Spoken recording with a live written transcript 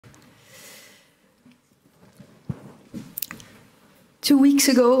2 weeks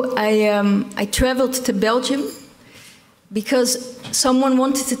ago, I traveled to Belgium because someone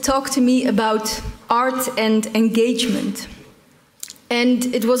wanted to talk to me about art and engagement.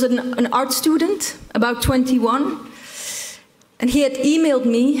 And it was an art student, about 21, and he had emailed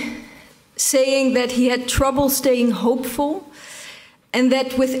me saying that he had trouble staying hopeful and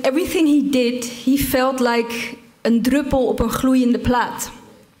that with everything he did, he felt like een druppel op een gloeiende plaat,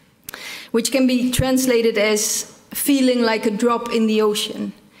 which can be translated as feeling like a drop in the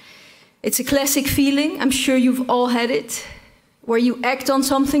ocean. It's a classic feeling, I'm sure you've all had it, where you act on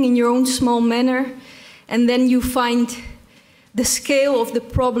something in your own small manner and then you find the scale of the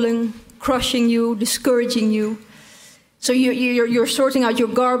problem crushing you, discouraging you. So you're sorting out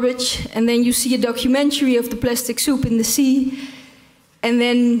your garbage and then you see a documentary of the plastic soup in the sea and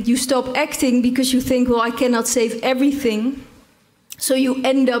then you stop acting because you think, well, I cannot save everything. So you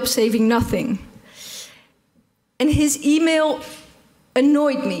end up saving nothing. And his email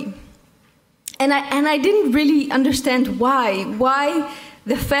annoyed me. And I didn't really understand why. Why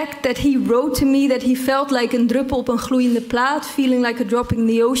the fact that he wrote to me that he felt like een druppel op een gloeiende plaat, feeling like a drop in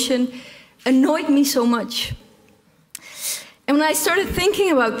the ocean, annoyed me so much. And when I started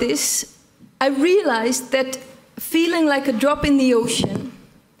thinking about this, I realized that feeling like a drop in the ocean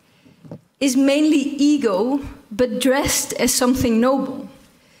is mainly ego, but dressed as something noble.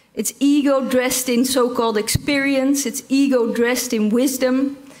 It's ego dressed in so-called experience, it's ego dressed in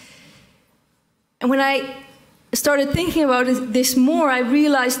wisdom. And when I started thinking about this more, I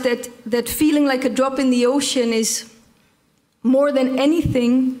realized that feeling like a drop in the ocean is, more than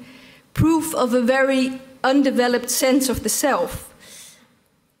anything, proof of a very undeveloped sense of the self.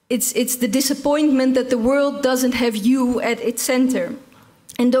 It's the disappointment that the world doesn't have you at its center.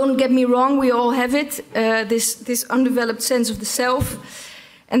 And don't get me wrong, we all have it, this undeveloped sense of the self.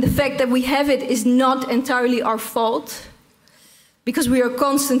 And the fact that we have it is not entirely our fault, because we are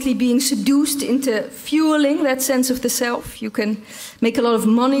constantly being seduced into fueling that sense of the self. You can make a lot of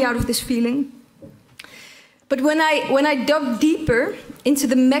money out of this feeling. But when I dug deeper into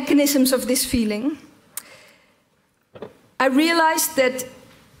the mechanisms of this feeling, I realized that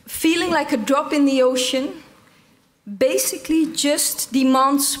feeling like a drop in the ocean basically just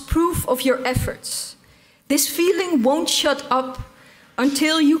demands proof of your efforts. This feeling won't shut up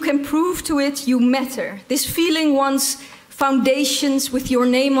until you can prove to it you matter. This feeling wants foundations with your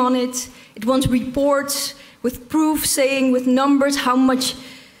name on it. It wants reports with proof saying with numbers how much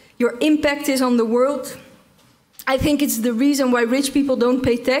your impact is on the world. I think it's the reason why rich people don't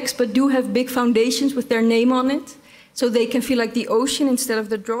pay tax but do have big foundations with their name on it, so they can feel like the ocean instead of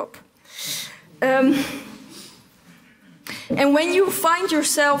the drop. And when you find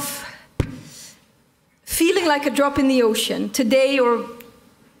yourself feeling like a drop in the ocean, today or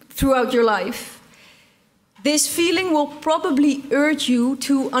throughout your life, this feeling will probably urge you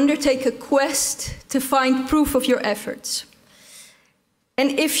to undertake a quest to find proof of your efforts.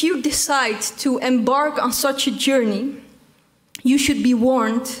 And if you decide to embark on such a journey, you should be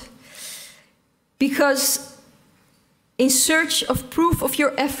warned, because in search of proof of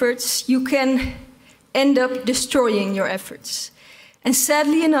your efforts, you can end up destroying your efforts. And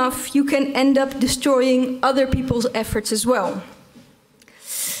sadly enough, you can end up destroying other people's efforts as well.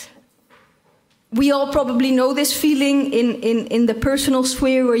 We all probably know this feeling in the personal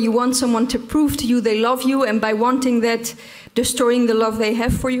sphere, where you want someone to prove to you they love you, and by wanting that, destroying the love they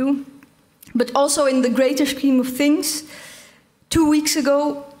have for you. But also in the greater scheme of things, 2 weeks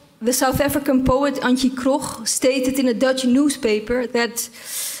ago, the South African poet Antjie Krog stated in a Dutch newspaper that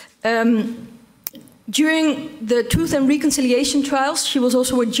during the Truth and Reconciliation trials, she was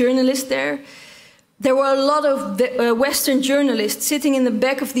also a journalist there, there were a lot of Western journalists sitting in the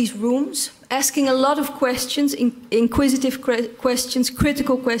back of these rooms, asking a lot of questions, inquisitive questions,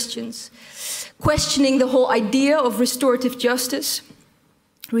 critical questions, questioning the whole idea of restorative justice.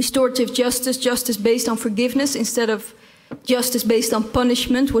 Restorative justice, justice based on forgiveness instead of justice based on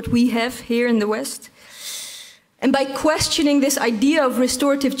punishment, what we have here in the West. And by questioning this idea of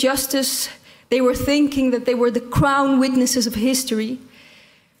restorative justice, they were thinking that they were the crown witnesses of history,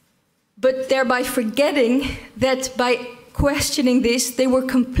 but thereby forgetting that by questioning this, they were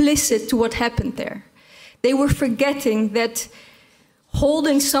complicit to what happened there. They were forgetting that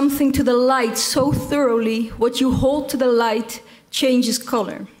holding something to the light so thoroughly, what you hold to the light changes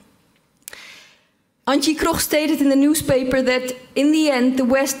color. Antjie Krog stated in the newspaper that in the end, the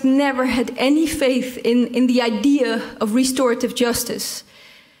West never had any faith in the idea of restorative justice.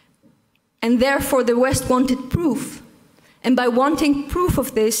 And therefore, the West wanted proof. And by wanting proof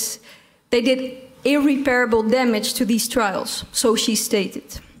of this, they did irreparable damage to these trials, so she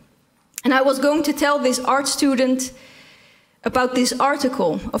stated. And I was going to tell this art student about this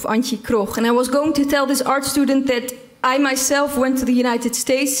article of Antje Krog. And I was going to tell this art student that I myself went to the United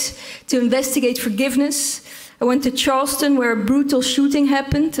States to investigate forgiveness. I went to Charleston, where a brutal shooting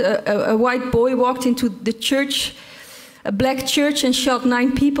happened. A white boy walked into the church, a black church, and shot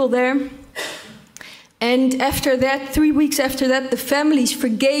 9 people there. And after that, 3 weeks after that, the families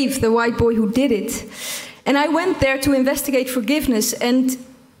forgave the white boy who did it. And I went there to investigate forgiveness. And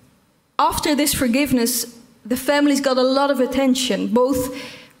after this forgiveness, the families got a lot of attention, both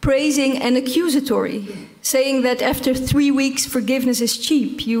praising and accusatory, saying that after 3 weeks, forgiveness is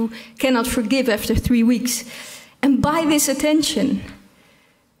cheap. You cannot forgive after 3 weeks. And by this attention,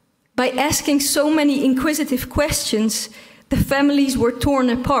 by asking so many inquisitive questions, the families were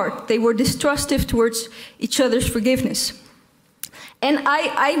torn apart. They were distrustive towards each other's forgiveness. And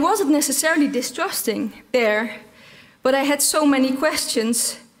I wasn't necessarily distrusting there, but I had so many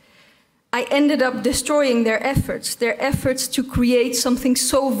questions. I ended up destroying their efforts to create something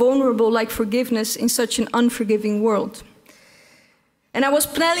so vulnerable like forgiveness in such an unforgiving world. And I was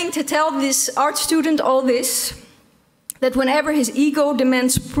planning to tell this art student all this, that whenever his ego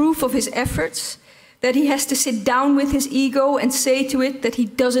demands proof of his efforts, that he has to sit down with his ego and say to it that he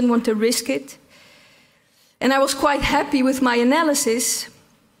doesn't want to risk it. And I was quite happy with my analysis.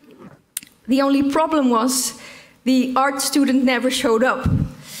 The only problem was the art student never showed up.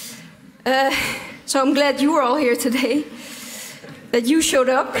 So I'm glad you were all here today, that you showed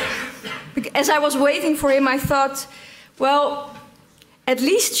up. As I was waiting for him, I thought, well, at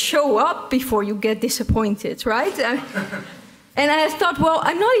least show up before you get disappointed, right? And I thought, well,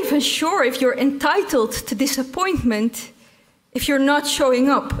 I'm not even sure if you're entitled to disappointment if you're not showing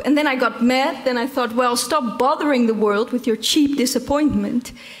up. And then I got mad, then I thought, well, stop bothering the world with your cheap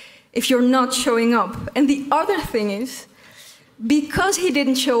disappointment if you're not showing up. And the other thing is, because he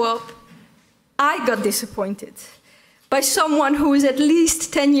didn't show up, I got disappointed by someone who is at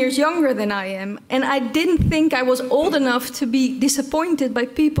least 10 years younger than I am. And I didn't think I was old enough to be disappointed by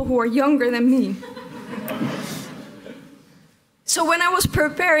people who are younger than me. So when I was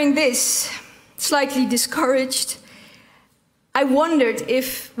preparing this, slightly discouraged, I wondered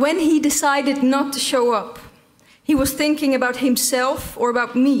if, when he decided not to show up, he was thinking about himself or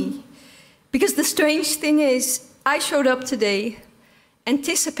about me. Because the strange thing is, I showed up today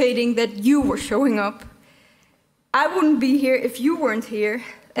anticipating that you were showing up. I wouldn't be here if you weren't here.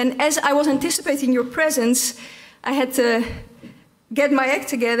 And as I was anticipating your presence, I had to get my act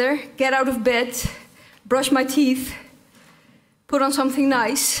together, get out of bed, brush my teeth, put on something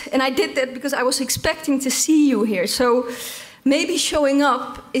nice. And I did that because I was expecting to see you here. So maybe showing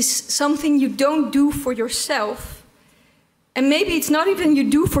up is something you don't do for yourself. And maybe it's not even you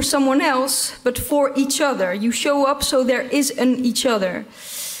do for someone else, but for each other. You show up so there is an each other,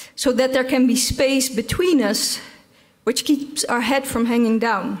 so that there can be space between us, which keeps our head from hanging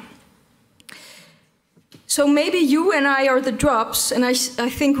down. So maybe you and I are the drops, and I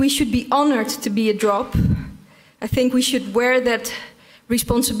think we should be honored to be a drop. I think we should wear that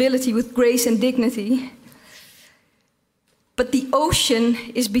responsibility with grace and dignity. But the ocean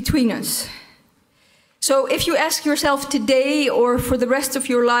is between us. So if you ask yourself today or for the rest of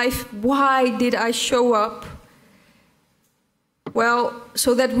your life, why did I show up? Well,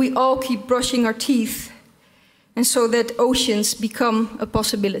 so that we all keep brushing our teeth and so that oceans become a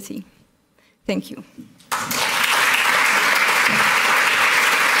possibility. Thank you.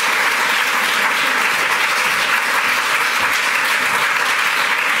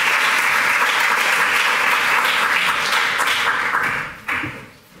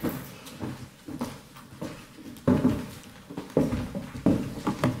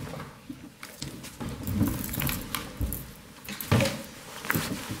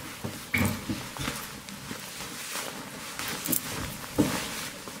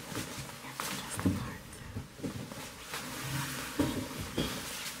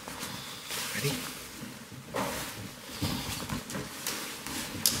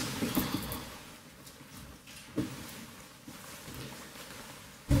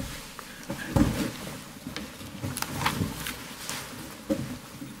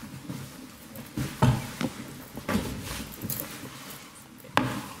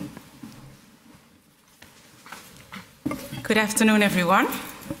 Good afternoon, everyone.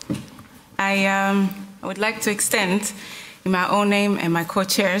 I would like to extend, in my own name and my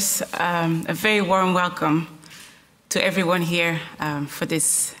co-chairs, a very warm welcome to everyone here for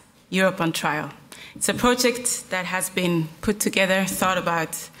this Europe on Trial. It's a project that has been put together, thought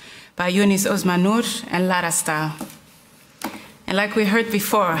about by Yoonis Osman Nuur and Lara Staal. And like we heard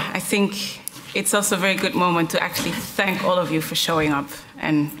before, I think it's also a very good moment to actually thank all of you for showing up.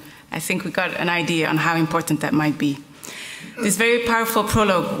 And I think we got an idea on how important that might be. This very powerful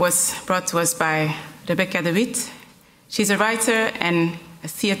prologue was brought to us by Rebecca de Wit. She's a writer and a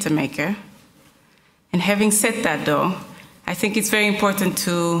theater maker. And having said that, though, I think it's very important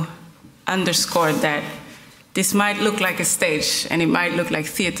to underscore that this might look like a stage and it might look like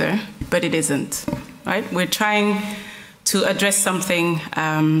theater, but it isn't, right? We're trying to address something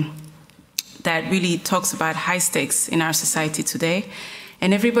that really talks about high stakes in our society today.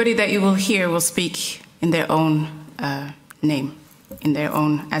 And everybody that you will hear will speak in their own name,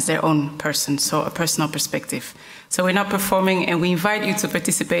 as their own person, so a personal perspective. So we're not performing, and we invite you to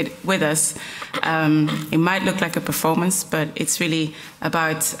participate with us. It might look like a performance, but it's really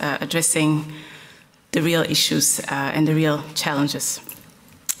about addressing the real issues and the real challenges.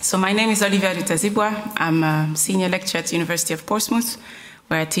 So my name is Olivia Dutazibwa. I'm a senior lecturer at the University of Portsmouth,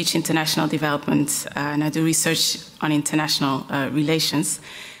 where I teach international development and I do research on international relations.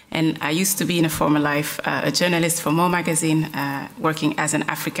 And I used to be in a former life a journalist for Mo magazine, working as an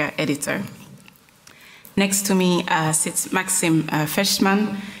Africa editor. Next to me sits Maxim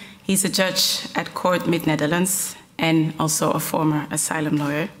Versman. He's a judge at Court Mid-Netherlands and also a former asylum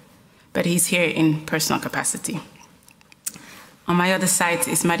lawyer, but he's here in personal capacity. On my other side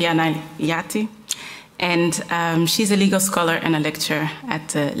is Mariana Iati, and she's a legal scholar and a lecturer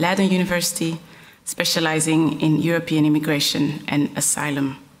at Leiden University, specializing in European immigration and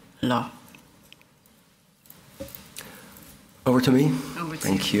asylum law. Over to me. Over to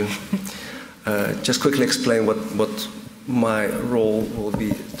Thank you. Just quickly explain what my role will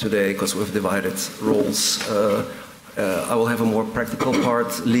be today, because we've divided roles. I will have a more practical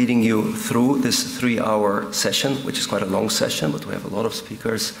part leading you through this 3-hour session, which is quite a long session, but we have a lot of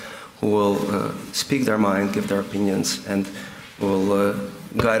speakers who will speak their mind, give their opinions, and will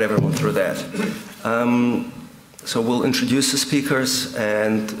guide everyone through that. So we'll introduce the speakers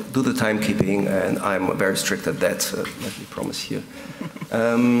and do the timekeeping, and I'm very strict at that, let me promise you.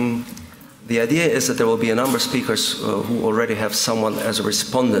 The idea is that there will be a number of speakers who already have someone as a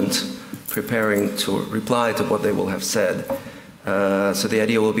respondent preparing to reply to what they will have said. So the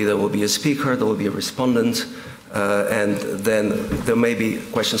idea will be there will be a speaker, there will be a respondent, and then there may be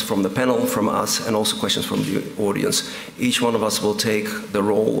questions from the panel, from us, and also questions from the audience. Each one of us will take the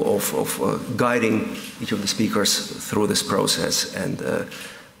role of guiding each of the speakers through this process and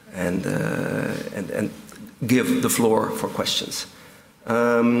give the floor for questions.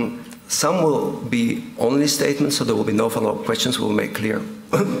 Some will be only statements, so there will be no follow-up questions. We'll make clear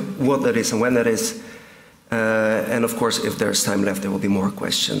what that is and when that is. And of course, if there's time left, there will be more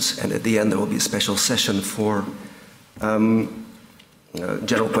questions. And at the end, there will be a special session for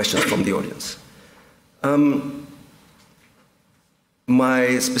general questions from the audience.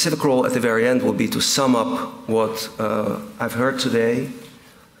 My specific role at the very end will be to sum up what I've heard today,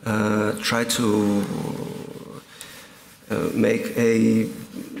 try to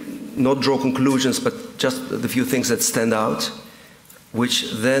not draw conclusions, but just the few things that stand out,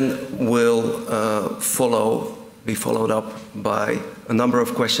 which then will be followed up by a number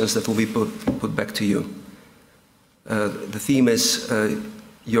of questions that will be put back to you. The theme is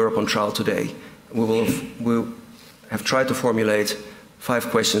Europe on trial today. We'll have tried to formulate 5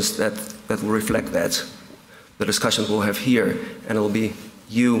 questions that will reflect that. The discussions we'll have here, and it will be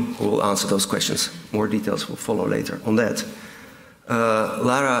you who will answer those questions. More details will follow later on that.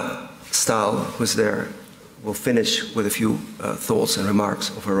 Lara Staal, who's there, will finish with a few thoughts and remarks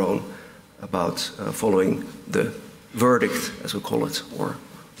of her own about following the verdict, as we call it, or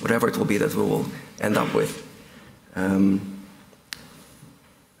whatever it will be that we will end up with.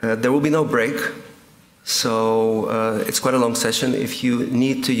 There will be no break, so it's quite a long session. If you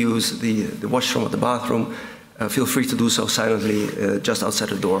need to use the washroom or the bathroom, feel free to do so silently just outside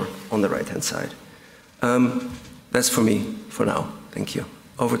the door on the right-hand side. That's for me for now. Thank you.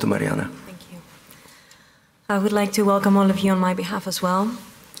 Over to Mariana. Thank you. I would like to welcome all of you on my behalf as well.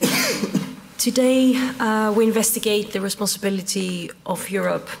 Today, we investigate the responsibility of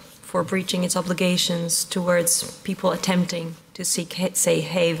Europe for breaching its obligations towards people attempting to seek safe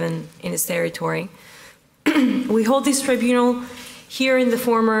haven in its territory. We hold this tribunal here in the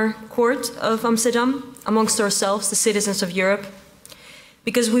former court of Amsterdam, amongst ourselves, the citizens of Europe,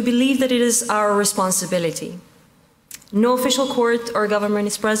 because we believe that it is our responsibility. No official court or government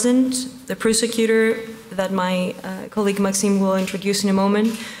is present. The prosecutor that my colleague Maxime will introduce in a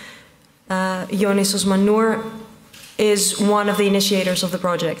moment, Yoonis Osman Nuur, is one of the initiators of the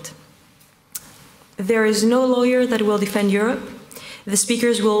project. There is no lawyer that will defend Europe. The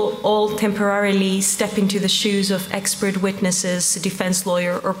speakers will all temporarily step into the shoes of expert witnesses, defense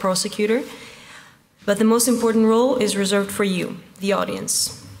lawyer or prosecutor. But the most important role is reserved for you, the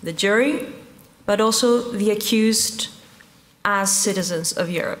audience, the jury, but also the accused as citizens of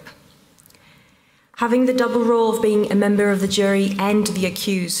Europe. Having the double role of being a member of the jury and the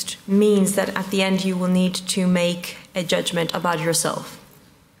accused means that at the end you will need to make a judgment about yourself.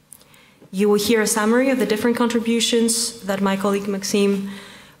 You will hear a summary of the different contributions that my colleague Maxime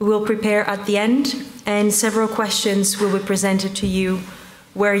will prepare at the end, and several questions will be presented to you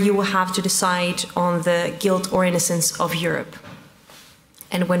where you will have to decide on the guilt or innocence of Europe.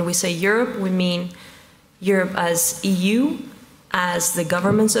 And when we say Europe, we mean Europe as EU, as the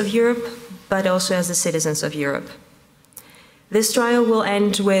governments of Europe, but also as the citizens of Europe. This trial will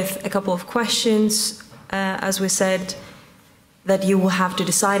end with a couple of questions, as we said, that you will have to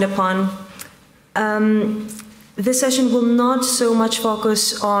decide upon. This session will not so much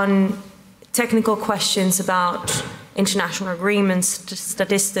focus on technical questions about international agreements,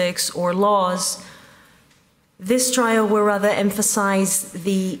 statistics, or laws. This trial will rather emphasize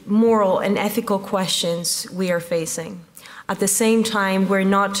the moral and ethical questions we are facing. At the same time, we're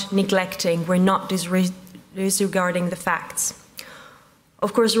not neglecting, we're not disregarding the facts.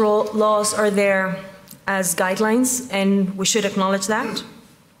 Of course, laws are there as guidelines, and we should acknowledge that.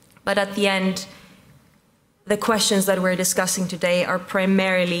 But at the end, the questions that we're discussing today are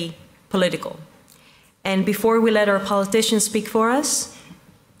primarily political. And before we let our politicians speak for us,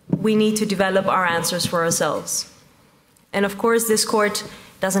 we need to develop our answers for ourselves. And of course, this court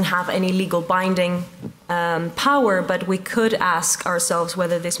doesn't have any legal binding power, but we could ask ourselves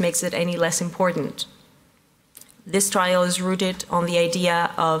whether this makes it any less important. This trial is rooted on the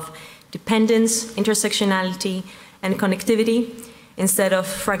idea of dependence, intersectionality, and connectivity, instead of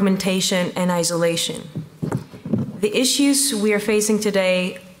fragmentation and isolation. The issues we are facing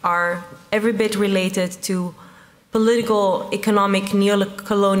today are every bit related to political, economic,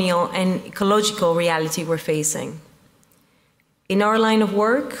 neo-colonial, and ecological reality we're facing. In our line of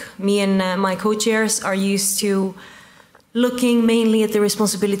work, me and my co-chairs are used to looking mainly at the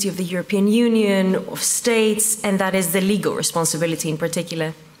responsibility of the European Union, of states, and that is the legal responsibility in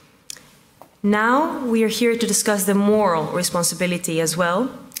particular. Now we are here to discuss the moral responsibility as well,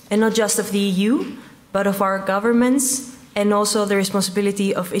 and not just of the EU, but of our governments, and also the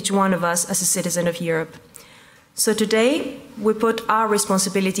responsibility of each one of us as a citizen of Europe. So today, we put our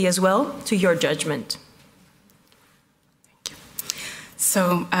responsibility as well to your judgment.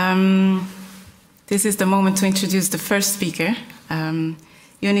 So, this is the moment to introduce the first speaker,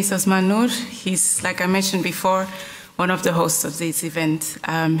 Yoonis Osman Nuur. He's, like I mentioned before, one of the hosts of this event.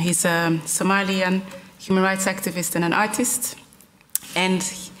 He's a Somalian human rights activist and an artist, and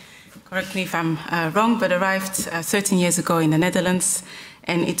correct me if I'm wrong, but arrived 13 years ago in the Netherlands,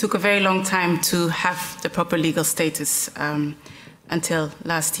 and it took a very long time to have the proper legal status until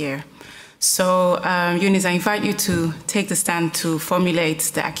last year. So, Yoonis, I invite you to take the stand to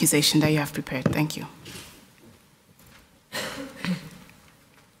formulate the accusation that you have prepared. Thank you.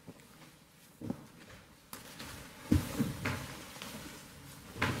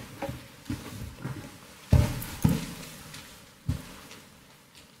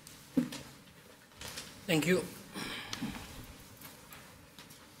 Thank you.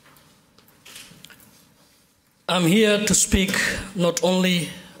 I'm here to speak not only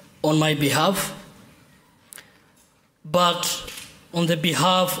on my behalf, but on the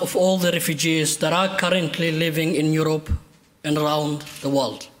behalf of all the refugees that are currently living in Europe and around the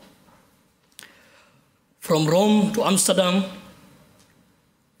world. From Rome to Amsterdam,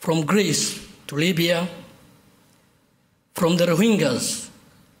 from Greece to Libya, from the Rohingyas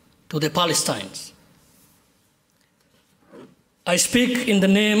to the Palestinians. I speak in the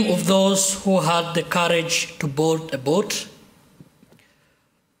name of those who had the courage to board a boat,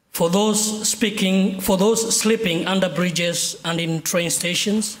 for those sleeping under bridges and in train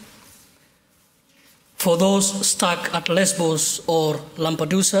stations, for those stuck at Lesbos or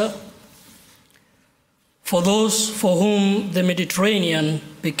Lampedusa, for those for whom the Mediterranean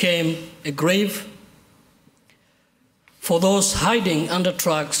became a grave, for those hiding under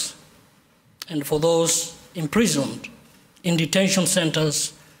trucks, and for those imprisoned in detention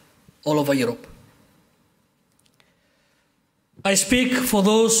centers all over Europe. I speak for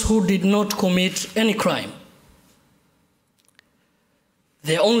those who did not commit any crime.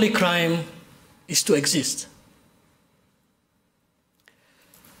 Their only crime is to exist.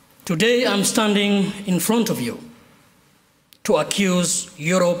 Today I'm standing in front of you to accuse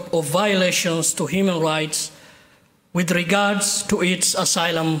Europe of violations to human rights with regards to its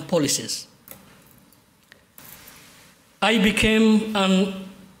asylum policies. I became an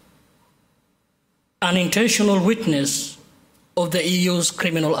unintentional witness of the EU's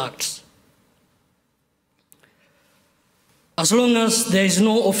criminal acts. As long as there is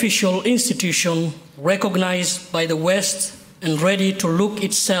no official institution recognized by the West and ready to look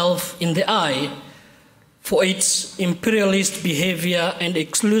itself in the eye for its imperialist behavior and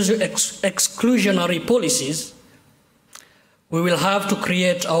exclusionary policies, we will have to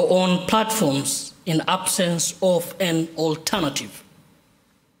create our own platforms in absence of an alternative.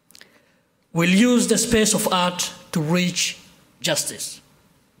 We'll use the space of art to reach justice.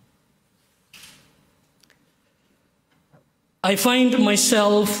 I find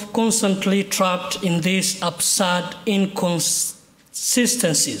myself constantly trapped in these absurd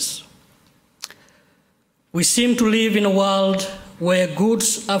inconsistencies. We seem to live in a world where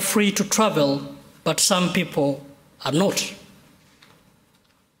goods are free to travel, but some people are not.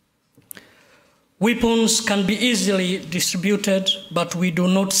 Weapons can be easily distributed, but we do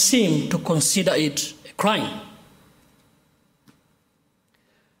not seem to consider it a crime.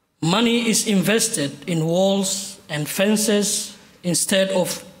 Money is invested in walls and fences instead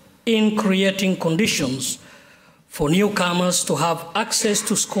of in creating conditions for newcomers to have access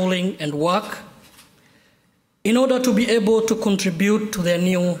to schooling and work in order to be able to contribute to their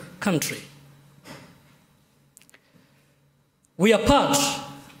new country. We are part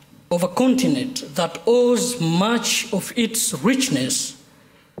of a continent that owes much of its richness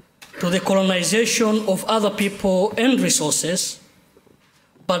to the colonization of other people and resources,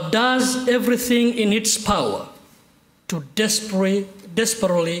 but does everything in its power to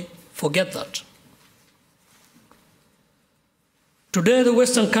desperately forget that. Today, the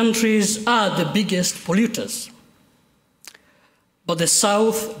Western countries are the biggest polluters, but the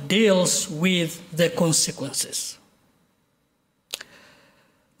South deals with the consequences.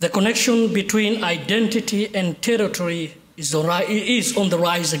 The connection between identity and territory is on the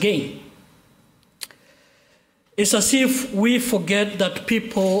rise again. It's as if we forget that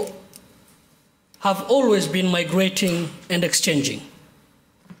people have always been migrating and exchanging.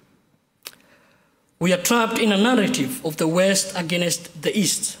 We are trapped in a narrative of the West against the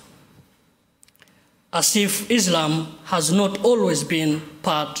East, as if Islam has not always been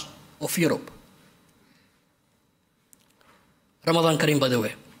part of Europe. Ramadan Kareem, by the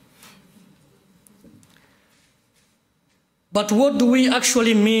way. But what do we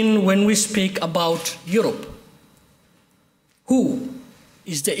actually mean when we speak about Europe? Who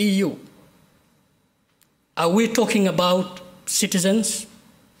is the EU? Are we talking about citizens,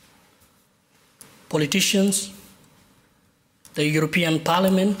 politicians, the European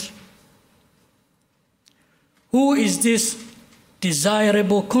Parliament? Who is this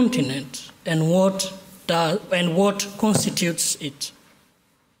desirable continent, and what constitutes it?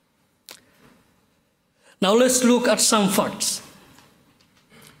 Now let's look at some facts.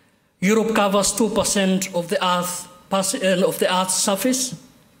 Europe covers 2% of the Earth's surface.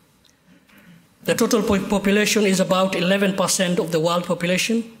 The total population is about 11% of the world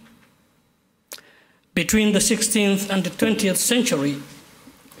population. Between the 16th and the 20th century,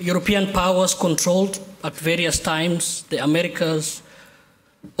 European powers controlled at various times the Americas,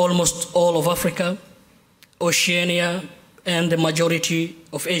 almost all of Africa, Oceania, and the majority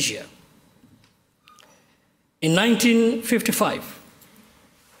of Asia. In 1955,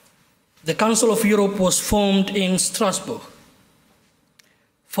 the Council of Europe was formed in Strasbourg,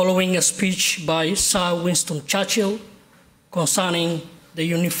 following a speech by Sir Winston Churchill concerning the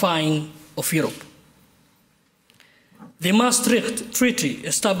unifying of Europe. The Maastricht Treaty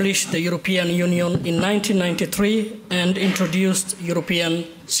established the European Union in 1993 and introduced European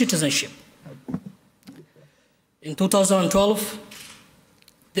citizenship. In 2012,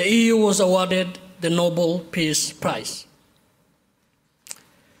 the EU was awarded the Nobel Peace Prize.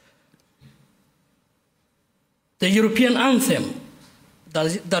 The European anthem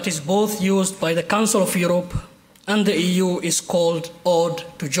that is both used by the Council of Europe and the EU is called Ode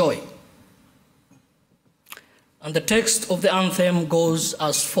to Joy. And the text of the anthem goes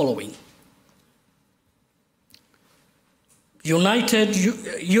as following. Europe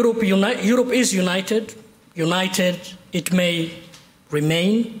is united, united it may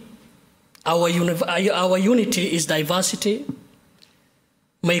remain. Our unity is diversity,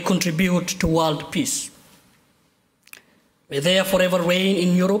 may contribute to world peace. May there forever reign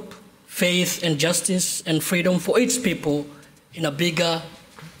in Europe faith and justice and freedom for its people in a bigger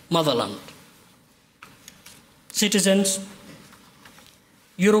motherland. Citizens,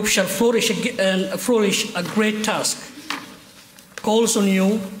 Europe shall flourish a great task. Calls on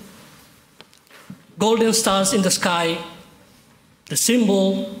you, golden stars in the sky, the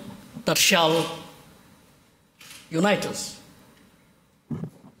symbol that shall unite us.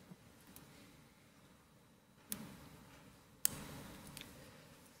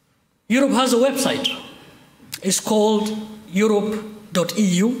 Europe has a website. It's called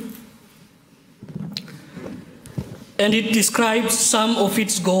europe.eu. and it describes some of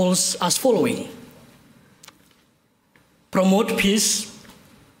its goals as following: promote peace,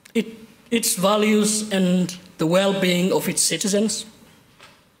 its values and the well-being of its citizens,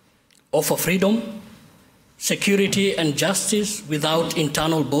 offer freedom, security and justice without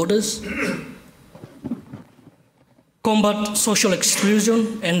internal borders, combat social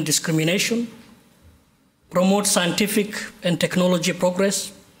exclusion and discrimination, promote scientific and technology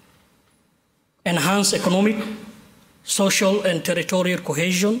progress, enhance economic, social and territorial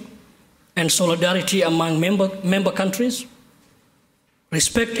cohesion and solidarity among member countries,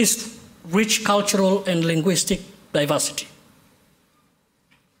 respect its rich cultural and linguistic diversity.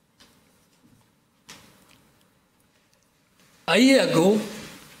 A year ago,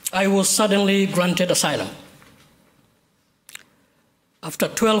 I was suddenly granted asylum after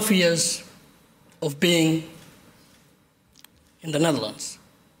 12 years of being in the Netherlands.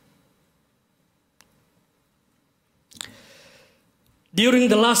 During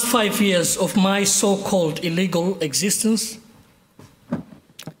the last 5 years of my so-called illegal existence,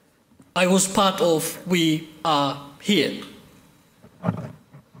 I was part of We Are Here,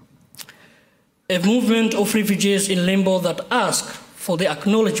 a movement of refugees in limbo that ask for the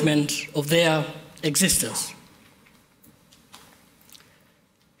acknowledgement of their existence.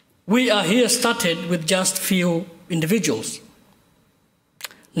 We Are Here started with just few individuals,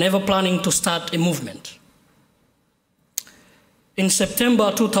 never planning to start a movement. In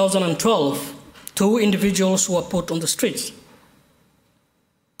September 2012, 2 individuals were put on the streets.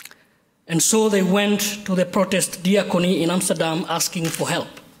 And so they went to the protest diacony in Amsterdam asking for help.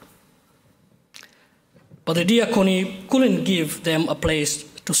 But the diacony couldn't give them a place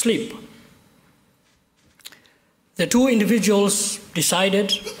to sleep. The 2 individuals decided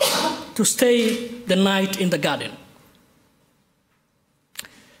to stay the night in the garden.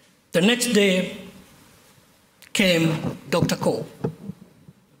 The next day came Dr. Cole,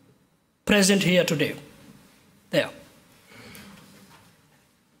 present here today, there.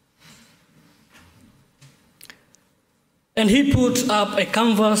 And he put up a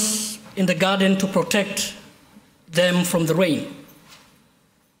canvas in the garden to protect them from the rain.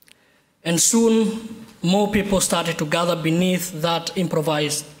 And soon, more people started to gather beneath that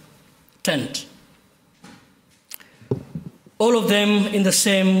improvised tent. All of them in the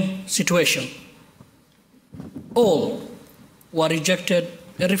same situation. All were rejected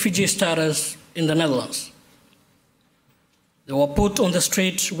refugee status in the Netherlands. They were put on the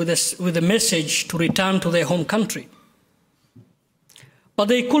street with a message to return to their home country. But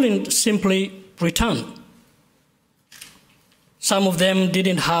they couldn't simply return. Some of them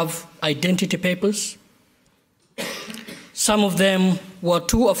didn't have identity papers. Some of them were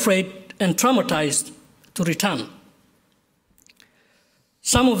too afraid and traumatized to return.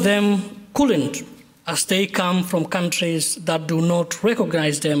 Some of them couldn't, as they come from countries that do not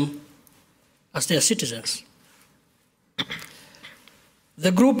recognize them as their citizens.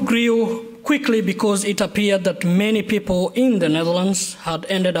 The group grew quickly because it appeared that many people in the Netherlands had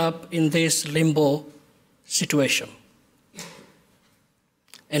ended up in this limbo situation.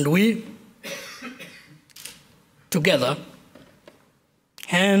 And we, together,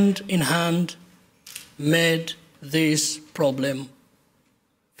 hand in hand, made this problem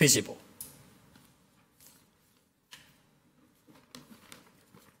visible.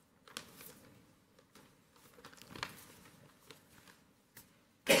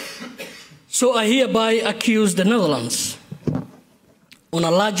 So I hereby accuse the Netherlands, on a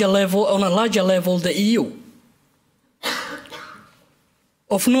larger level the EU,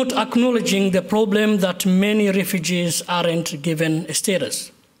 of not acknowledging the problem that many refugees aren't given a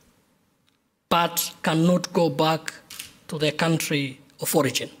status, but cannot go back to their country of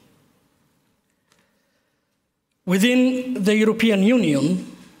origin. Within the European Union,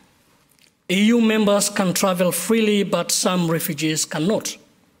 EU members can travel freely, but some refugees cannot.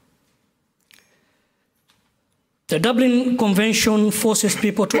 The Dublin Convention forces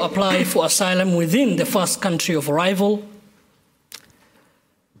people to apply for asylum within the first country of arrival.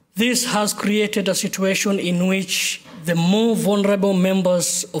 This has created a situation in which the more vulnerable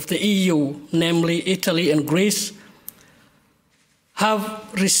members of the EU, namely Italy and Greece, have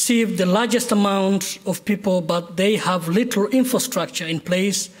received the largest amount of people, but they have little infrastructure in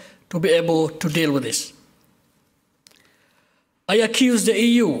place to be able to deal with this. I accuse the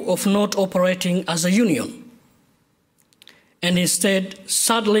EU of not operating as a union, and instead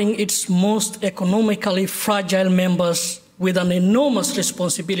saddling its most economically fragile members with an enormous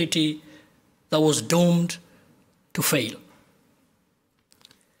responsibility that was doomed to fail.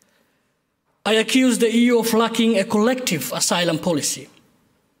 I accuse the EU of lacking a collective asylum policy,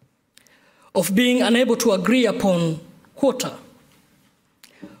 of being unable to agree upon quota,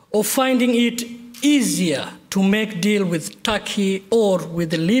 or finding it easier to make deal with Turkey or with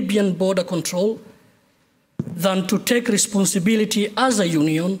the Libyan border control than to take responsibility as a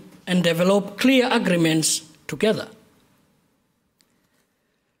union and develop clear agreements together.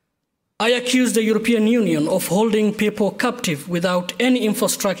 I accuse the European Union of holding people captive without any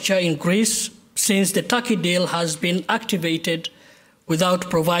infrastructure in Greece, since the Turkey deal has been activated without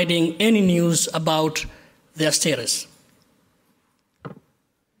providing any news about their status.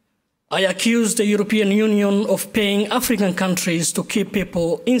 I accuse the European Union of paying African countries to keep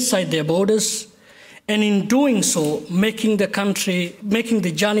people inside their borders, and in doing so, making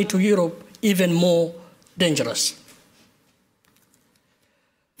the journey to Europe even more dangerous.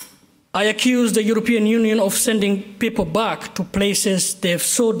 I accuse the European Union of sending people back to places they've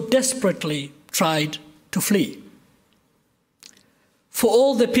so desperately tried to flee. For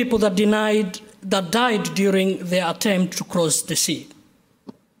all the people that died during their attempt to cross the sea.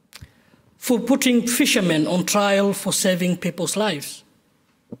 For putting fishermen on trial for saving people's lives.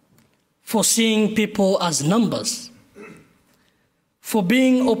 For seeing people as numbers. For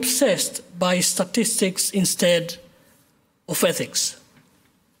being obsessed by statistics instead of ethics.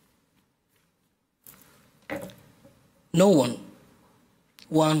 No one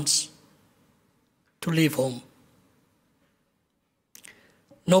wants to leave home.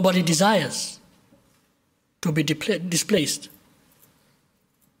 Nobody desires to be displaced.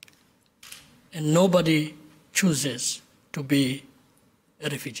 And nobody chooses to be a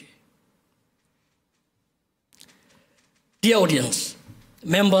refugee. Dear audience,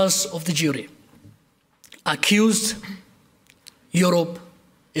 members of the jury, accused, Europe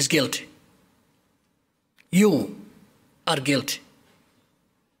is guilty. You are guilty.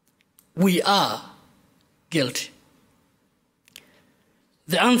 We are guilty.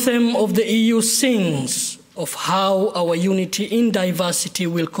 The anthem of the EU sings of how our unity in diversity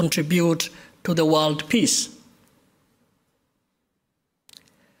will contribute to the world peace.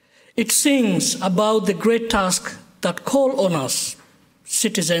 It sings about the great task that call on us,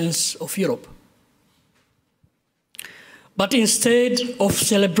 citizens of Europe. But instead of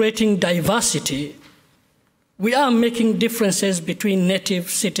celebrating diversity, we are making differences between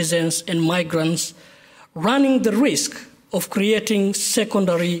native citizens and migrants, running the risk of creating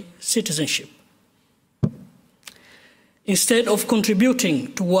secondary citizenship. Instead of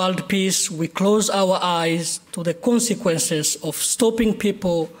contributing to world peace, we close our eyes to the consequences of stopping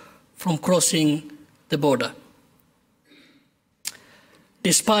people from crossing the border.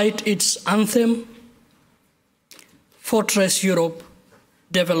 Despite its anthem, Fortress Europe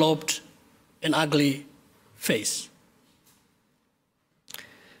developed an ugly face.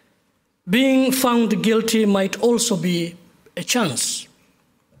 Being found guilty might also be a chance,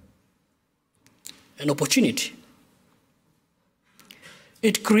 an opportunity.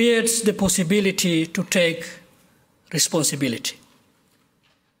 It creates the possibility to take responsibility.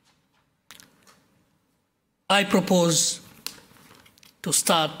 I propose to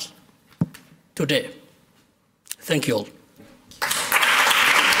start today. Thank you all.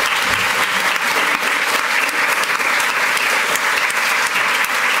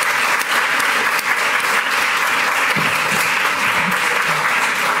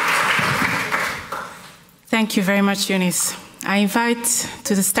 Thank you very much, Yoonis. I invite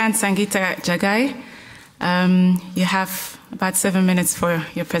to the stand Sangeeta Jagai. You have about 7 minutes for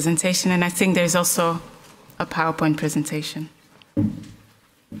your presentation, and I think there's also a PowerPoint presentation.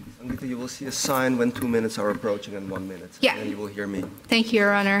 Sangeeta, you will see a sign when 2 minutes are approaching and 1 minute. Yeah. And you will hear me. Thank you,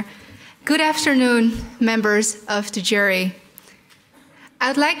 Your Honor. Good afternoon, members of the jury.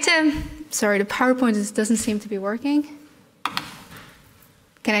 I'd like to, sorry, the PowerPoint doesn't seem to be working.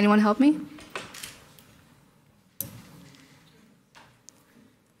 Can anyone help me?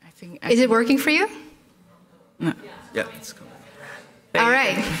 Is it working for you? No. Yeah, it's coming. All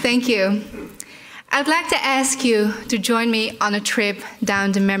right, thank you. I'd like to ask you to join me on a trip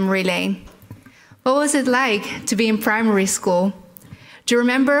down the memory lane. What was it like to be in primary school? Do you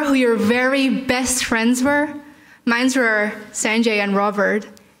remember who your very best friends were? Mine were Sanjay and Robert.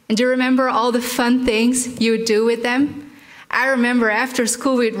 And do you remember all the fun things you would do with them? I remember after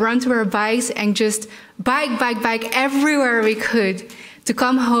school we'd run to our bikes and just bike everywhere we could to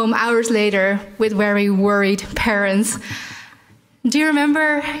come home hours later with very worried parents. Do you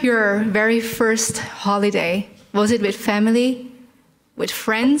remember your very first holiday? Was it with family? With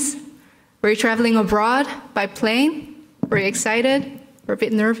friends? Were you traveling abroad by plane? Were you excited? Or a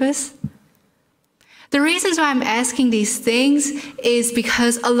bit nervous? The reasons why I'm asking these things is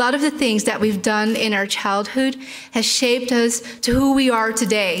because a lot of the things that we've done in our childhood has shaped us to who we are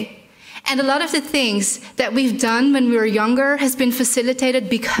today. And a lot of the things that we've done when we were younger has been facilitated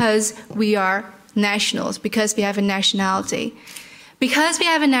because we are nationals, because we have a nationality. Because we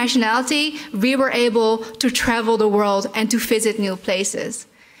have a nationality, we were able to travel the world and to visit new places.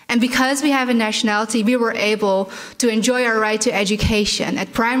 And because we have a nationality, we were able to enjoy our right to education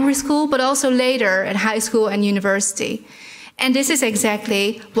at primary school, but also later at high school and university. And this is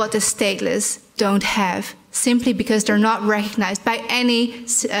exactly what the stateless don't have, simply because they're not recognized by any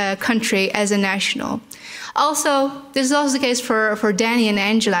country as a national. Also, this is also the case for Danny and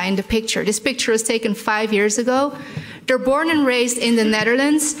Angela in the picture. This picture was taken 5 years ago. They're born and raised in the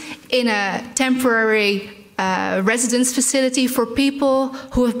Netherlands in a temporary residence facility for people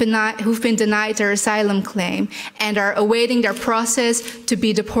who've been denied their asylum claim and are awaiting their process to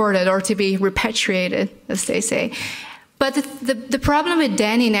be deported or to be repatriated, as they say. But the problem with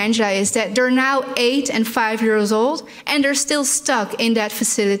Danny and Angela is that they're now 8 and 5 years old, and they're still stuck in that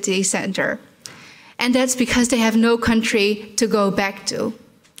facility center. And that's because they have no country to go back to.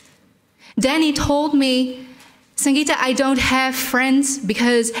 Danny told me, Sangeeta, I don't have friends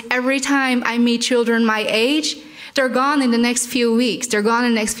because every time I meet children my age, they're gone in the next few weeks, they're gone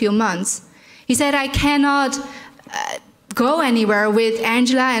in the next few months. He said, I cannot go anywhere with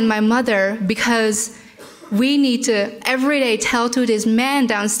Angela and my mother because we need to every day tell to this man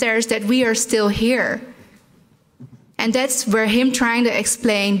downstairs that we are still here. And that's where him trying to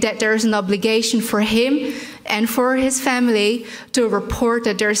explain that there's an obligation for him and for his family to report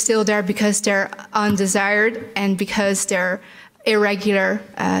that they're still there because they're undesired and because they're irregular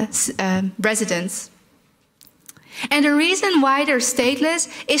residents. And the reason why they're stateless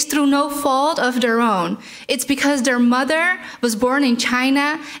is through no fault of their own. It's because their mother was born in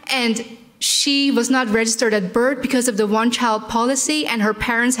China and she was not registered at birth because of the one-child policy and her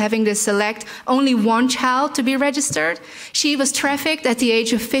parents having to select only one child to be registered. She was trafficked at the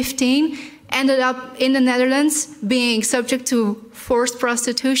age of 15, ended up in the Netherlands being subject to forced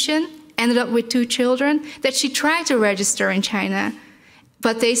prostitution, ended up with 2 children that she tried to register in China.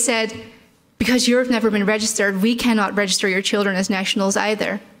 But they said, because you've never been registered, we cannot register your children as nationals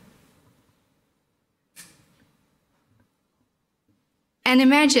either. And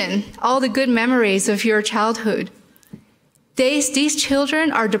imagine all the good memories of your childhood. These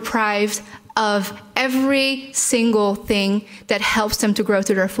children are deprived of every single thing that helps them to grow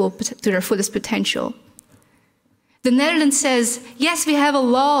to their fullest potential. The Netherlands says, yes, we have a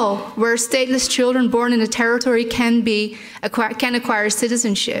law where stateless children born in a territory can acquire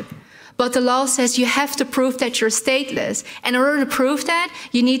citizenship. But the law says you have to prove that you're stateless. And in order to prove that,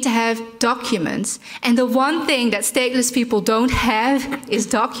 you need to have documents. And the one thing that stateless people don't have is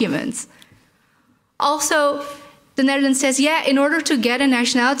documents. Also, the Netherlands says, yeah, in order to get a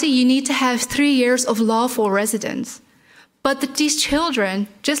nationality, you need to have 3 years of lawful residence. But these children,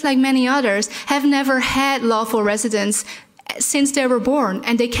 just like many others, have never had lawful residence since they were born,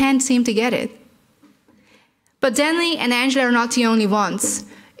 and they can't seem to get it. But Danny and Angela are not the only ones.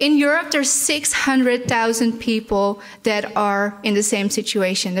 In Europe, there's 600,000 people that are in the same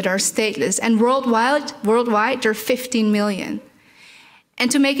situation, that are stateless. And worldwide, there are 15 million. And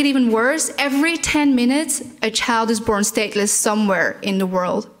to make it even worse, every 10 minutes, a child is born stateless somewhere in the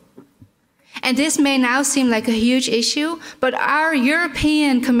world. And this may now seem like a huge issue, but our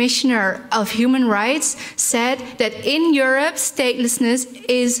European Commissioner of Human Rights said that in Europe, statelessness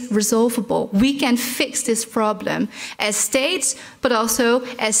is resolvable. We can fix this problem as states, but also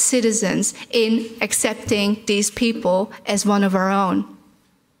as citizens in accepting these people as one of our own.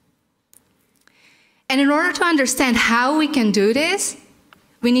 And in order to understand how we can do this,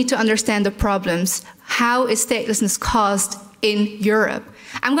 we need to understand the problems. How is statelessness caused in Europe?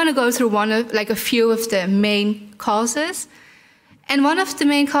 I'm going to go through a few of the main causes. And one of the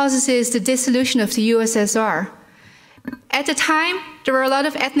main causes is the dissolution of the USSR. At the time, there were a lot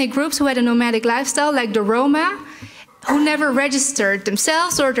of ethnic groups who had a nomadic lifestyle, like the Roma, who never registered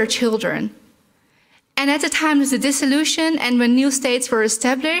themselves or their children. And at the time of the dissolution and when new states were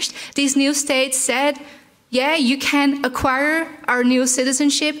established, these new states said, yeah, you can acquire our new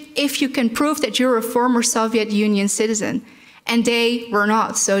citizenship if you can prove that you're a former Soviet Union citizen. And they were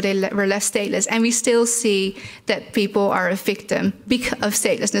not, so they were left stateless. And we still see that people are a victim of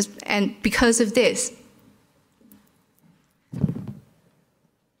statelessness and because of this.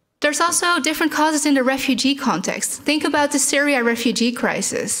 There's also different causes in the refugee context. Think about the Syria refugee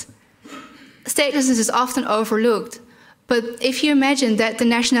crisis. Statelessness is often overlooked. But if you imagine that the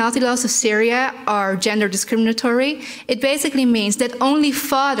nationality laws of Syria are gender discriminatory, it basically means that only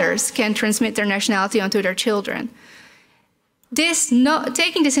fathers can transmit their nationality onto their children.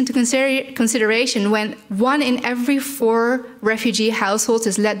 Taking this into consideration, when 1 in every 4 refugee households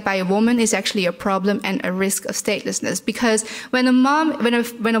is led by a woman, is actually a problem and a risk of statelessness. Because when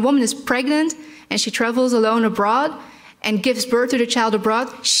a woman is pregnant and she travels alone abroad and gives birth to the child abroad,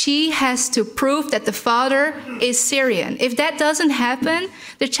 she has to prove that the father is Syrian. If that doesn't happen,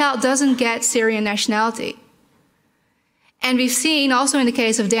 the child doesn't get Syrian nationality. And we've seen also in the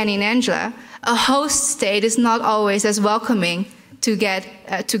case of Danny and Angela, a host state is not always as welcoming to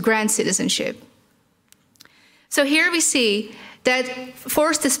grant citizenship. So here we see that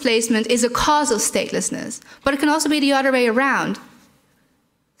forced displacement is a cause of statelessness, but it can also be the other way around.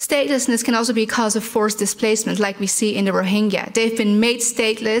 Statelessness can also be a cause of forced displacement, like we see in the Rohingya. They've been made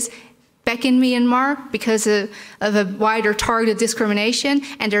stateless back in Myanmar because of a wider targeted discrimination,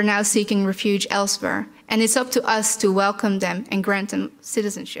 and they're now seeking refuge elsewhere. And it's up to us to welcome them and grant them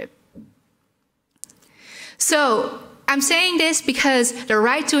citizenship. So I'm saying this because the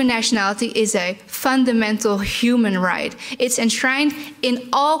right to a nationality is a fundamental human right. It's enshrined in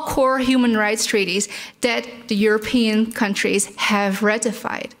all core human rights treaties that the European countries have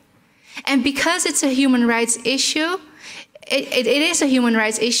ratified. And because it's a human rights issue, it is a human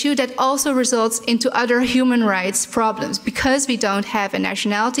rights issue that also results into other human rights problems. Because we don't have a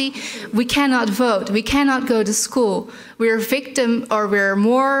nationality, we cannot vote, we cannot go to school. We're a victim, or we're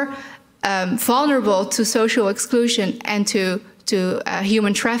more vulnerable to social exclusion and to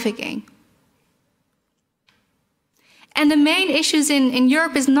human trafficking. And the main issues in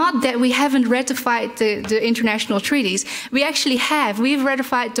Europe is not that we haven't ratified the international treaties. We actually have. We've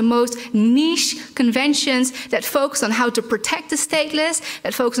ratified the most niche conventions that focus on how to protect the stateless,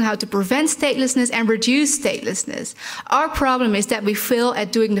 that focus on how to prevent statelessness and reduce statelessness. Our problem is that we fail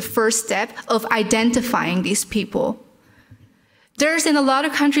at doing the first step of identifying these people. There's in a lot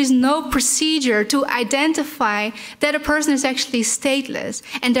of countries no procedure to identify that a person is actually stateless,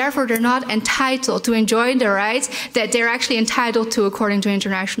 and therefore they're not entitled to enjoy the rights that they're actually entitled to according to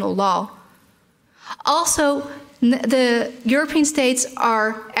international law. Also, the European states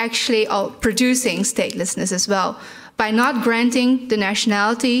are actually producing statelessness as well by not granting the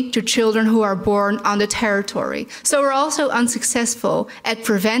nationality to children who are born on the territory. So we're also unsuccessful at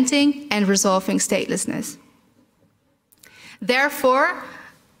preventing and resolving statelessness. Therefore,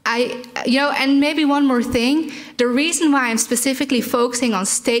 and maybe one more thing, the reason why I'm specifically focusing on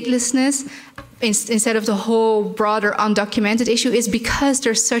statelessness instead of the whole broader undocumented issue is because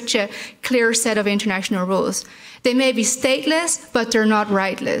there's such a clear set of international rules. They may be stateless, but they're not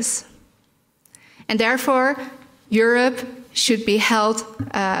rightless. And therefore, Europe should be held,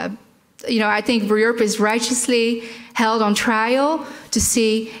 I think Europe is righteously held on trial to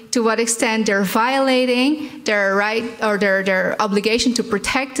see to what extent they're violating their right or their obligation to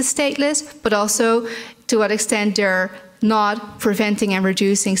protect the stateless, but also to what extent they're not preventing and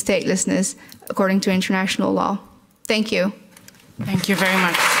reducing statelessness according to international law. Thank you. Thank you very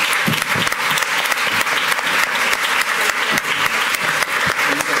much.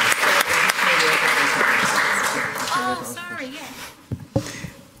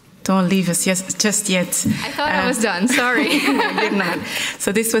 Don't leave us just yet. I thought I was done, sorry. I did not.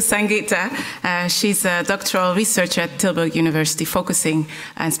 So this was Sangeeta. She's a doctoral researcher at Tilburg University, focusing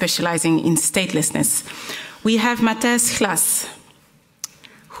and specializing in statelessness. We have Matthijs Glas,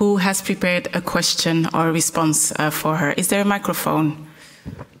 who has prepared a question or a response for her. Is there a microphone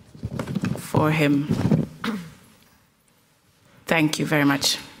for him? Thank you very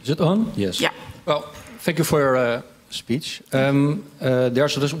much. Is it on? Yes. Yeah. Well, thank you for your speech.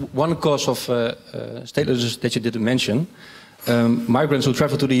 There's just one cause of statelessness that you didn't mention. Migrants who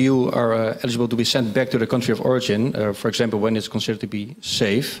travel to the EU are eligible to be sent back to the country of origin, for example, when it's considered to be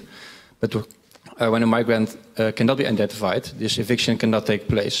safe. But when a migrant cannot be identified, this eviction cannot take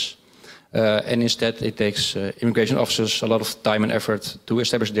place. And instead, it takes immigration officers a lot of time and effort to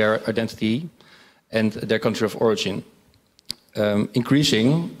establish their identity and their country of origin.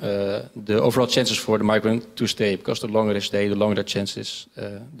 Increasing the overall chances for the migrant to stay, because the longer they stay, the longer the chances,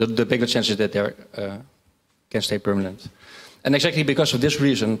 the bigger chances that they can stay permanent. And exactly because of this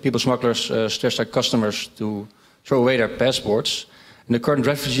reason, people smugglers stress their customers to throw away their passports. And the current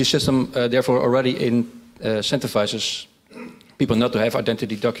refugee system therefore already incentivizes people not to have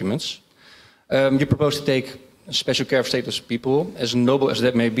identity documents. You propose to take special care of stateless people, as noble as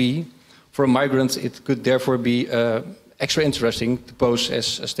that may be. For a migrant, it could therefore be extra interesting to pose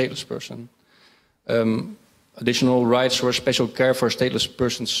as a stateless person. Additional rights or special care for stateless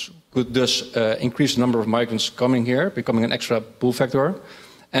persons could thus increase the number of migrants coming here, becoming an extra pull factor,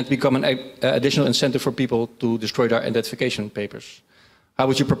 and become an additional incentive for people to destroy their identification papers. How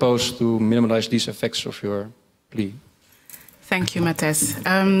would you propose to minimize these effects of your plea? Thank you,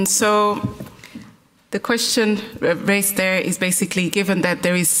 Matthijs. So the question raised there is basically, given that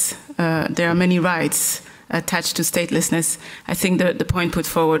there are many rights attached to statelessness, I think the point put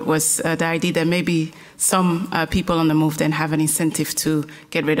forward was the idea that maybe some people on the move then have an incentive to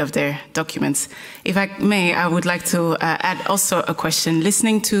get rid of their documents. If I may, I would like to add also a question.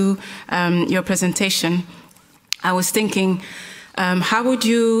 Listening to your presentation, I was thinking, how would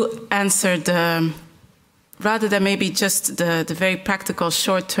you answer rather than maybe just the very practical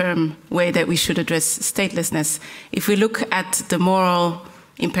short-term way that we should address statelessness, if we look at the moral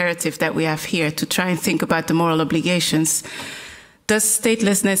imperative that we have here to try and think about the moral obligations, does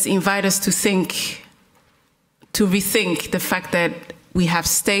statelessness invite us to rethink the fact that we have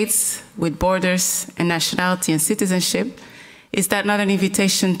states with borders and nationality and citizenship? Is that not an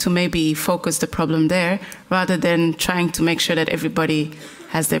invitation to maybe focus the problem there rather than trying to make sure that everybody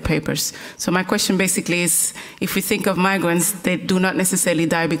has their papers? So my question basically is, if we think of migrants, they do not necessarily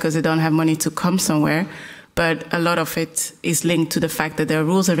die because they don't have money to come somewhere, but a lot of it is linked to the fact that there are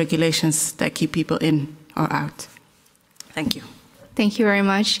rules and regulations that keep people in or out. Thank you. Thank you very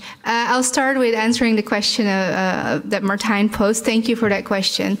much. I'll start with answering the question that Martijn posed. Thank you for that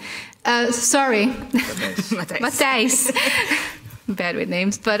question. Sorry, Matthijs. Bad with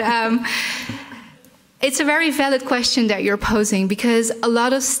names, but it's a very valid question that you're posing, because a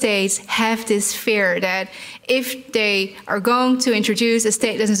lot of states have this fear that if they are going to introduce a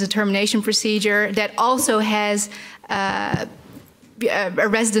statelessness determination procedure that also has a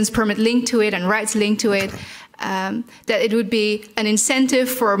residence permit linked to it and rights linked to it, that it would be an incentive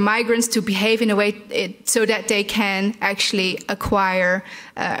for migrants to behave in a way so that they can actually acquire,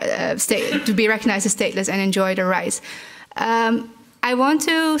 to be recognized as stateless and enjoy their rights. I want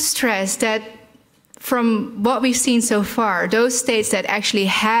to stress that from what we've seen so far, those states that actually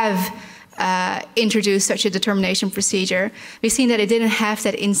have introduced such a determination procedure, we've seen that it didn't have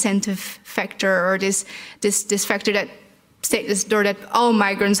that incentive factor or this factor that stateless, or that all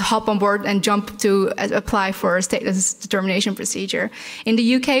migrants hop on board and jump to apply for a stateless determination procedure. In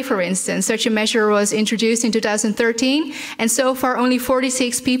the UK, for instance, such a measure was introduced in 2013, and so far only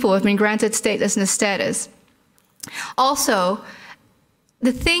 46 people have been granted statelessness status. Also,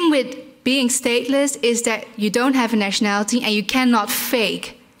 the thing with being stateless is that you don't have a nationality and you cannot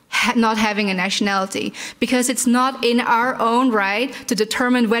fake not having a nationality, because it's not in our own right to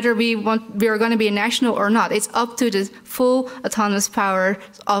determine whether we are going to be a national or not. It's up to the full autonomous power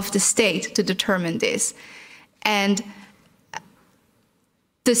of the state to determine this. And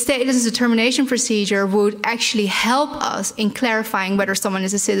the stateless determination procedure would actually help us in clarifying whether someone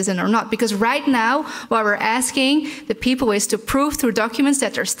is a citizen or not. Because right now, what we're asking the people is to prove through documents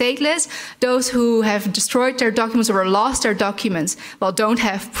that they're stateless. Those who have destroyed their documents or lost their documents, well, don't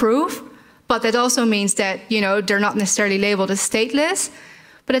have proof. But that also means that, you know, they're not necessarily labeled as stateless.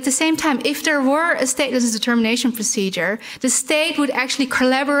 But at the same time, if there were a stateless determination procedure, the state would actually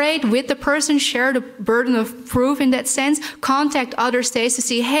collaborate with the person, share the burden of proof in that sense, contact other states to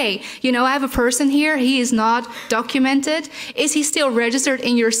see, hey, you know, I have a person here, he is not documented. Is he still registered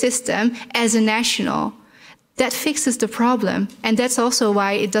in your system as a national? That fixes the problem. And that's also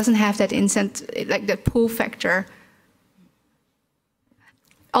why it doesn't have that incentive, like that pull factor.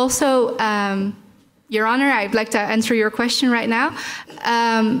 Also, Your Honor, I'd like to answer your question right now.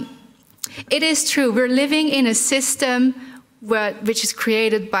 It is true, we're living in a system which is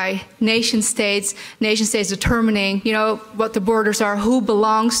created by nation states determining, you know, what the borders are, who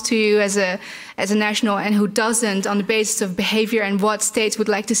belongs to you as a national and who doesn't, on the basis of behavior and what states would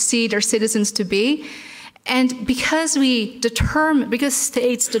like to see their citizens to be. And because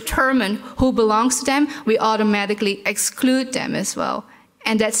states determine who belongs to them, we automatically exclude them as well.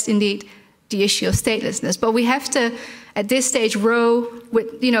 And that's indeed the issue of statelessness. But we have to, at this stage,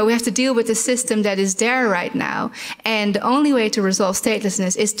 we have to deal with the system that is there right now. And the only way to resolve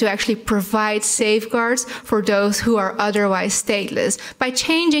statelessness is to actually provide safeguards for those who are otherwise stateless by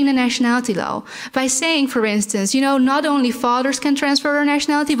changing the nationality law. By saying, for instance, you know, not only fathers can transfer their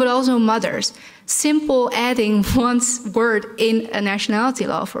nationality, but also mothers. Simple adding one word in a nationality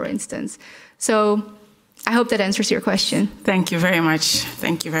law, for instance. So I hope that answers your question. Thank you very much.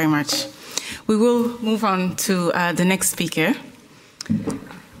 Thank you very much. We will move on to the next speaker.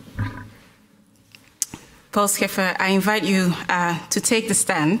 Paul Scheffer, I invite you to take the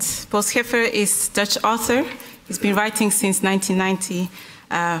stand. Paul Scheffer is Dutch author. He's been writing since 1990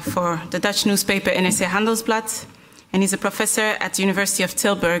 for the Dutch newspaper NRC Handelsblad, and he's a professor at the University of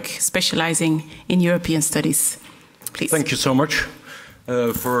Tilburg, specializing in European studies. Please. Thank you so much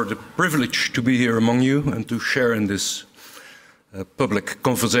for the privilege to be here among you and to share in this public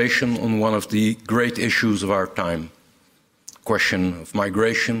conversation on one of the great issues of our time. question of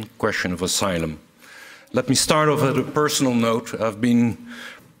migration, question of asylum. Let me start off at a personal note. I've been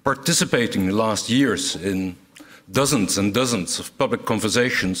participating the last years in dozens and dozens of public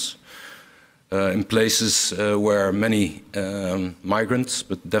conversations in places where many migrants,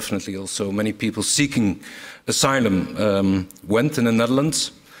 but definitely also many people seeking asylum went in the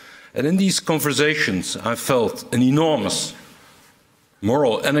Netherlands. And in these conversations, I felt an enormous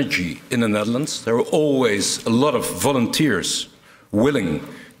moral energy in the Netherlands. There were always a lot of volunteers willing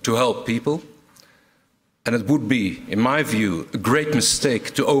to help people. And it would be, in my view, a great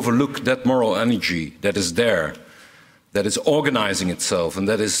mistake to overlook that moral energy that is there, that is organizing itself, and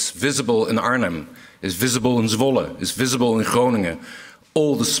that is visible in Arnhem, is visible in Zwolle, is visible in Groningen,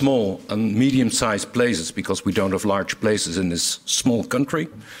 all the small and medium-sized places, because we don't have large places in this small country.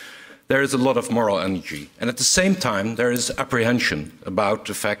 There is a lot of moral energy. And at the same time, there is apprehension about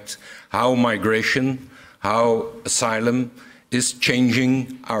the fact how migration, how asylum is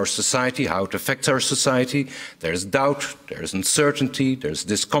changing our society, how it affects our society. There's doubt, there's uncertainty, there's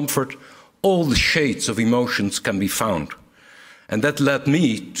discomfort. All the shades of emotions can be found. And that led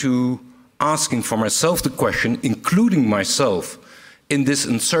me to asking for myself the question, including myself, in this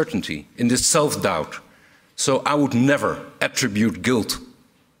uncertainty, in this self-doubt. So I would never attribute guilt.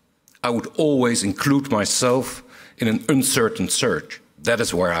 I would always include myself in an uncertain search. That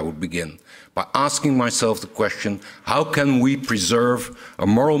is where I would begin, by asking myself the question, how can we preserve a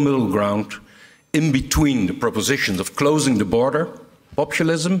moral middle ground in between the propositions of closing the border,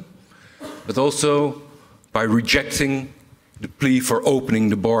 populism, but also by rejecting the plea for opening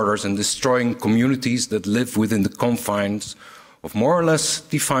the borders and destroying communities that live within the confines of more or less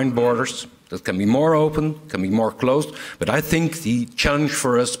defined borders that can be more open, can be more closed. But I think the challenge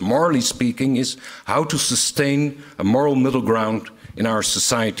for us, morally speaking, is how to sustain a moral middle ground in our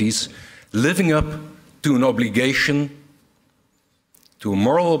societies, living up to an obligation, to a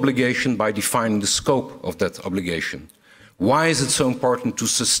moral obligation by defining the scope of that obligation. Why is it so important to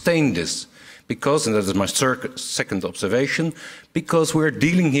sustain this? Because, and that is my second observation, because we're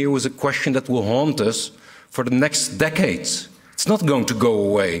dealing here with a question that will haunt us for the next decades. It's not going to go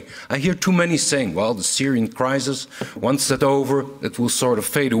away. I hear too many saying, well, the Syrian crisis, once that's over, it will sort of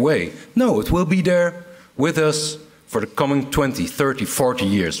fade away. No, it will be there with us for the coming 20, 30, 40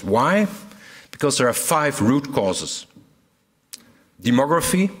 years. Why? Because there are 5 root causes.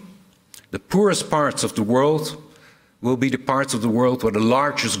 Demography, the poorest parts of the world will be the parts of the world where the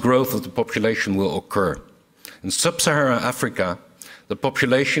largest growth of the population will occur. In sub-Saharan Africa, the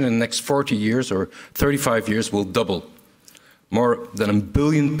population in the next 40 years or 35 years will double. More than 1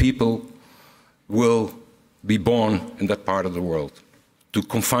 billion people will be born in that part of the world, to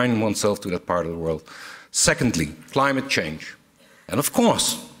confine oneself to that part of the world. Secondly, climate change. And of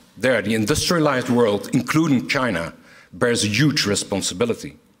course, there, the industrialized world, including China, bears a huge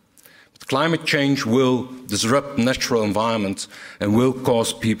responsibility. But climate change will disrupt natural environments and will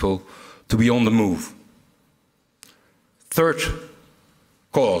cause people to be on the move. Third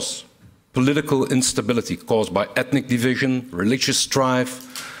cause, political instability caused by ethnic division, religious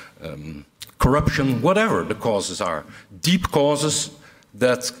strife, corruption, whatever the causes are. Deep causes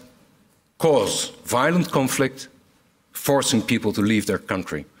that cause violent conflict, forcing people to leave their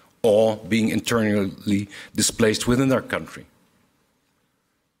country or being internally displaced within their country.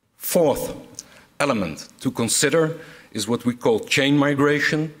 Fourth element to consider is what we call chain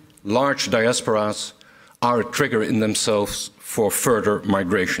migration. Large diasporas are a trigger in themselves for further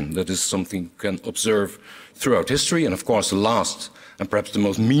migration. That is something you can observe throughout history. And of course, the last and perhaps the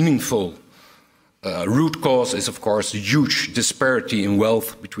most meaningful root cause is, of course, the huge disparity in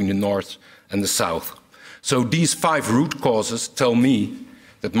wealth between the North and the South. So these 5 root causes tell me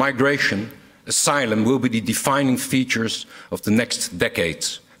that migration, asylum, will be the defining features of the next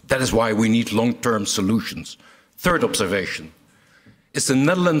decades. That is why we need long-term solutions. Third observation, is the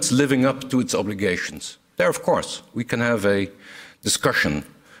Netherlands living up to its obligations? There, of course, we can have a discussion,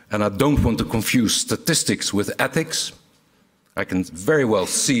 and I don't want to confuse statistics with ethics. I can very well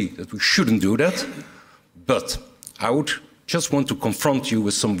see that we shouldn't do that, but I would just want to confront you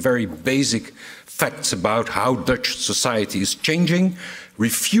with some very basic facts about how Dutch society is changing,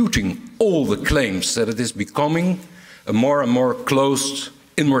 refuting all the claims that it is becoming a more and more closed,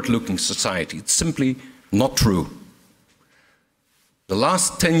 inward-looking society. It's simply not true. The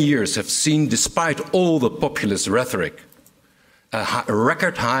last 10 years have seen, despite all the populist rhetoric, a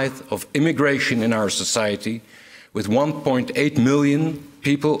record height of immigration in our society, with 1.8 million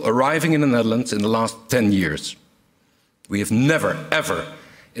people arriving in the Netherlands in the last 10 years. We have never, ever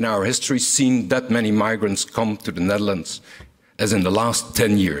in our history seen that many migrants come to the Netherlands as in the last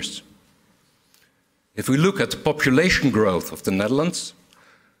 10 years. If we look at the population growth of the Netherlands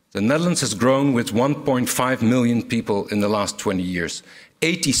has grown with 1.5 million people in the last 20 years.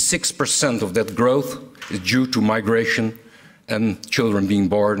 86% of that growth is due to migration and children being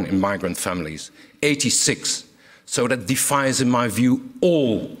born in migrant families. 86. So that defies, in my view,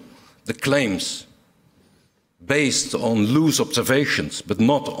 all the claims based on loose observations, but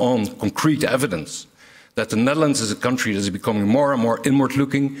not on concrete evidence, that the Netherlands is a country that is becoming more and more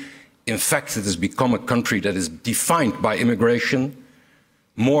inward-looking. In fact, it has become a country that is defined by immigration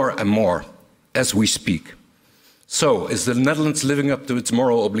more and more as we speak. So, is the Netherlands living up to its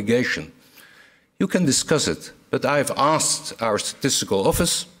moral obligation? You can discuss it, but I have asked our statistical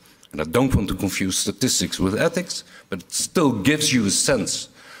office, and I don't want to confuse statistics with ethics, but it still gives you a sense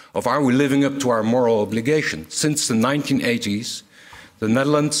of are we living up to our moral obligation. Since the 1980s, the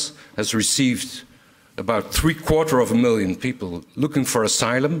Netherlands has received about 750,000 people looking for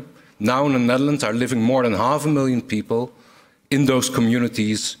asylum. Now in the Netherlands are living more than 500,000 people in those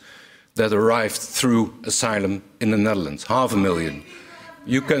communities that arrived through asylum in the Netherlands. 500,000.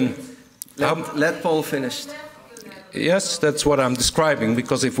 You can... Let Paul finish. Yes, that's what I'm describing,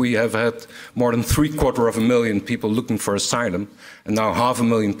 because if we have had more than 750,000 people looking for asylum, and now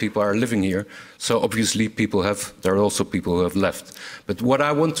 500,000 people are living here, so obviously there are also people who have left. But what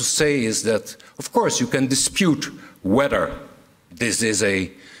I want to say is that, of course, you can dispute whether this is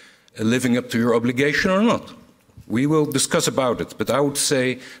a living up to your obligation or not. We will discuss about it, but I would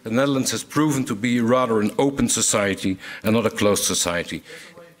say the Netherlands has proven to be rather an open society and not a closed society.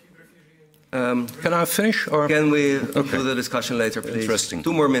 Can I finish? Or? Can we do the discussion later, please? Interesting.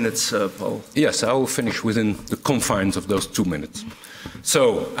 2 more minutes, Paul. Yes, I will finish within the confines of those 2 minutes.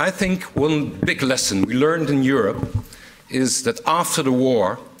 So, I think one big lesson we learned in Europe is that after the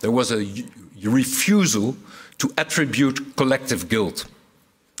war, there was a refusal to attribute collective guilt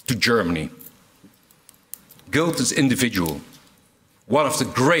to Germany. Guilt is individual. One of the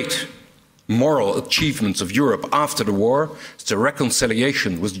great moral achievements of Europe after the war is the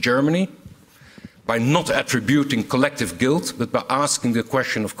reconciliation with Germany, by not attributing collective guilt, but by asking the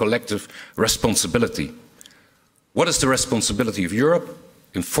question of collective responsibility. What is the responsibility of Europe?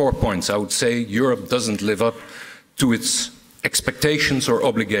 In 4 points, I would say Europe doesn't live up to its expectations or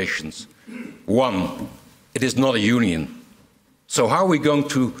obligations. 1, it is not a union. So how are we going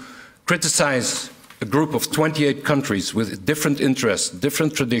to criticize a group of 28 countries with different interests,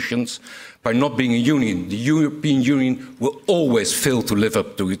 different traditions, by not being a union? The European Union will always fail to live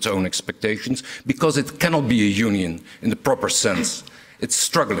up to its own expectations because it cannot be a union in the proper sense. It's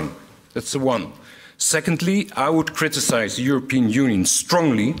struggling. That's the one. Secondly, I would criticize the European Union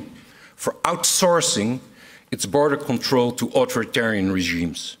strongly for outsourcing its border control to authoritarian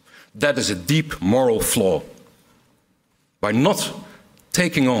regimes. That is a deep moral flaw. By not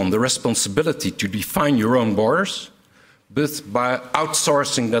taking on the responsibility to define your own borders, but by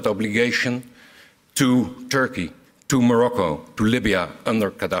outsourcing that obligation to Turkey, to Morocco, to Libya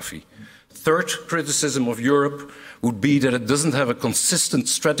under Gaddafi. Third criticism of Europe would be that it doesn't have a consistent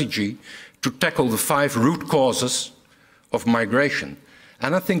strategy to tackle the 5 root causes of migration.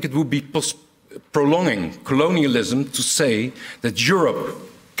 And I think it would be prolonging colonialism to say that Europe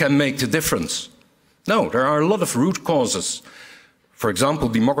can make the difference. No, there are a lot of root causes. For example,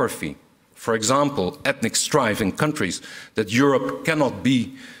 demography. For example, ethnic strife in countries that Europe cannot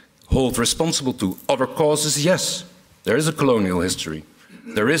hold responsible to. Other causes, yes, there is a colonial history.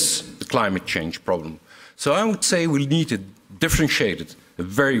 There is the climate change problem. So I would say we need a differentiated, a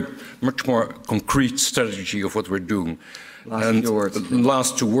very much more concrete strategy of what we're doing. The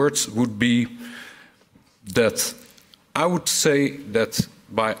last 2 words would be that I would say that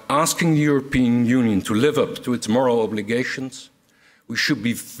by asking the European Union to live up to its moral obligations, we should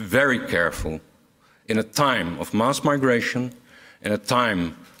be very careful in a time of mass migration, in a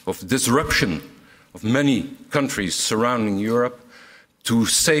time of disruption of many countries surrounding Europe, to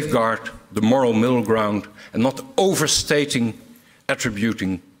safeguard the moral middle ground and not overstating,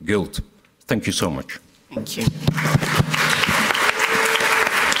 attributing guilt. Thank you so much. Thank you.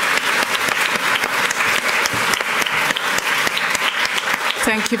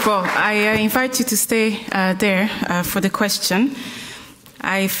 Thank you, Paul. I invite you to stay there for the question.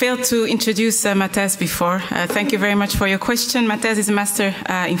 I failed to introduce Matthijs before. Thank you very much for your question. Matthijs is a master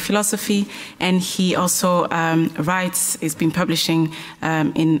in philosophy, and he also he's been publishing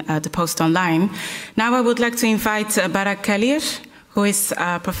in the Post Online. Now I would like to invite Barak Kalir, who is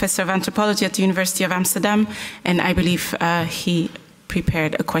a professor of anthropology at the University of Amsterdam, and I believe he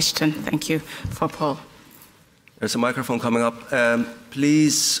prepared a question. Thank you for Paul. There's a microphone coming up.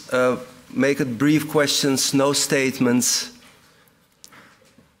 Please make it brief questions, no statements.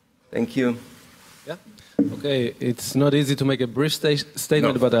 Thank you. Yeah. Okay, it's not easy to make a brief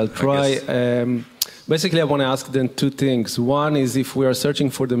statement, No, but I'll try. I Basically, I want to ask then two things. One is if we are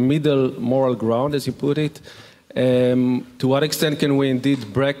searching for the middle moral ground, as you put it, to what extent can we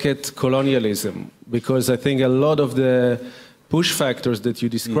indeed bracket colonialism? Because I think a lot of the push factors that you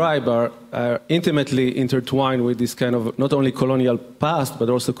describe are intimately intertwined with this kind of not only colonial past, but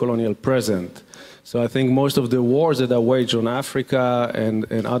also colonial present. So I think most of the wars that are waged on Africa and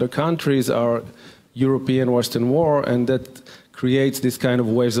other countries are European Western war, and that creates this kind of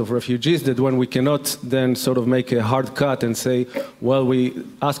waves of refugees that when we cannot then sort of make a hard cut and say, well, we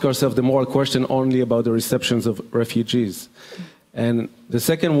ask ourselves the moral question only about the receptions of refugees. And the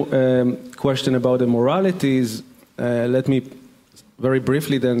second question about the morality is, let me very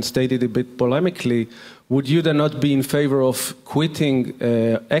briefly then state it a bit polemically, would you then not be in favor of quitting,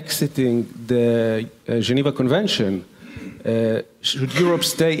 exiting the Geneva Convention? Should Europe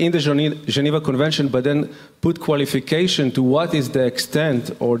stay in the Geneva Convention but then put qualification to what is the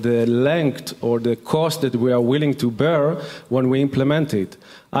extent or the length or the cost that we are willing to bear when we implement it?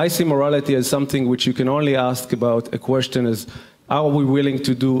 I see morality as something which you can only ask about a question as, are we willing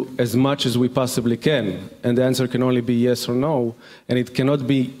to do as much as we possibly can? And the answer can only be yes or no, and it cannot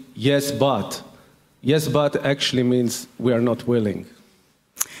be yes but. Yes but actually means we are not willing.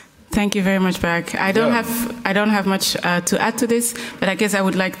 Thank you very much, Barak. I don't have much to add to this, but I guess I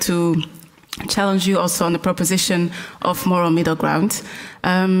would like to challenge you also on the proposition of moral middle ground.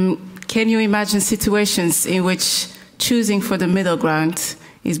 Can you imagine situations in which choosing for the middle ground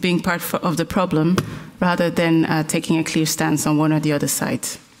is being part of the problem rather than taking a clear stance on one or the other side?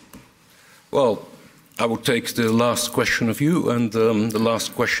 Well, I would take the last question of you and the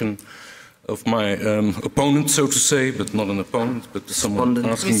last question of my opponent, so to say, but not an opponent, but someone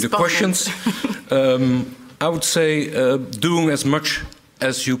asking the questions. I would say doing as much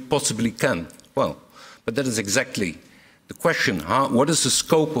as you possibly can. Well, but that is exactly the question. What is the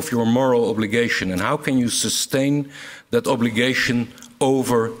scope of your moral obligation and how can you sustain that obligation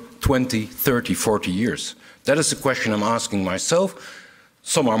over 20, 30, 40 years? That is the question I'm asking myself.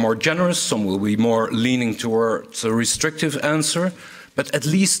 Some are more generous, some will be more leaning towards a restrictive answer. But at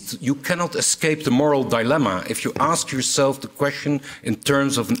least you cannot escape the moral dilemma if you ask yourself the question in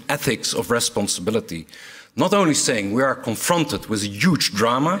terms of an ethics of responsibility. Not only saying we are confronted with a huge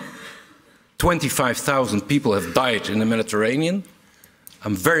drama, 25,000 people have died in the Mediterranean,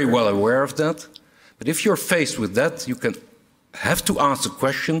 I'm very well aware of that, but if you're faced with that, you have to ask the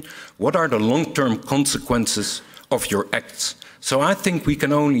question, what are the long-term consequences of your acts? So I think we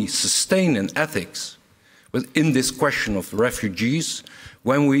can only sustain an ethics within this question of refugees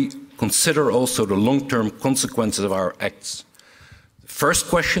when we consider also the long-term consequences of our acts. The first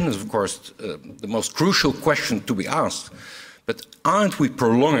question is, of course, the most crucial question to be asked. But aren't we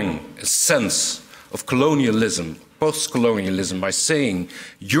prolonging a sense of colonialism, post-colonialism, by saying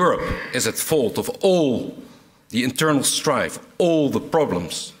Europe is at fault of all the internal strife, all the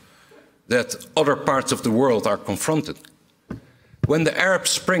problems that other parts of the world are confronted? When the Arab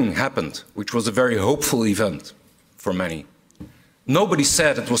Spring happened, which was a very hopeful event for many, nobody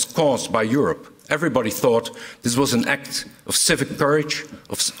said it was caused by Europe. Everybody thought this was an act of civic courage,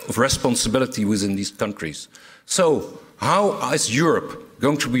 of responsibility within these countries. So how is Europe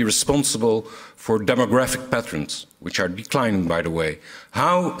going to be responsible for demographic patterns, which are declining, by the way?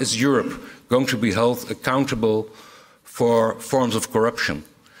 How is Europe going to be held accountable for forms of corruption?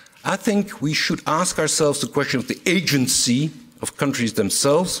 I think we should ask ourselves the question of the agency of countries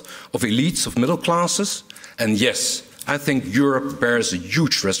themselves, of elites, of middle classes. And yes, I think Europe bears a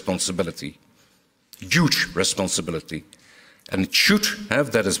huge responsibility. Huge responsibility. And it should have,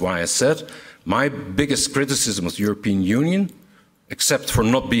 that is why I said, my biggest criticism of the European Union, except for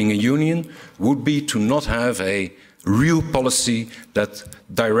not being a union, would be to not have a real policy that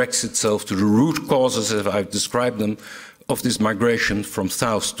directs itself to the root causes, as I've described them, of this migration from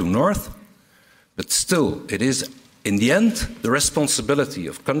south to north. But still, it is in the end, the responsibility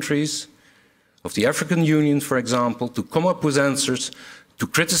of countries, of the African Union, for example, to come up with answers, to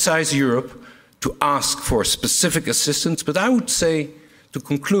criticize Europe, to ask for specific assistance. But I would say, to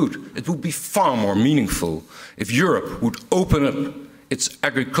conclude, it would be far more meaningful if Europe would open up its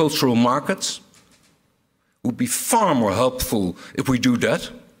agricultural markets. It would be far more helpful if we do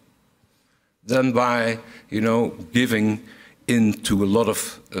that than by, giving in to a lot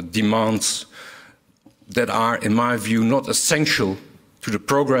of demands that are, in my view, not essential to the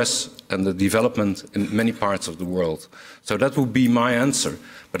progress and the development in many parts of the world. So that would be my answer.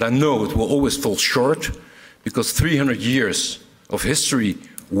 But I know it will always fall short, because 300 years of history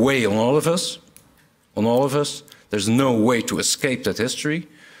weigh on all of us. On all of us. There's no way to escape that history.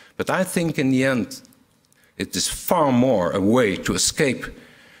 But I think in the end, It is far more a way to escape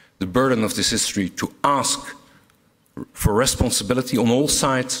the burden of this history, to ask for responsibility on all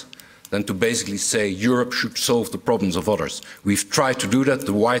sides, than to basically say Europe should solve the problems of others. We've tried to do that.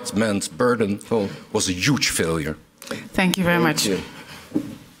 The white man's burden was a huge failure. Thank you very much. You.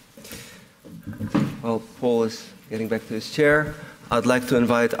 While Paul is getting back to his chair, I'd like to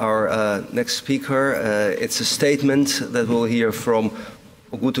invite our next speaker. It's a statement that we'll hear from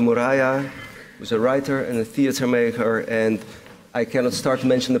Ogutu Muraya, who's a writer and a theater maker, and I cannot start to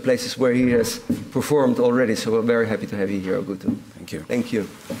mention the places where he has performed already, so we're very happy to have you here, Ogutu. Thank you. Thank you.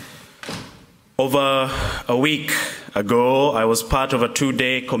 Over a week ago, I was part of a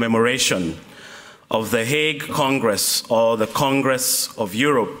two-day commemoration of the Hague Congress, or the Congress of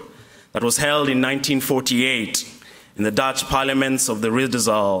Europe, that was held in 1948 in the Dutch parliaments of the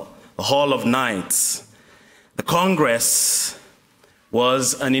Ridderzaal, the Hall of Knights. The Congress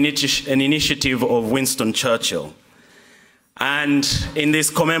was an initiative of Winston Churchill. And in this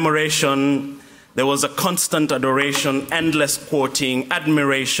commemoration, there was a constant adoration, endless quoting,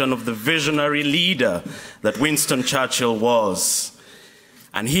 admiration of the visionary leader that Winston Churchill was.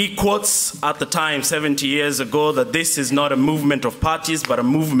 And he quotes at the time, 70 years ago, that this is not a movement of parties, but a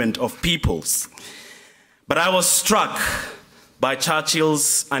movement of peoples. But I was struck by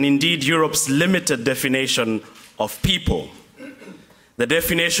Churchill's, and indeed Europe's, limited definition of people. The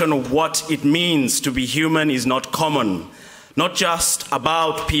definition of what it means to be human is not common, not just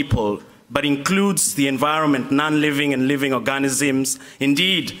about people, but includes the environment, non-living and living organisms,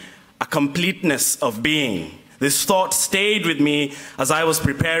 indeed, a completeness of being. This thought stayed with me as I was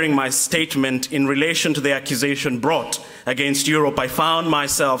preparing my statement in relation to the accusation brought against Europe. I found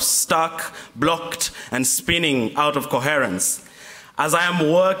myself stuck, blocked, and spinning out of coherence. As I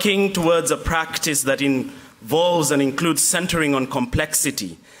am working towards a practice that involves and includes centering on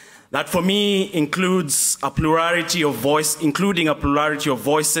complexity, that for me includes a plurality of including a plurality of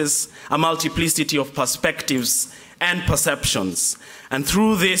voices, a multiplicity of perspectives and perceptions. And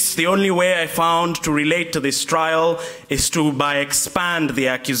through this, the only way I found to relate to this trial is to expand the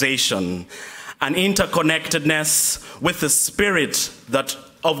accusation, an interconnectedness with the spirit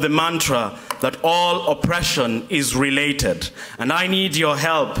of the mantra that all oppression is related. And I need your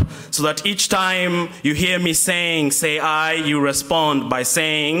help so that each time you hear me saying, say I, you respond by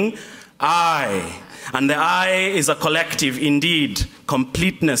saying I. And the I is a collective, indeed,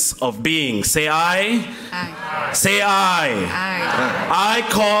 completeness of being. Say I. Aye. Say I. Aye. I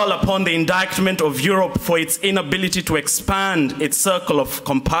call upon the indictment of Europe for its inability to expand its circle of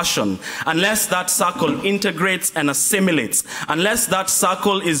compassion, unless that circle integrates and assimilates, unless that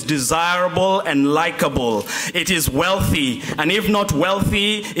circle is desirable and likable. It is wealthy, and if not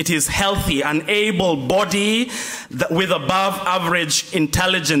wealthy, it is healthy, an able body with above average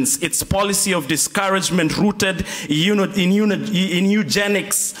intelligence. Its policy of discouragement rooted in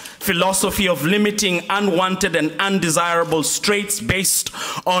eugenics, philosophy of limiting unwanted and undesirable traits based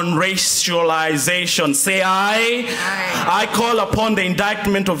on racialization. Say I. Aye. I call upon the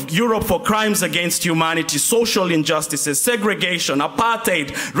indictment of Europe for crimes against humanity, social injustices, segregation, apartheid,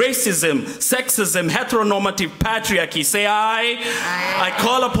 racism, sexism, heteronormative patriarchy. Say I. Aye. I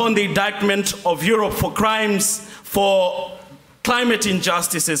call upon the indictment of Europe for crimes for climate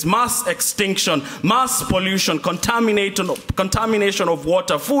injustices, mass extinction, mass pollution, contamination of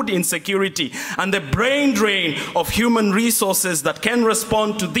water, food insecurity, and the brain drain of human resources that can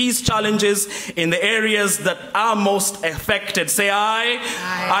respond to these challenges in the areas that are most affected. Say I.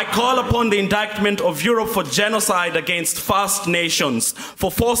 Aye. I call upon the indictment of Europe for genocide against First Nations, for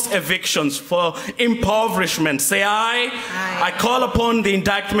forced evictions, for impoverishment. Say I. Aye. I call upon the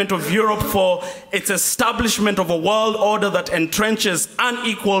indictment of Europe for its establishment of a world order that entrenches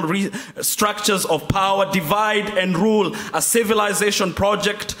unequal structures of power, divide and rule, a civilization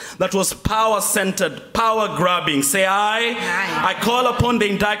project that was power-centered, power-grabbing. Say I. Aye. I call upon the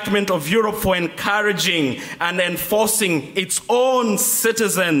indictment of Europe for encouraging and enforcing its own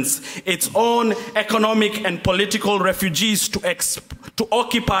citizens, its own economic and political refugees to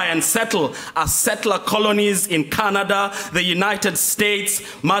occupy and settle as settler colonies in Canada, the United States,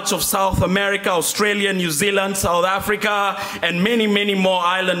 much of South America, Australia, New Zealand, South Africa, and many, many more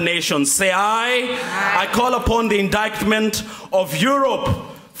island nations. Say I. Aye. I call upon the indictment of Europe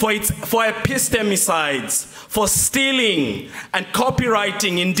for epistemicides, for stealing and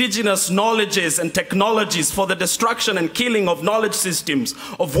copyrighting indigenous knowledges and technologies, for the destruction and killing of knowledge systems,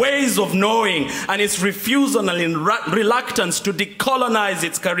 of ways of knowing, and its refusal and reluctance to decolonize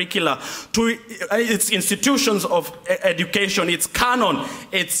its curricula, to its institutions of education, its canon,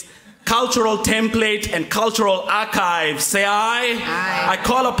 its cultural template and cultural archive. Say aye. Aye. I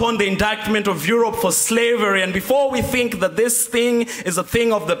call upon the indictment of Europe for slavery. And before we think that this thing is a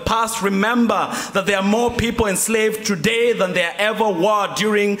thing of the past, remember that there are more people enslaved today than there ever were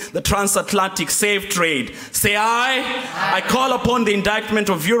during the transatlantic slave trade. Say aye. Aye. I call upon the indictment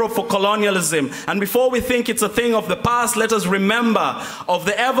of Europe for colonialism. And before we think it's a thing of the past, let us remember of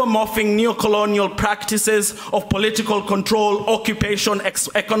the ever-morphing neo-colonial practices of political control, occupation,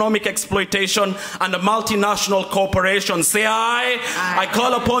 economic exploitation, and a multinational corporation. Say aye. Aye. I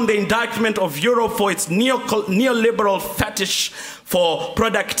call upon the indictment of Europe for its neoliberal fetish for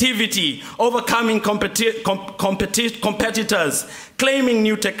productivity, overcoming competitors, claiming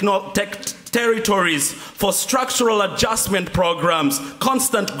new territories, for structural adjustment programs,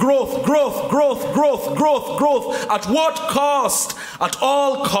 constant growth. At what cost? At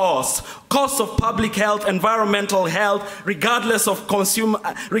all costs. Cost of public health, environmental health, regardless of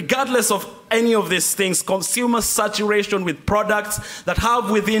any of these things, consumer saturation with products that have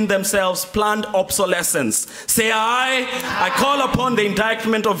within themselves planned obsolescence. Say aye. Aye. I call upon the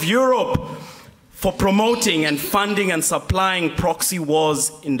indictment of Europe for promoting and funding and supplying proxy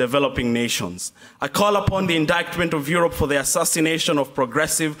wars in developing nations. I call upon the indictment of Europe for the assassination of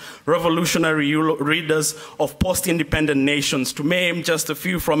progressive revolutionary leaders of post-independent nations, to name just a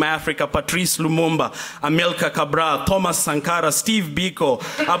few from Africa: Patrice Lumumba, Amilcar Cabral, Thomas Sankara, Steve Biko,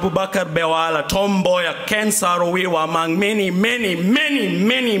 Abubakar Bewala, Tom Mboya, Ken Saro-Wiwa, among many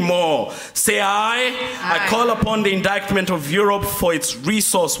more. Say aye. Aye. I call upon the indictment of Europe for its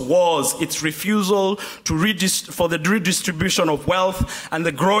resource wars, its refusal for the redistribution of wealth and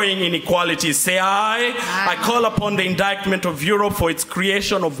the growing inequalities. Say aye. Aye. I call upon the indictment of Europe for its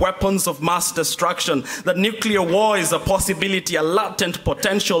creation of weapons of mass destruction. That nuclear war is a possibility, a latent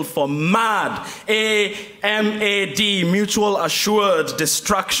potential for MAD, mutual assured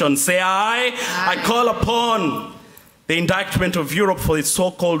destruction. Say aye. Aye. I call upon the indictment of Europe for its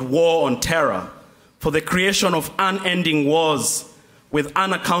so-called war on terror, for the creation of unending wars with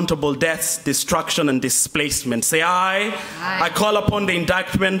unaccountable deaths, destruction, and displacement. Say aye. Aye. I call upon the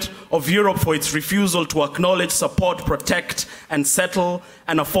indictment of Europe for its refusal to acknowledge, support, protect, and settle,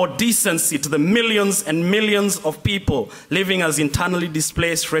 and afford decency to the millions and millions of people living as internally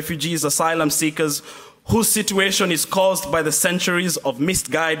displaced refugees, asylum seekers, whose situation is caused by the centuries of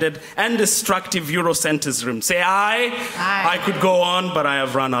misguided and destructive Eurocentrism. Say aye. Aye. I could go on, but I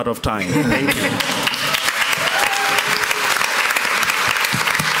have run out of time. Thank you.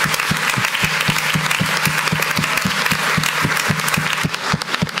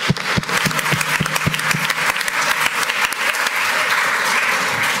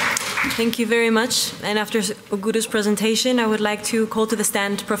 Thank you very much. And after Ogudu's presentation, I would like to call to the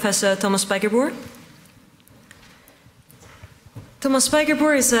stand Professor Thomas Spijkerboer. Thomas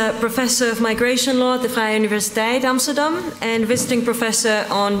Spijkerboer is a professor of migration law at the Vrije Universiteit Amsterdam and visiting professor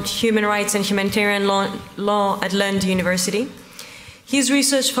on human rights and humanitarian law at Lund University. His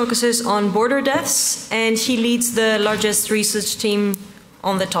research focuses on border deaths, and he leads the largest research team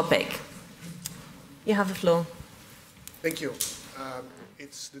on the topic. You have the floor. Thank you.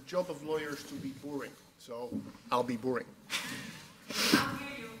 It's the job of lawyers to be boring, so I'll be boring.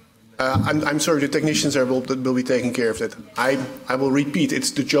 I'm sorry, the technicians will be taking care of that. I will repeat,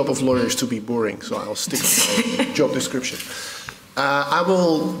 it's the job of lawyers to be boring, so I'll stick to my job description. I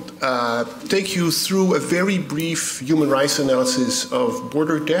will take you through a very brief human rights analysis of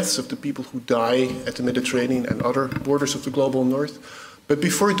border deaths, of the people who die at the Mediterranean and other borders of the global north. But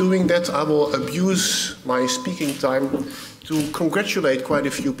before doing that, I will abuse my speaking time to congratulate quite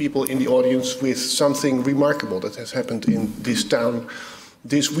a few people in the audience with something remarkable that has happened in this town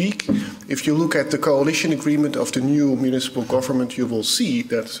this week. If you look at the coalition agreement of the new municipal government, you will see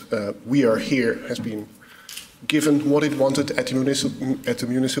that We Are Here has been given what it wanted at the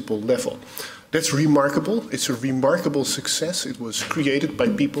municipal level. That's remarkable. It's a remarkable success. It was created by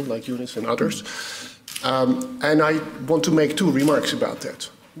people like Yoonis and others. And I want to make two remarks about that.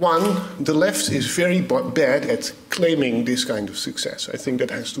 One, the left is very bad at claiming this kind of success. I think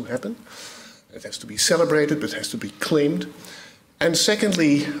that has to happen. It has to be celebrated, it has to be claimed. And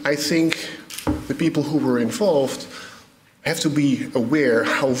secondly, I think the people who were involved have to be aware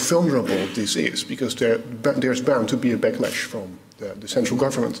how vulnerable this is, because there's bound to be a backlash from the central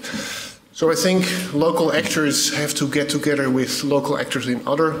government. So I think local actors have to get together with local actors in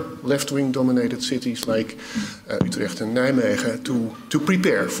other left-wing dominated cities like Utrecht and Nijmegen to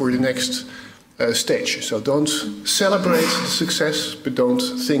prepare for the next stage. So don't celebrate success, but don't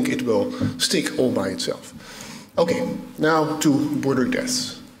think it will stick all by itself. Okay, now to border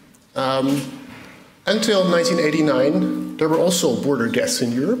deaths. Until 1989, there were also border deaths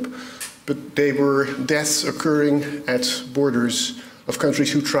in Europe, but they were deaths occurring at borders of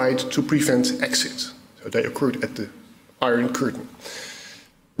countries who tried to prevent exit. So they occurred at the Iron Curtain.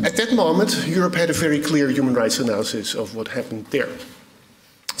 At that moment, Europe had a very clear human rights analysis of what happened there.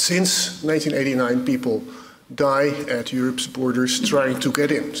 Since 1989, people die at Europe's borders trying to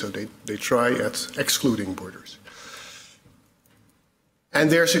get in, so they try at excluding borders. And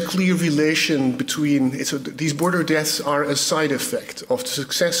there's a clear relation between, these border deaths are a side effect of the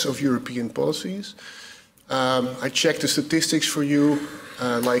success of European policies. I checked the statistics for you,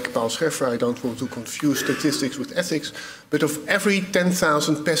 like Paul Scheffer, I don't want to confuse statistics with ethics, but of every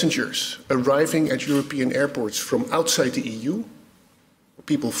 10,000 passengers arriving at European airports from outside the EU,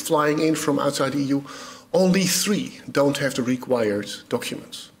 people flying in from outside the EU, only 3 don't have the required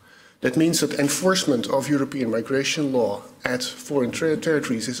documents. That means that enforcement of European migration law at foreign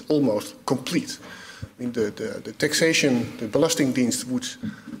territories is almost complete. I mean, the taxation, the Belastingdienst would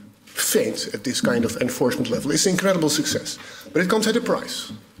faint at this kind of enforcement level. It's an incredible success. But it comes at a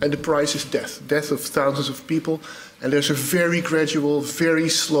price. And the price is death. Death of thousands of people. And there's a very gradual, very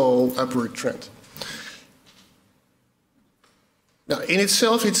slow upward trend. Now, in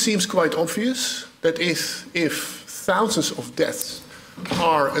itself, it seems quite obvious that if thousands of deaths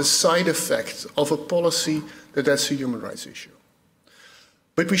are a side effect of a policy, that's a human rights issue.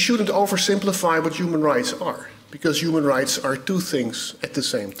 But we shouldn't oversimplify what human rights are, because human rights are 2 things at the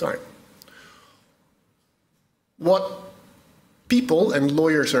same time. What people, and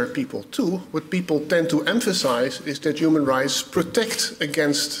lawyers are people too, what people tend to emphasize is that human rights protect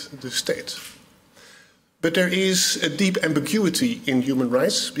against the state. But there is a deep ambiguity in human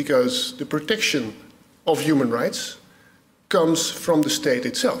rights, because the protection of human rights comes from the state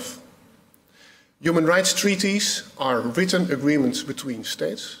itself. Human rights treaties are written agreements between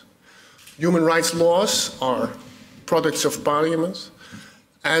states. Human rights laws are products of parliament,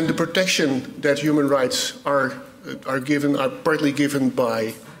 and the protection that human rights are partly given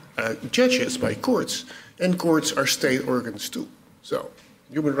by judges, by courts, and courts are state organs too. So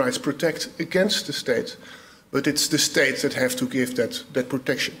human rights protect against the state, but it's the states that have to give that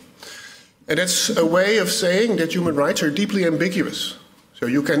protection. And that's a way of saying that human rights are deeply ambiguous. So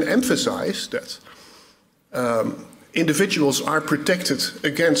you can emphasize that individuals are protected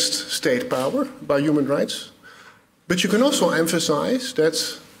against state power by human rights, but you can also emphasize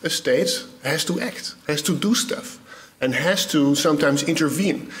that a state has to act, has to do stuff, and has to sometimes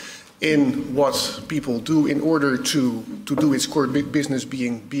intervene in what people do in order to do its core business,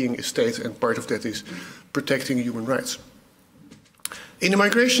 being a state, and part of that is protecting human rights. In the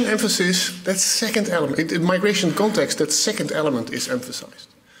migration emphasis, that second element, in the migration context, that second element is emphasized.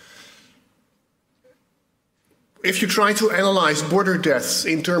 If you try to analyze border deaths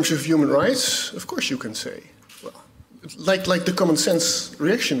in terms of human rights, of course you can say, well, like the common sense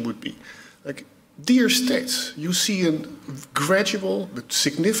reaction would be, like, dear states, you see a gradual but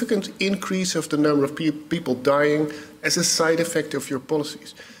significant increase of the number of people dying as a side effect of your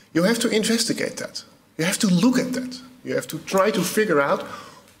policies. You have to investigate that. You have to look at that. You have to try to figure out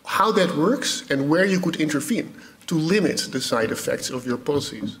how that works and where you could intervene to limit the side effects of your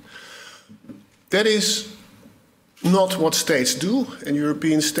policies. That is not what states do, and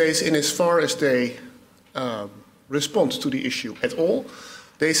European states, in as far as they respond to the issue at all,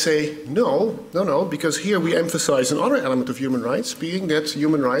 they say, no, because here we emphasize another element of human rights, being that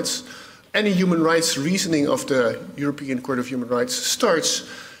human rights, any human rights reasoning of the European Court of Human Rights starts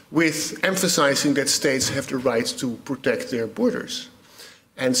with emphasizing that states have the right to protect their borders.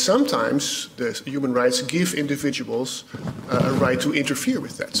 And sometimes the human rights give individuals a right to interfere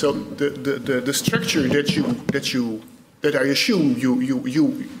with that. So the structure that I assume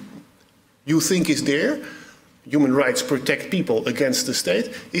you think is there, human rights protect people against the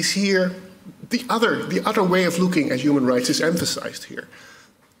state, is here the other way of looking at human rights is emphasized here.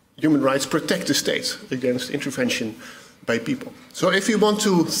 Human rights protect the state against intervention by people. So if you want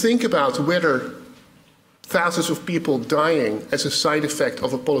to think about whether thousands of people dying as a side effect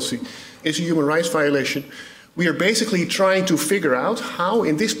of a policy is a human rights violation, we are basically trying to figure out how,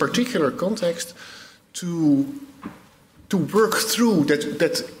 in this particular context, to work through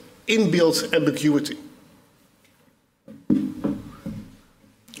that inbuilt ambiguity.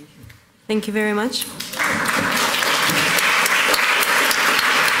 Thank you very much.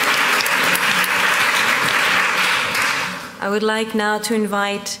 I would like now to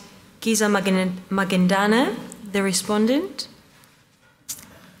invite Giza Magendane, the respondent.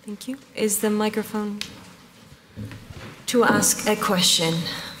 Thank you. Is the microphone to ask a question?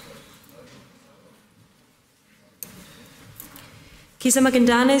 Kizza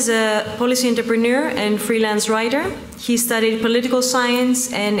Makindane is a policy entrepreneur and freelance writer. He studied political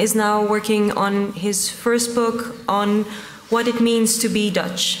science and is now working on his first book on what it means to be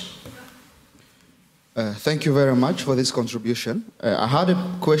Dutch. Thank you very much for this contribution. I had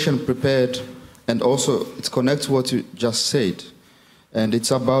a question prepared, and also it connects to what you just said. And it's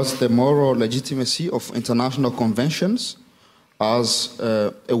about the moral legitimacy of international conventions as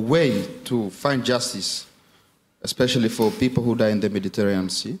a way to find justice, especially for people who die in the Mediterranean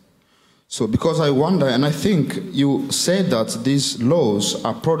Sea. So because I wonder, and I think you said that these laws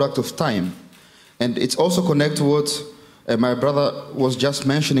are product of time, and it's also connected to what my brother was just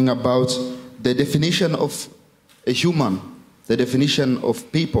mentioning about the definition of a human, the definition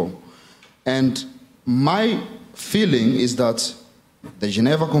of people. And my feeling is that the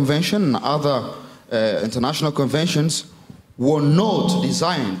Geneva Convention and other international conventions were not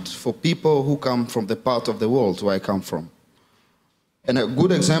designed for people who come from the part of the world where I come from. And a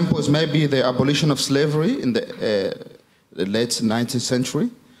good example is maybe the abolition of slavery in the late 19th century.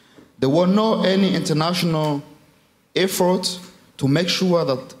 There were no any international effort to make sure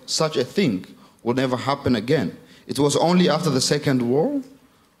that such a thing would never happen again. It was only after the Second World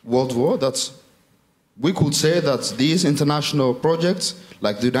War that we could say that these international projects,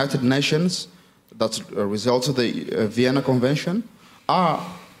 like the United Nations, that resulted in the Vienna Convention, are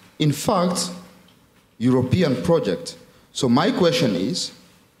in fact European projects. So my question is,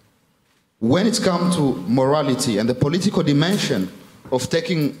 when it comes to morality and the political dimension of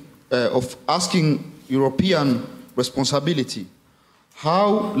asking European responsibility,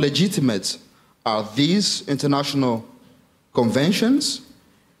 how legitimate are these international conventions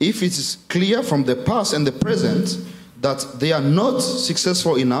if it is clear from the past and the present that they are not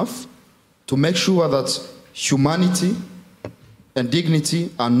successful enough to make sure that humanity and dignity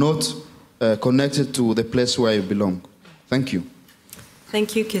are not connected to the place where you belong? Thank you.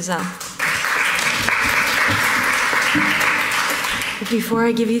 Thank you, Kizza. Before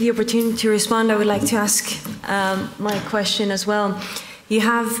I give you the opportunity to respond, I would like to ask my question as well. You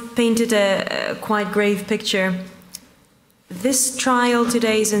have painted a quite grave picture. This trial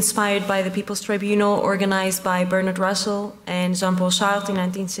today is inspired by the People's Tribunal organized by Bernard Russell and Jean-Paul Sartre in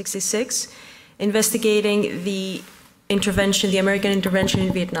 1966, investigating the intervention, the American intervention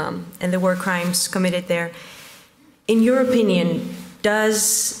in Vietnam and the war crimes committed there. In your opinion,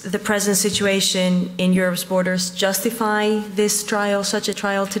 does the present situation in Europe's borders justify this trial, such a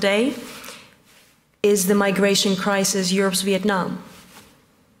trial today? Is the migration crisis Europe's Vietnam?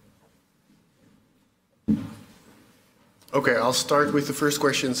 Okay, I'll start with the first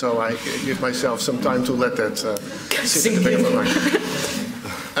question, so I give myself some time to let that sit in the back of my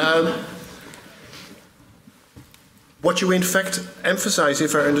mind. What you in fact emphasize,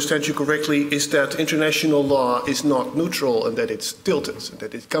 if I understand you correctly, is that international law is not neutral and that it's tilted,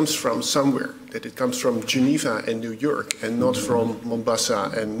 that it comes from somewhere, that it comes from Geneva and New York and not from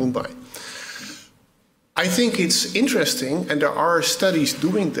Mombasa and Mumbai. I think it's interesting, and there are studies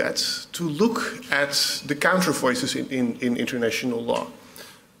doing that, to look at the counter voices in international law.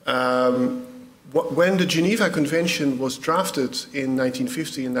 When the Geneva Convention was drafted in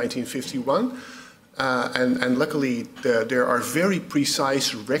 1950 and 1951, and luckily there are very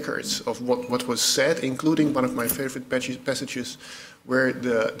precise records of what was said, including one of my favorite passages where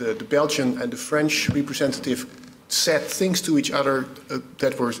the Belgian and the French representative said things to each other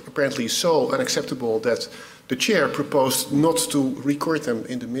that were apparently so unacceptable that the chair proposed not to record them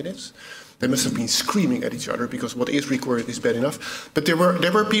in the minutes. They must have been screaming at each other because what is recorded is bad enough. But there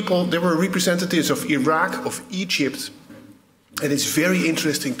were representatives of Iraq, of Egypt, and it's very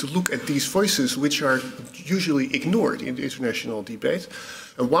interesting to look at these voices which are usually ignored in the international debate.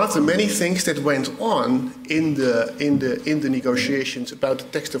 And one of the many things that went on in the negotiations about the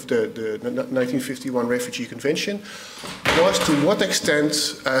text of the 1951 Refugee Convention was to what extent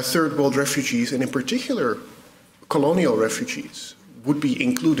third world refugees, and in particular colonial refugees, would be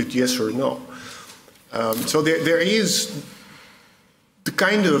included, yes or no. So there is the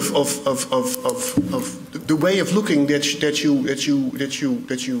kind of the way of looking that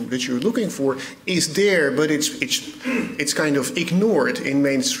you're looking for is there, but it's kind of ignored in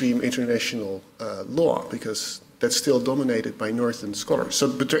mainstream international law because that's still dominated by Northern scholars. So,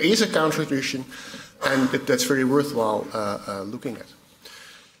 but there is a counter-tradition, and that's very worthwhile looking at.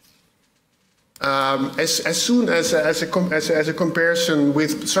 As soon as a comparison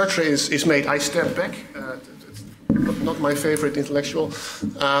with Sartre is made, I step back. Not my favorite intellectual.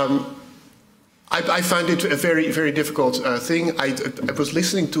 I find it a very difficult thing. I was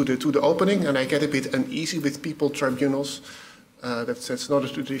listening to the opening, and I get a bit uneasy with people tribunals. That's not a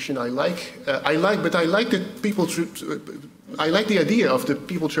tradition I like. But I like the people. I like the idea of the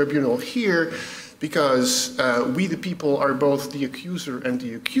people tribunal here, because we, the people, are both the accuser and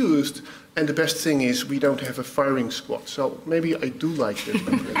the accused. And the best thing is we don't have a firing squad. So maybe I do like this.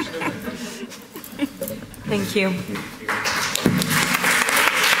 Thank you.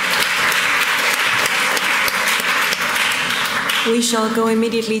 We shall go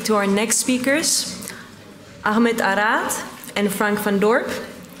immediately to our next speakers. Ahmed Arad and Frank van Dorp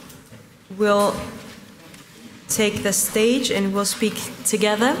will take the stage and will speak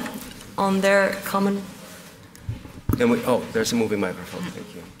together on their common... there's a moving microphone,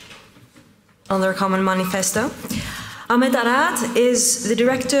 thank you. On their common manifesto. Ahmed Arad is the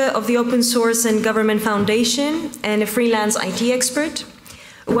director of the Open Source and Government Foundation and a freelance IT expert.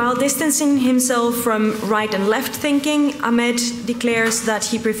 While distancing himself from right and left thinking, Ahmed declares that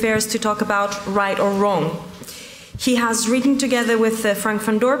he prefers to talk about right or wrong. He has written together with Frank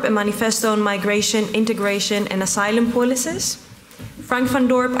van Dorp a manifesto on migration, integration and asylum policies. Frank van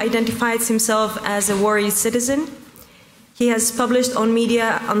Dorp identifies himself as a worried citizen. He has published on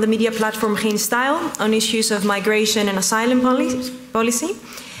the media platform Geen Stijl on issues of migration and asylum policy.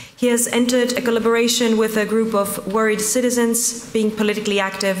 He has entered a collaboration with a group of worried citizens being politically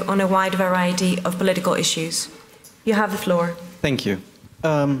active on a wide variety of political issues. You have the floor. Thank you.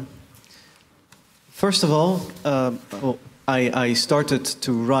 First of all, I started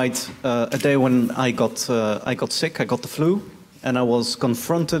to write a day when I got sick, I got the flu, and I was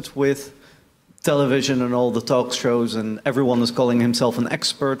confronted with television and all the talk shows, and everyone was calling himself an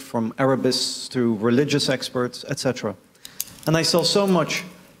expert, from Arabists to religious experts, etc. And I saw so much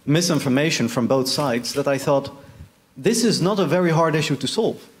misinformation from both sides that I thought, this is not a very hard issue to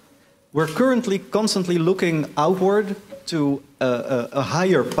solve. We're currently constantly looking outward to a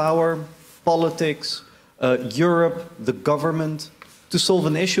higher power, politics, Europe, the government, to solve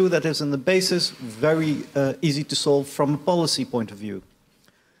an issue that is in the basis very easy to solve from a policy point of view.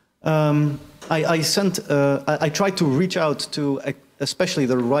 I tried to reach out to especially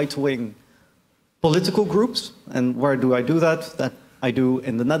the right-wing political groups, and where do I do that? That I do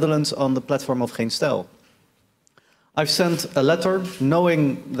in the Netherlands on the platform of Geen Stijl. I've sent a letter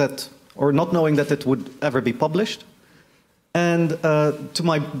knowing that, or not knowing that it would ever be published, and to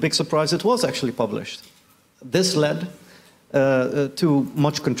my big surprise it was actually published. This led to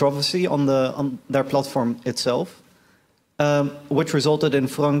much controversy on their platform itself, which resulted in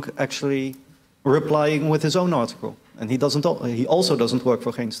Frank actually replying with his own article. And he also doesn't work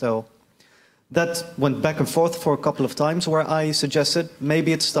for Geen Stijl. That went back and forth for a couple of times, where I suggested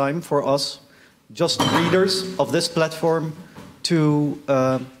maybe it's time for us, just readers of this platform, to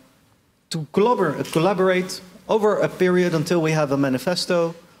collaborate over a period until we have a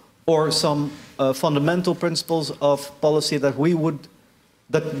manifesto or some fundamental principles of policy that we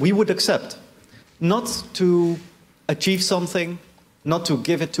would accept. Not to achieve something, not to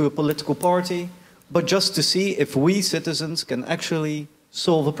give it to a political party, but just to see if we citizens can actually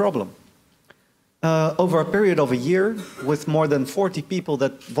solve a problem. Over a period of a year, with more than 40 people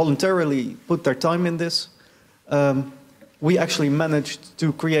that voluntarily put their time in this, we actually managed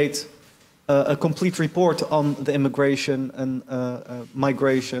to create a complete report on the immigration and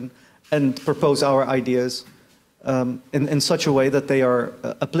migration, and propose our ideas in such a way that they are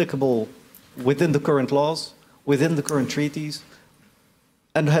applicable within the current laws, within the current treaties,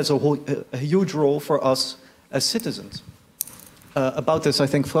 and has a huge role for us as citizens. About this, I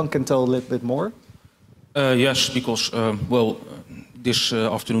think Frank can tell a little bit more. Yes, because, this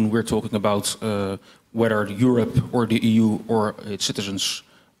afternoon we're talking about whether Europe or the EU or its citizens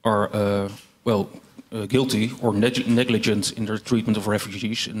are, guilty or negligent in their treatment of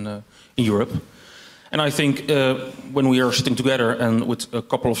refugees in Europe. And I think when we are sitting together and with a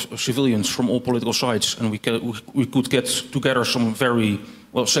couple of civilians from all political sides, and we could get together some very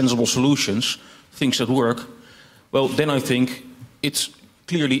sensible solutions, things that work, well, then I think it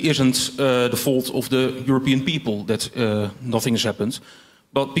clearly isn't the fault of the European people that nothing has happened,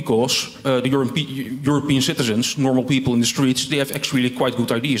 but because the European citizens, normal people in the streets, they have actually quite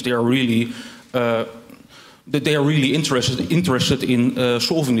good ideas. They are really interested in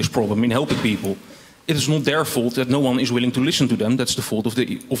solving this problem, in helping people. It is not their fault that no one is willing to listen to them. That's the fault of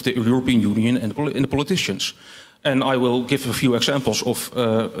the European Union and the politicians. And I will give a few examples of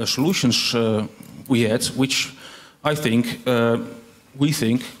solutions we had, which I think we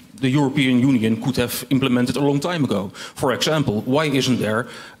think the European Union could have implemented a long time ago. For example, why isn't there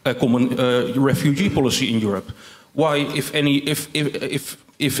a common refugee policy in Europe? Why,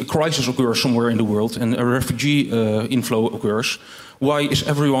 if a crisis occurs somewhere in the world and a refugee inflow occurs, why is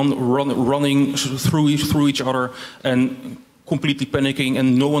everyone running through each other and completely panicking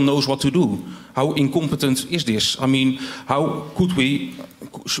and no one knows what to do. How incompetent is this? I mean, how could we,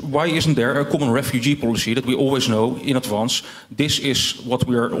 why isn't there a common refugee policy that we always know in advance? This is what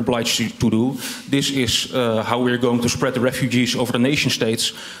we are obliged to do. This is how we are going to spread the refugees over the nation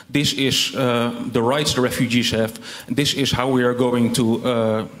states. This is the rights the refugees have. This is how we are going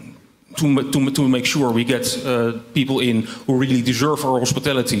to make sure we get people in who really deserve our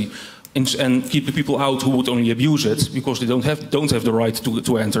hospitality, and keep the people out who would only abuse it because they don't have the right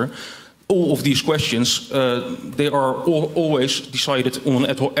to enter. All of these questions, they are always decided on an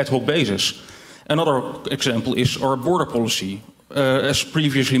ad hoc basis. Another example is our border policy. As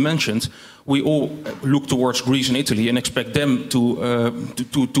previously mentioned, we all look towards Greece and Italy and expect them to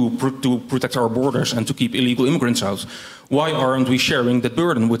protect our borders and to keep illegal immigrants out. Why aren't we sharing that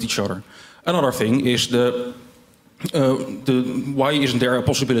burden with each other? Another thing is why isn't there a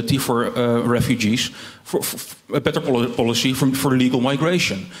possibility for refugees for a better policy for legal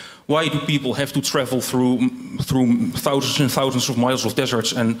migration? Why do people have to travel through thousands and thousands of miles of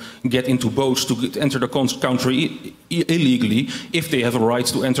deserts and get into boats to enter the country illegally if they have a right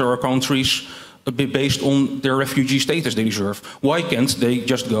to enter our countries based on their refugee status they deserve? Why can't they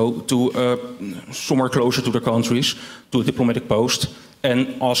just go to somewhere closer to their countries, to a diplomatic post,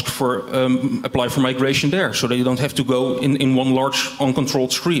 and ask for apply for migration there, so they don't have to go in one large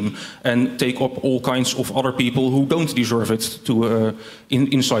uncontrolled stream and take up all kinds of other people who don't deserve it to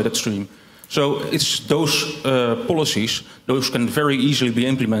inside that stream? So it's those policies, those can very easily be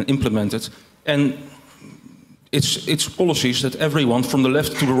implemented, and it's policies that everyone from the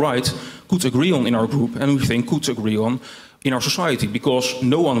left to the right could agree on in our group, and we think could agree on in our society, because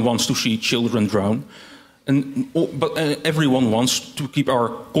no one wants to see children drown. But everyone wants to keep our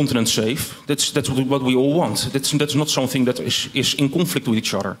continent safe. That's what we all want. That's not something that is in conflict with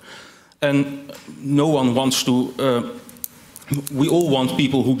each other. And no one wants to. We all want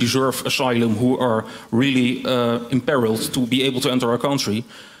people who deserve asylum, who are really imperiled, to be able to enter our country.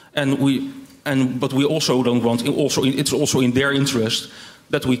 But we also don't want. It's also in their interest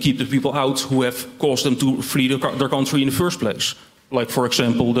that we keep the people out who have caused them to flee their country in the first place. Like, for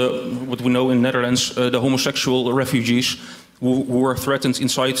example, what we know in the Netherlands, the homosexual refugees who were threatened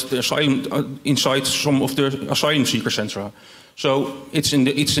inside some of the asylum seeker centra. So it's in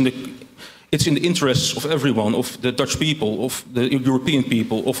the interests of everyone, of the Dutch people, of the European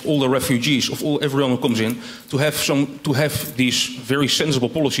people, of all the refugees, of everyone who comes in, to have these very sensible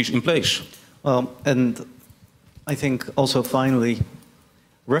policies in place. And I think also finally,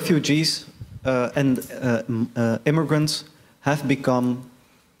 refugees and immigrants have become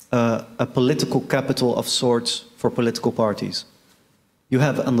a political capital of sorts for political parties. You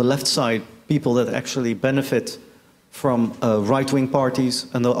have on the left side people that actually benefit from right-wing parties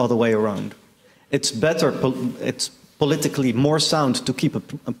and the other way around. It's better, it's politically more sound to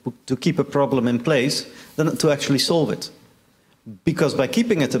keep a problem in place than to actually solve it. Because by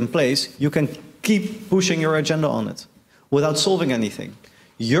keeping it in place, you can keep pushing your agenda on it without solving anything.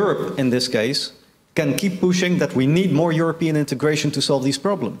 Europe, in this case, can keep pushing that we need more European integration to solve these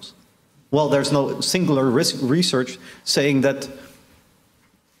problems. Well, there's no singular research saying that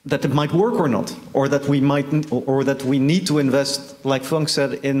it might work or not, or that we need to invest, like Funk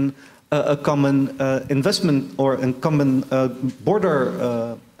said, in a common investment or a common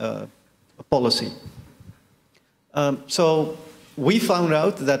border policy. So we found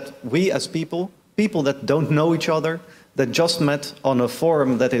out that we as people that don't know each other, that just met on a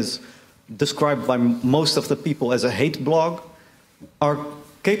forum that is described by most of the people as a hate blog, are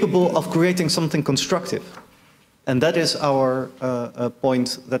capable of creating something constructive. And that is our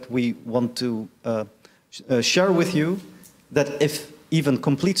point that we want to share with you, that if even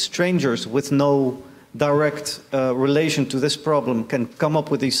complete strangers with no direct relation to this problem can come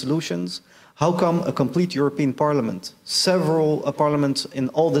up with these solutions, how come a complete European Parliament, several parliaments in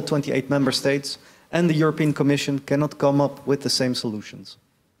all the 28 member states, and the European Commission cannot come up with the same solutions?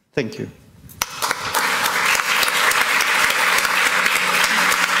 Thank you.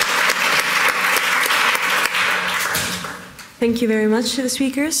 Thank you very much to the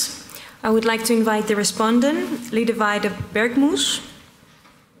speakers. I would like to invite the respondent, Lidewijde Bergmoes.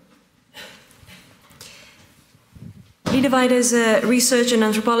 Lidewijde is a researcher and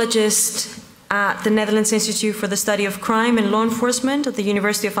anthropologist at the Netherlands Institute for the Study of Crime and Law Enforcement at the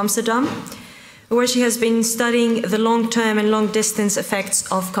University of Amsterdam, where she has been studying the long-term and long-distance effects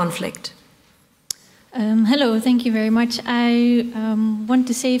of conflict. Hello, thank you very much. I want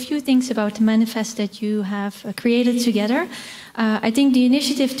to say a few things about the manifest that you have created together. I think the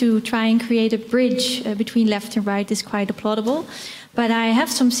initiative to try and create a bridge between left and right is quite applaudable. But I have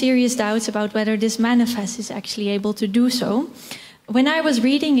some serious doubts about whether this manifest is actually able to do so. When I was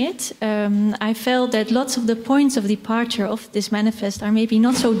reading it, I felt that lots of the points of departure of this manifest are maybe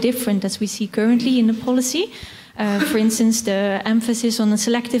not so different as we see currently in the policy. For instance, the emphasis on a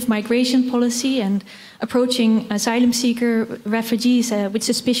selective migration policy and approaching asylum seeker refugees with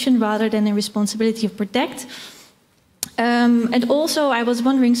suspicion rather than a responsibility of protect. And also, I was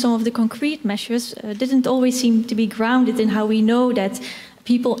wondering, some of the concrete measures didn't always seem to be grounded in how we know that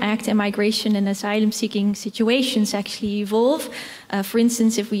people act in migration and asylum-seeking situations actually evolve. For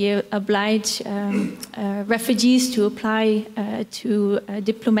instance, if we oblige refugees to apply to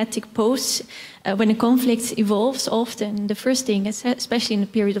diplomatic posts, when a conflict evolves, often the first thing, especially in a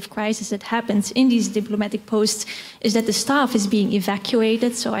period of crisis, that happens in these diplomatic posts is that the staff is being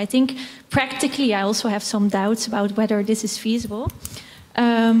evacuated. So I think practically I also have some doubts about whether this is feasible.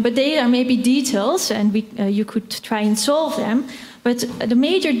 But they are maybe details, and you could try and solve them. But the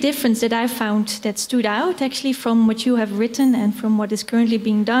major difference that I found that stood out actually from what you have written and from what is currently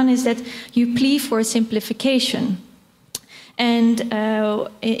being done is that you plead for a simplification. And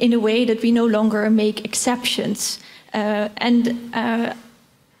in a way that we no longer make exceptions.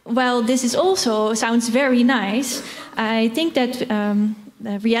 While this is also sounds very nice, I think that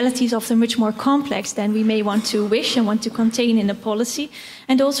the reality is often much more complex than we may want to wish and want to contain in a policy.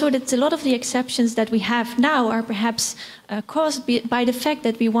 And also that a lot of the exceptions that we have now are perhaps caused by the fact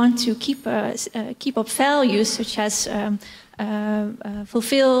that we want to keep up values such as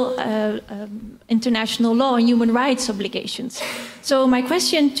fulfill international law and human rights obligations. So my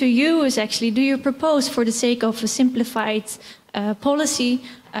question to you is actually, do you propose, for the sake of a simplified policy,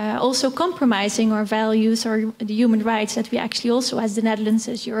 also compromising our values or the human rights that we actually also, as the Netherlands,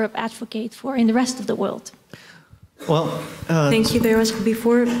 as Europe, advocate for in the rest of the world? Well, thank you very much.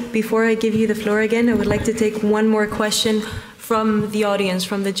 Before I give you the floor again, I would like to take one more question from the audience,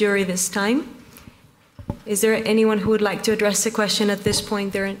 from the jury this time. Is there anyone who would like to address the question at this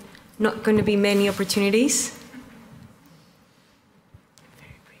point? There are not going to be many opportunities.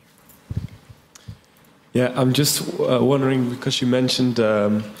 Yeah, I'm just wondering, because you mentioned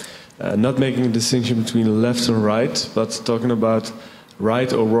not making a distinction between left and right, but talking about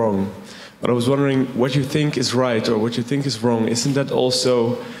right or wrong. But I was wondering what you think is right or what you think is wrong. Isn't that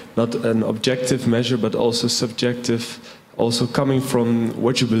also not an objective measure, but also subjective, also coming from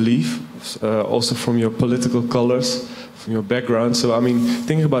what you believe, also from your political colors, from your background? So, I mean,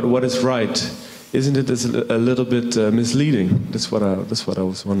 thinking about what is right, isn't it a little bit misleading? That's what I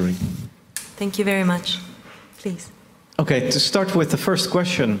was wondering. Thank you very much. Please. Okay, to start with the first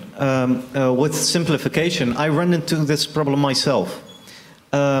question, with simplification, I ran into this problem myself.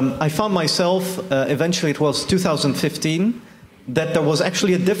 I found myself, eventually it was 2015, that there was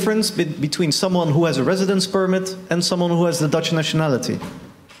actually a difference between someone who has a residence permit and someone who has the Dutch nationality.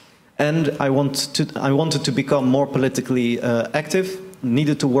 And I wanted to become more politically active,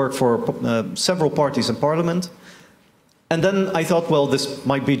 needed to work for several parties in parliament. And then I thought, well, this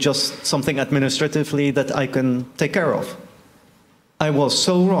might be just something administratively that I can take care of. I was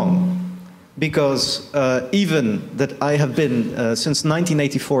so wrong, because even that I have been since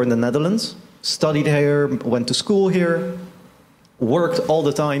 1984 in the Netherlands, studied here, went to school here, worked all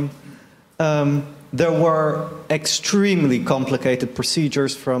the time, there were extremely complicated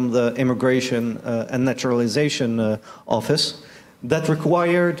procedures from the Immigration and Naturalization Office that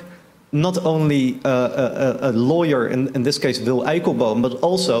required not only a lawyer, in this case Wil Eikelboom, but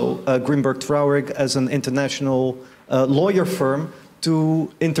also Greenberg Traurig as an international lawyer firm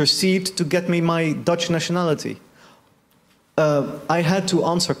to intercede to get me my Dutch nationality. I had to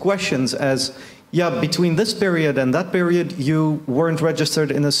answer questions as, yeah, between this period and that period, you weren't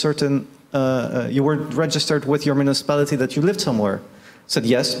registered in a certain, you weren't registered with your municipality that you lived somewhere. I said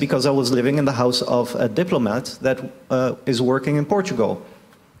yes, because I was living in the house of a diplomat that is working in Portugal.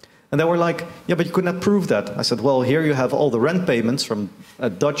 And they were like, yeah, but you could not prove that. I said, well, here you have all the rent payments from a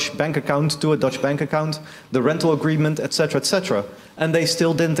Dutch bank account to a Dutch bank account, the rental agreement, etc., etc. And they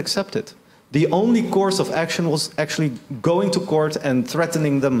still didn't accept it. The only course of action was actually going to court and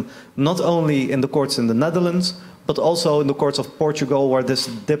threatening them, not only in the courts in the Netherlands, but also in the courts of Portugal, where this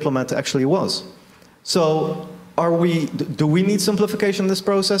diplomat actually was. So do we need simplification in this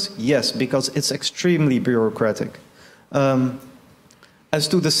process? Yes, because it's extremely bureaucratic. As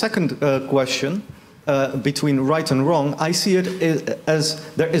to the second question, between right and wrong, I see it as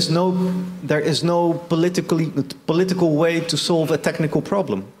there is no political way to solve a technical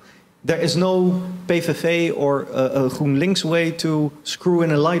problem. There is no PVV or a GroenLinks way to screw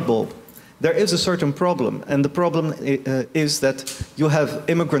in a light bulb. there is a certain problem. And the problem is that you have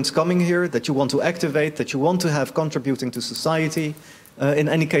immigrants coming here that you want to activate, that you want to have contributing to society in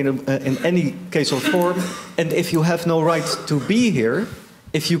any case or form. And if you have no right to be here,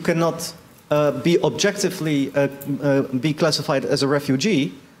 if you cannot be objectively be classified as a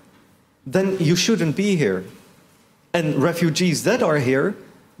refugee, then you shouldn't be here. And refugees that are here,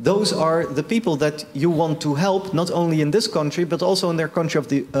 those are the people that you want to help, not only in this country, but also in their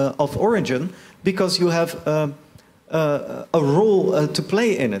country of origin, because you have a role to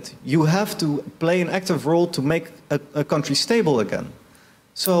play in it. You have to play an active role to make a country stable again.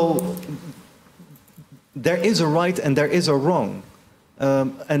 So there is a right and there is a wrong.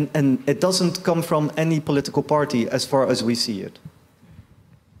 And it doesn't come from any political party as far as we see it.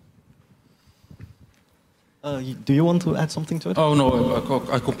 Do you want to add something to it? Oh no,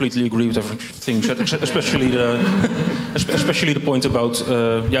 I completely agree with everything, especially the point about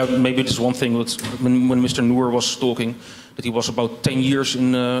yeah, maybe this one thing that when Mr. Nuur was talking, that he was about 10 years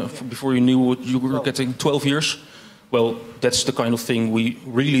in before you knew you were getting 12 years. Well, that's the kind of thing we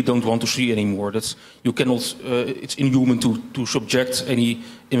really don't want to see anymore. That's you cannot. It's inhuman to subject any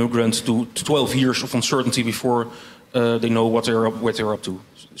immigrant to 12 years of uncertainty before they know what they're up to.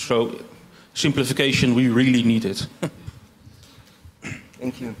 So. Simplification, we really need it.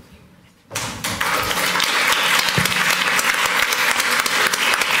 Thank you.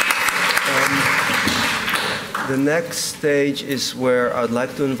 The next stage is where I'd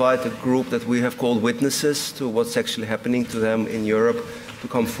like to invite a group that we have called witnesses to what's actually happening to them in Europe to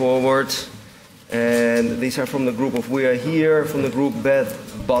come forward. And these are from the group of We Are Here, from the group Bed,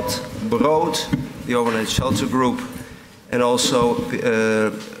 Bad, Brood, the overnight shelter group, and also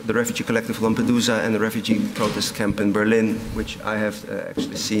the Refugee Collective Lampedusa and the refugee protest camp in Berlin, which I have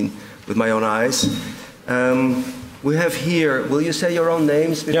actually seen with my own eyes. We have here, will you say your own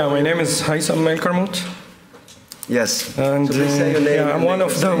names? Yeah, my name is Haitham El Karmout. Yes. And so please say your name. Yeah, I'm one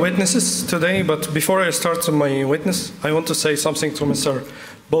of the witnesses today, but before I start my witness, I want to say something to Mr.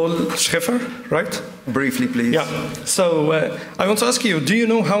 Paul Scheffer, right? Briefly, please. Yeah. So I want to ask you, do you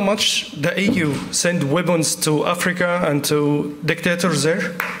know how much the EU sent weapons to Africa and to dictators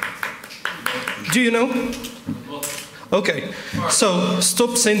there? Do you know? Okay. So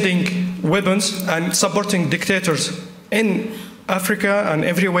stop sending weapons and supporting dictators in Africa and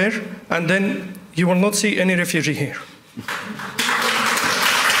everywhere, and then you will not see any refugee here.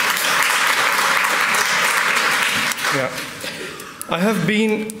 Yeah. I have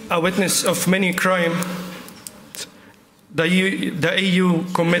been a witness of many crimes the EU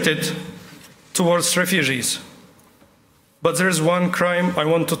committed towards refugees. But there is one crime I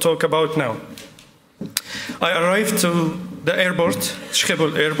want to talk about now. I arrived to the airport,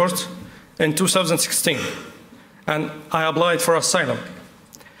 Schiphol airport, in 2016, and I applied for asylum.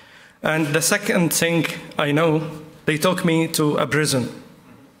 And the second thing I know, they took me to a prison.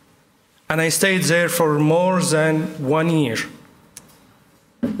 And I stayed there for more than 1 year.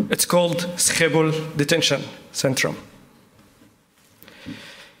 It's called Schiphol Detention Center.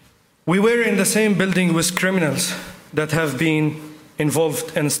 We were in the same building with criminals that have been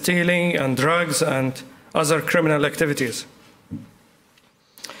involved in stealing and drugs and other criminal activities.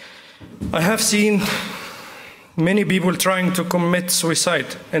 I have seen many people trying to commit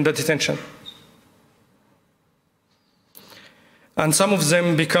suicide in the detention. And some of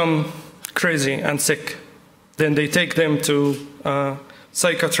them become crazy and sick. Then they take them to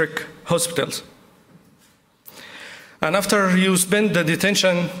psychiatric hospitals. And after you spend the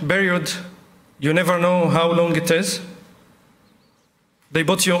detention period, you never know how long it is. They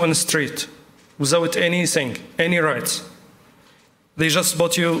put you on the street without anything, any rights. They just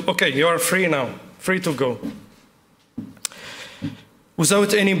put you, okay, you are free now, free to go.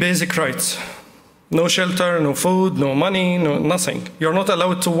 Without any basic rights. No shelter, no food, no money, no nothing. You're not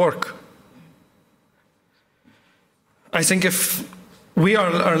allowed to work. I think if we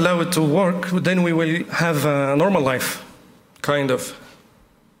are allowed to work, then we will have a normal life, kind of.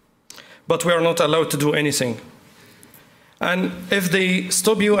 But we are not allowed to do anything. And if they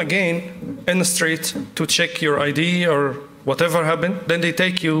stop you again in the street to check your ID or whatever happened, then they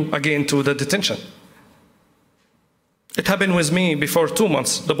take you again to the detention. It happened with me before 2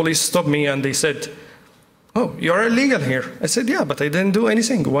 months. The police stopped me and they said, "Oh, you're illegal here." I said, "Yeah, but I didn't do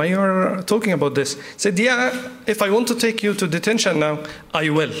anything. Why are you talking about this?" He said, "Yeah, if I want to take you to detention now, I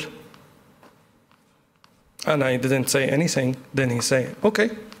will." And I didn't say anything. Then he said,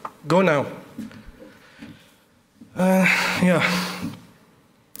 "Okay, go now." Yeah.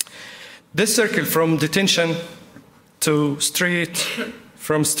 This circle from detention to street,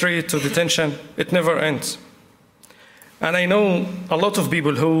 from street to detention, it never ends. And I know a lot of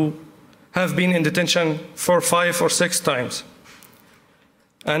people who have been in detention for 5 or 6 times.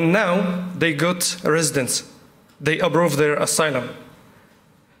 And now they got residence. They approved their asylum.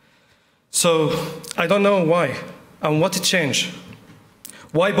 So I don't know why and what changed.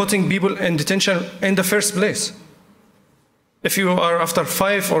 Why putting people in detention in the first place? If you are after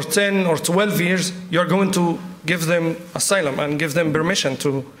 5 or 10 or 12 years, you're going to give them asylum and give them permission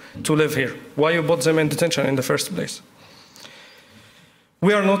to live here. Why you put them in detention in the first place?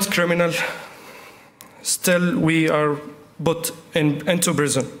 We are not criminal. Still, we are put into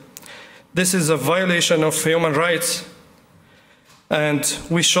prison. This is a violation of human rights, and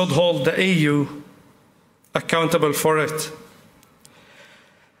we should hold the EU accountable for it.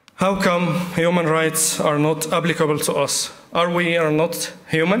 How come human rights are not applicable to us? Are we not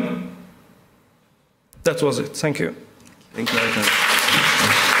human? That was it. Thank you. Thank you.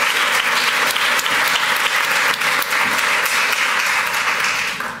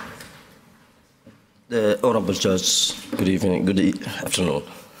 The Honorable Judge, good evening, good afternoon.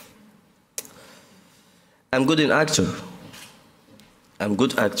 I'm good in actor. I'm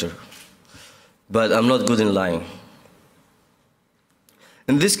good actor, but I'm not good in lying.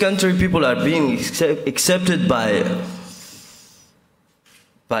 In this country, people are being accepted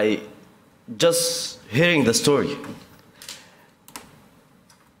by just hearing the story.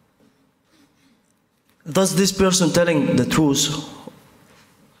 Does this person telling the truth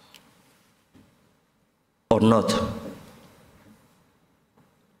or not?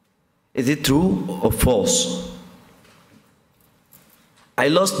 Is it true or false? I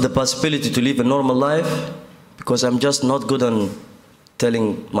lost the possibility to live a normal life because I'm just not good on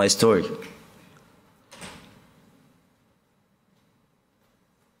telling my story.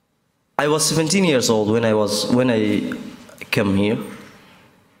 I was 17 years old when I came here.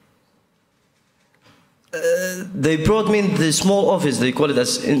 They brought me in the small office. They call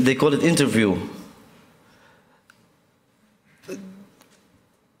it interview.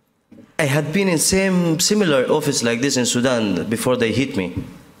 I had been in similar office like this in Sudan before they hit me.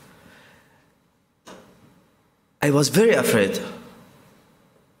 I was very afraid.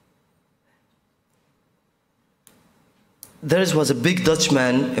 There was a big Dutch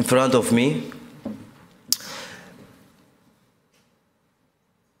man in front of me.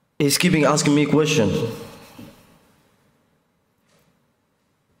 He's keeping asking me questions.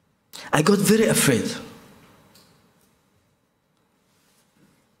 I got very afraid.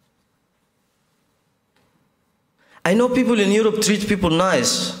 I know people in Europe treat people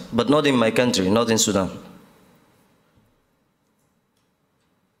nice, but not in my country, not in Sudan.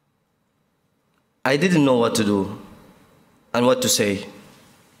 I didn't know what to do and what to say.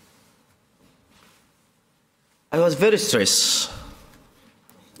 I was very stressed.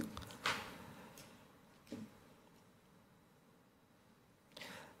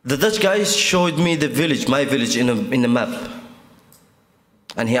 The Dutch guy showed me the village, my village, in a map.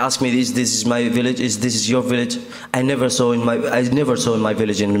 And he asked me, this is my village, this is your village? I never saw in my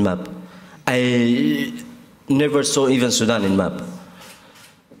village in the map. I never saw even Sudan in map.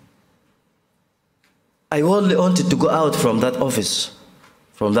 I only wanted to go out from that office,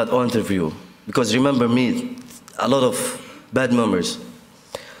 from that interview, because remember me, a lot of bad memories.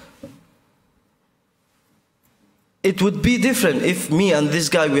 It would be different if me and this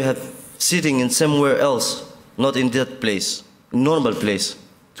guy we have sitting in somewhere else, not in that place, normal place.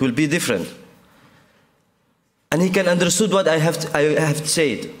 It will be different. And he can understood what I have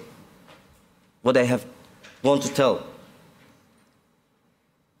said, what I have want to tell.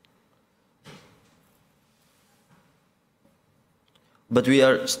 But we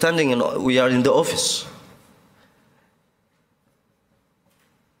are standing and we are in the office.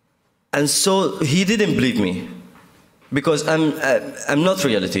 And so he didn't believe me. Because I'm not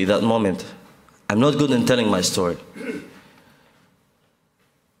reality that moment. I'm not good in telling my story.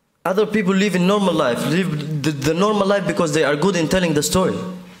 Other people live in normal life, live the normal life because they are good in telling the story,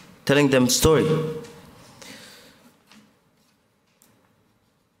 telling them story.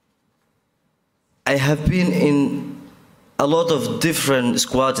 I have been in a lot of different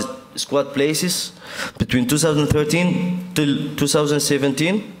squad places between 2013 till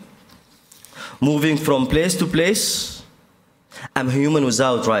 2017, moving from place to place. I'm a human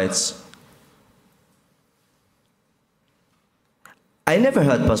without rights. I never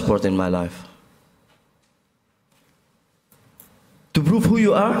had a passport in my life. To prove who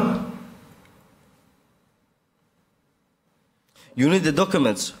you are, you need the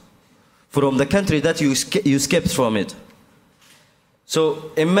documents from the country that you escaped from it.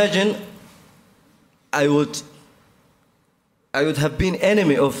 So imagine I would have been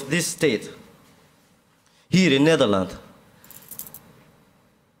enemy of this state here in Netherlands.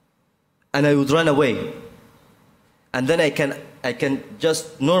 and I would run away. And then I can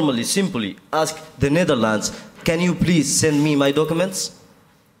just normally, simply ask the Netherlands, can you please send me my documents?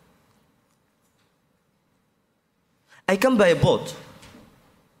 I come by a boat.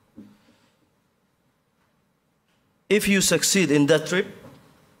 If you succeed in that trip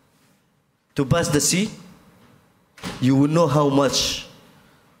to pass the sea, you will know how much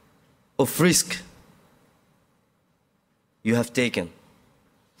of risk you have taken.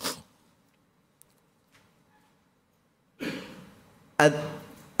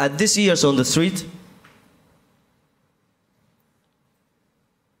 At this years on the street,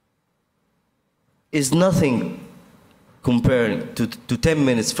 is nothing compared to 10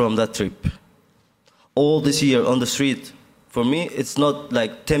 minutes from that trip. All this year on the street, for me, it's not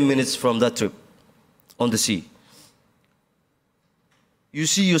like 10 minutes from that trip on the sea. You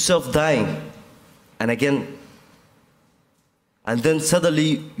see yourself dying, and again, and then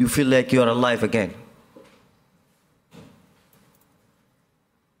suddenly you feel like you are alive again.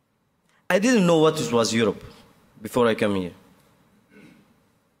 I didn't know what it was Europe before I came here.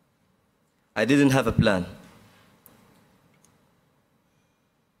 I didn't have a plan.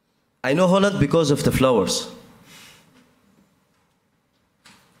 I know Holland because of the flowers.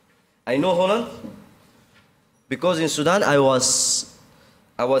 I know Holland because in Sudan I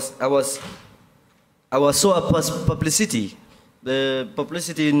saw a publicity. The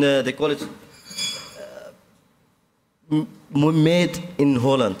publicity in they call it made in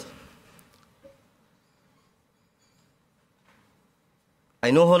Holland. I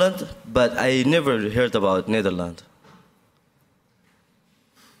know Holland, but I never heard about Netherlands.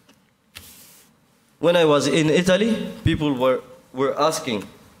 When I was in Italy, people were asking,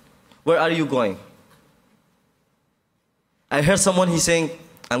 where are you going? I heard someone, he's saying,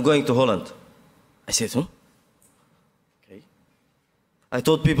 I'm going to Holland. I said, huh? Okay. I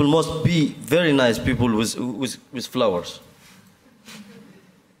thought people must be very nice people with flowers.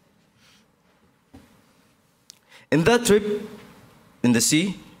 In that trip, in the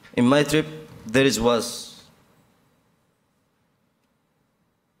sea, in my trip, there was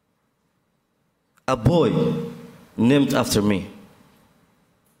a boy named after me.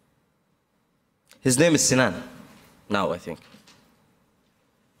 His name is Sinan, now I think.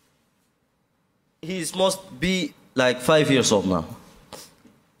 He must be like 5 years old now.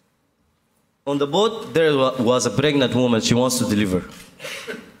 On the boat, there was a pregnant woman, she wants to deliver.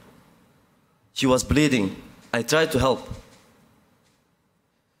 She was bleeding. I tried to help.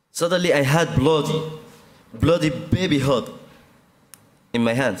 Suddenly I had bloody baby head in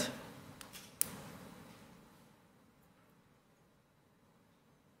my hand.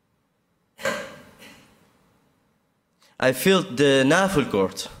 I felt the navel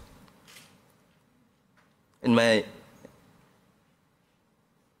cord in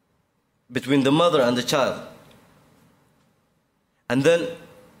between the mother and the child. And then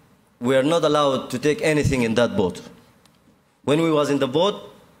we are not allowed to take anything in that boat. When we was in the boat,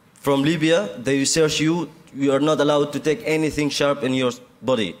 from Libya, they search you. You are not allowed to take anything sharp in your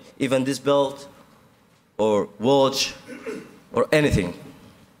body, even this belt or watch or anything.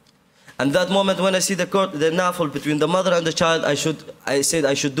 And that moment when I see the navel between the mother and the child, I said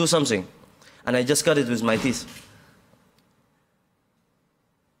I should do something. And I just cut it with my teeth.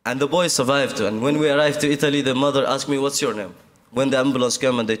 And the boy survived. And when we arrived to Italy, the mother asked me, what's your name? When the ambulance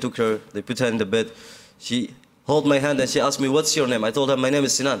came and they took her, they put her in the bed, she held my hand and she asked me, what's your name? I told her, my name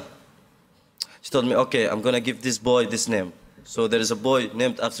is Sinan. She told me, okay, I'm going to give this boy this name. So there is a boy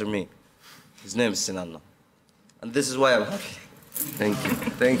named after me. His name is Sinan now. And this is why I'm happy. Thank you.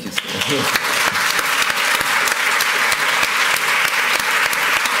 Thank you, Sinan.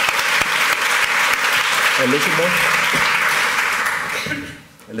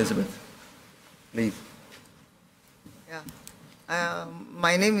 Elizabeth, leave. Yeah.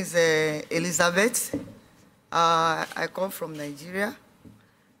 My name is Elizabeth. I come from Nigeria.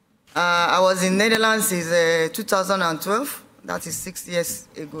 I was in Netherlands since 2012. That is 6 years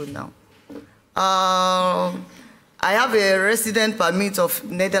ago now. I have a resident permit of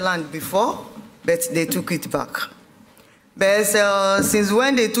Netherlands before, but they took it back. But since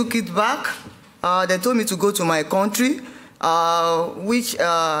when they took it back, they told me to go to my country, which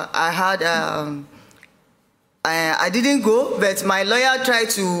I had. I didn't go, but my lawyer tried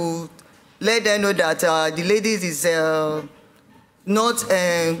to let them know that the ladies is not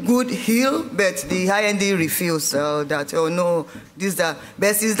a good heel, but the IND refused that, oh no, this, that.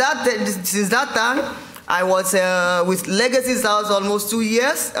 But since that time, I was with Legacy's House almost 2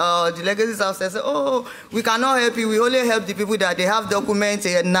 years. The Legacy's House said, oh, we cannot help you. We only help the people that they have documents.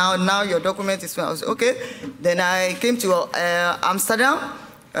 And now your document is found. Okay. Then I came to Amsterdam.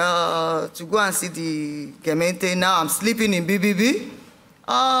 to go and see the Gemeente. Now I'm sleeping in BBB.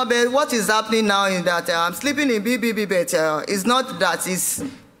 But what is happening now is that I'm sleeping in BBB, but it's not that it's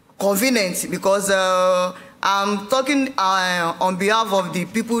convenient, because I'm talking on behalf of the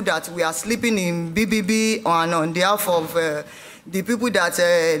people that we are sleeping in BBB, and on behalf of the people that,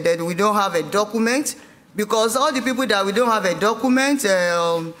 that we don't have a document. Because all the people that we don't have a document,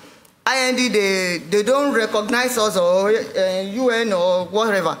 IND, they don't recognize us, or UN or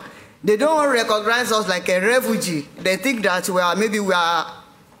whatever. They don't recognize us like a refugee. They think that maybe we are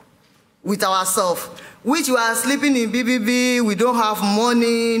with ourselves, which we are sleeping in BBB, we don't have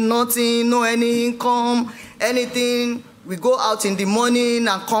money, nothing, no any income, anything. We go out in the morning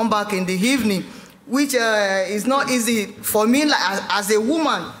and come back in the evening, which is not easy for me. Like, as a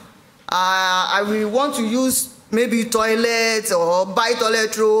woman, I will want to use maybe toilets, or buy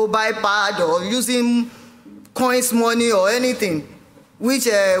toilet roll, buy pad, or using coins money or anything, which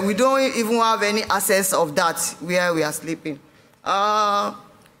we don't even have any access of that where we are sleeping.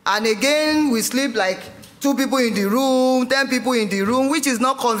 And again, we sleep like 2 people in the room, 10 people in the room, which is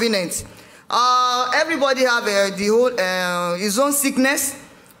not convenient. Everybody have the whole his own sickness.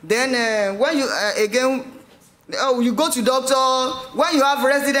 Then when you again, you go to doctor, when you have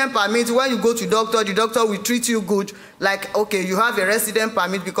resident permit, when you go to doctor, the doctor will treat you good. Like, okay, you have a resident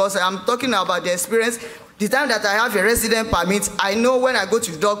permit, because I'm talking about the experience. The time that I have a resident permit, I know when I go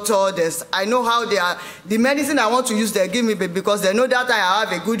to doctor, I know how they are, the medicine I want to use, they give me, because they know that I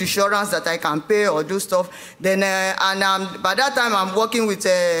have a good insurance that I can pay or do stuff. Then, by that time, I'm working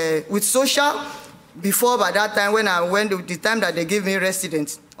with social. Before, by that time, when I went, the time that they give me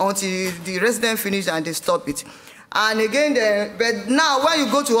residence, until the resident finish and they stop it. And again, but now when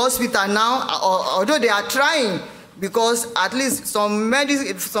you go to hospital now, although they are trying, because at least some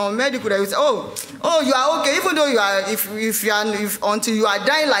medical, they will say, oh, you are okay, even though you are, if until you are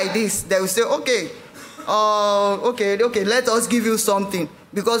dying like this, they will say, okay, okay, let us give you something.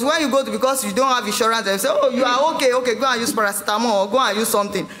 Because when you go to, because you don't have insurance, they say, oh, you are okay, go and use paracetamol, or go and use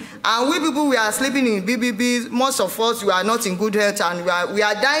something. And we people, we are sleeping in BBB, most of us, we are not in good health, and we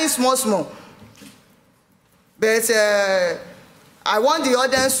are dying small. But I want the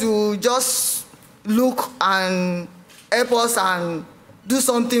audience to just look and help us and do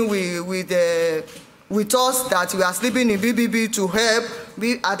something with us, that we are sleeping in BBB, to help,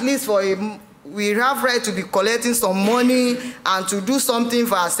 at least for we have right to be collecting some money and to do something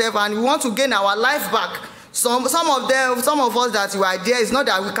for ourselves, and we want to gain our life back. Some of us that we are there, it's not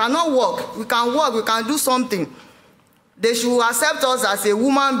that we cannot work. We can work, we can do something. They should accept us as a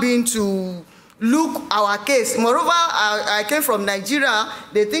human being to look our case. Moreover, I came from Nigeria.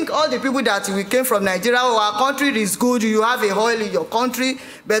 They think all the people that we came from Nigeria, our country is good, you have a oil in your country.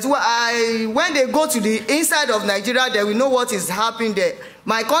 But when they go to the inside of Nigeria, they will know what is happening there.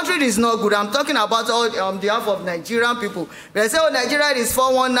 My country is not good. I'm talking about all on behalf of Nigerian people. They say, oh, Nigeria is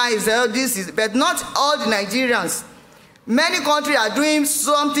 419, this is, but not all the Nigerians. Many countries are doing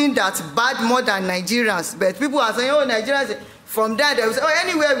something that's bad more than Nigerians. But people are saying, oh, Nigerians, from there, they will say, oh,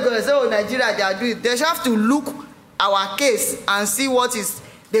 anywhere we go, they say, oh, Nigeria, they are doing it. They have to look our case and see what is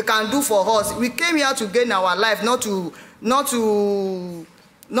they can do for us. We came here to gain our life, not to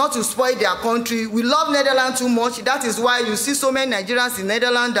spoil their country. We love Netherlands too much. That is why you see so many Nigerians in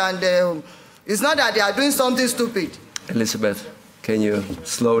Netherlands, and it's not that they are doing something stupid. Elizabeth, can you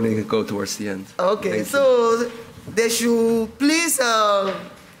slowly go towards the end? Okay, so they should please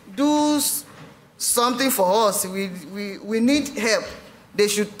do something for us. We need help. They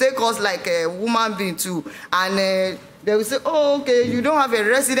should take us like a human being too. And they will say, oh, okay, you don't have a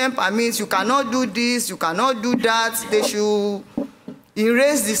resident permit, you cannot do this, you cannot do that. They should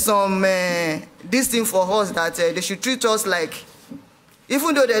erase this thing for us, that they should treat us like,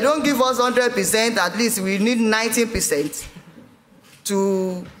 even though they don't give us 100%, at least we need 90%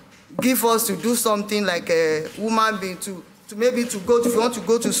 to give us to do something like a human being, to maybe to go to, if you want to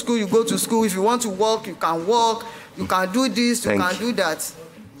go to school, you go to school. If you want to work, you can work. You can do this, you can do that.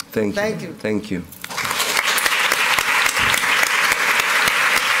 Thank you. Thank you.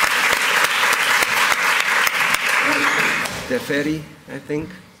 Teferi, I think.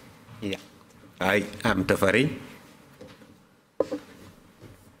 Yeah, I am Teferi.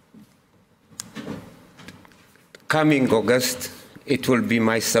 Coming August, it will be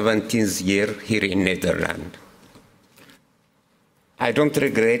my 17th year here in Netherlands. I don't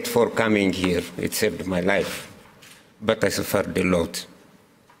regret for coming here. It saved my life, but I suffered a lot.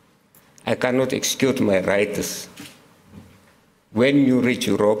 I cannot execute my rights. When you reach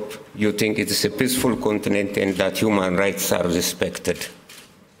Europe, you think it is a peaceful continent and that human rights are respected.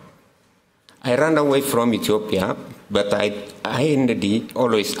 I ran away from Ethiopia, but IND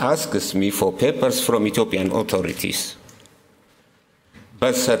always asks me for papers from Ethiopian authorities.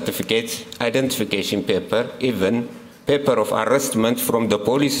 Birth certificate, identification paper, even paper of arrestment from the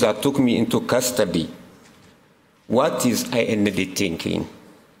police that took me into custody. What is IND thinking?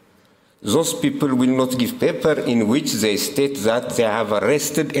 Those people will not give paper in which they state that they have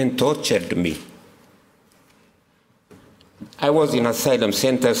arrested and tortured me. I was in asylum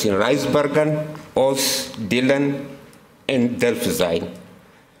centers in Rijsbergen, Oos, Dillen, and Delfzijl.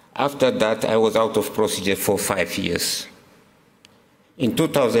 After that, I was out of procedure for 5 years. In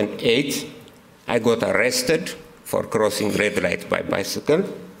 2008, I got arrested for crossing red light by bicycle.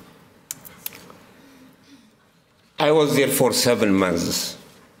 I was there for 7 months.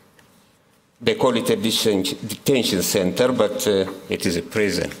 They call it a detention center, but it is a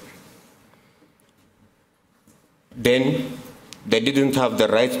prison. Then they didn't have the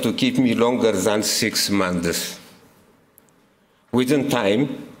right to keep me longer than 6 months. Within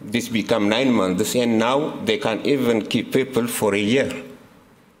time, this became 9 months, and now they can even keep people for a year.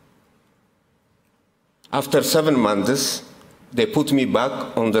 After 7 months, they put me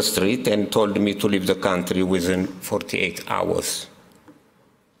back on the street and told me to leave the country within 48 hours.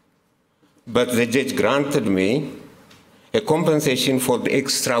 But the judge granted me a compensation for the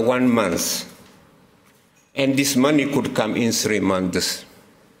extra 1 month. And this money could come in 3 months.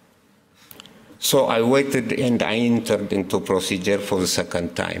 So I waited and I entered into procedure for the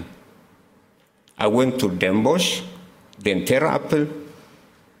second time. I went to Den Bosch, then Ter Apel,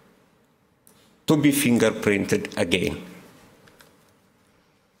 to be fingerprinted again.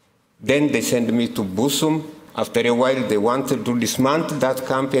 Then they sent me to Busum. After a while, they wanted to dismantle that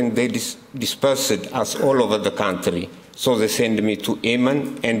camp and they dispersed us all over the country. So they sent me to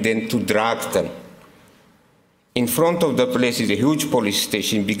Emmen and then to Drachten. In front of the place is a huge police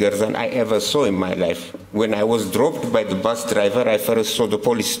station, bigger than I ever saw in my life. When I was dropped by the bus driver, I first saw the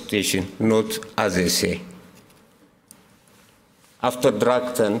police station, not as they say. After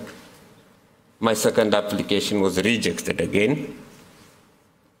Drachten, my second application was rejected again.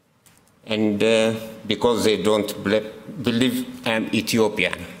 And because they don't believe I'm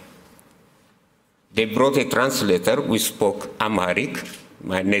Ethiopian. They brought a translator. We spoke Amharic,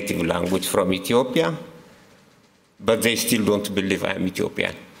 my native language from Ethiopia, but they still don't believe I'm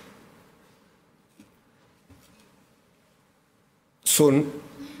Ethiopian. Soon,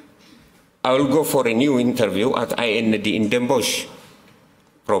 I will go for a new interview at IND in Den Bosch,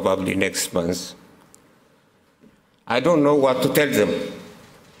 probably next month. I don't know what to tell them.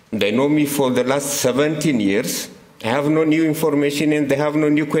 They know me for the last 17 years. I have no new information and they have no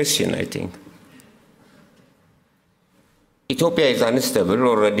new question, I think. Ethiopia is unstable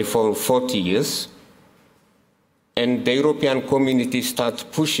already for 40 years. And the European community starts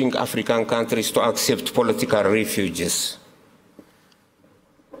pushing African countries to accept political refugees.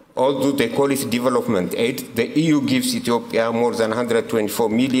 Although they call it development aid, the EU gives Ethiopia more than 124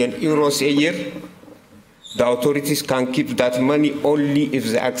 million euros a year. The authorities can keep that money only if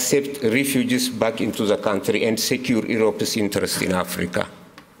they accept refugees back into the country and secure Europe's interest in Africa.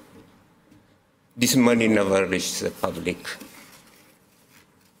 This money never reaches the public.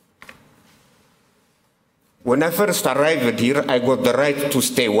 When I first arrived here, I got the right to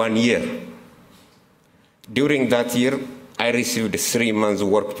stay 1 year. During that year, I received a 3 months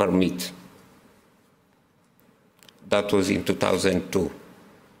work permit. That was in 2002.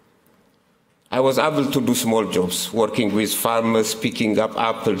 I was able to do small jobs, working with farmers, picking up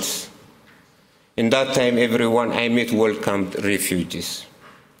apples. In that time, everyone I met welcomed refugees.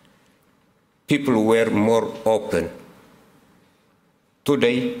 People were more open.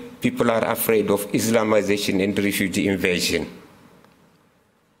 Today, people are afraid of Islamization and refugee invasion.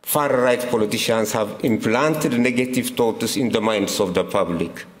 Far-right politicians have implanted negative thoughts in the minds of the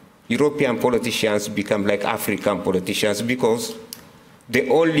public. European politicians become like African politicians because they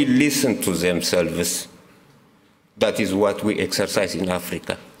only listen to themselves. That is what we exercise in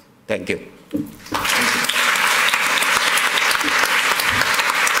Africa. Thank you.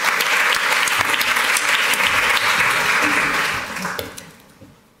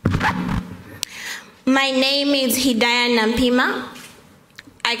 My name is Hidaya Nampima.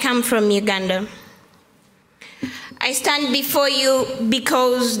 I come from Uganda. I stand before you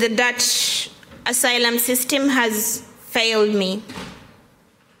because the Dutch asylum system has failed me.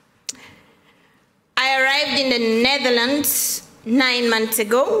 I arrived in the Netherlands 9 months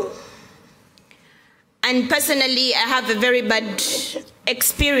ago, and personally I have a very bad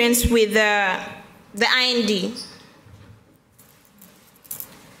experience with the IND.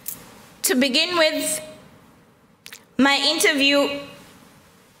 To begin with, my interview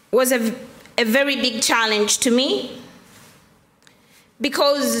was a very big challenge to me,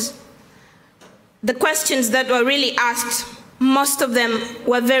 because the questions that were really asked, most of them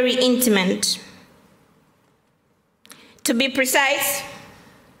were very intimate. To be precise,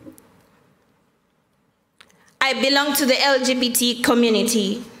 I belong to the LGBT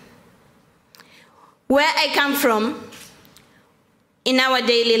community. Where I come from, in our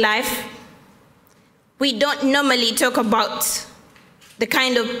daily life, we don't normally talk about the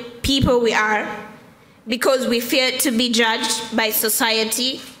kind of people we are because we fear to be judged by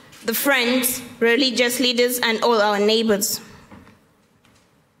society, the friends, religious leaders, and all our neighbors.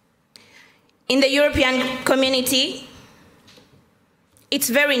 In the European community, it's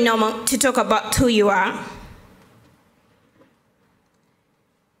very normal to talk about who you are.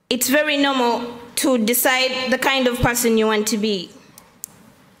 It's very normal to decide the kind of person you want to be.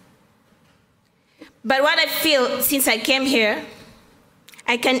 But what I feel since I came here,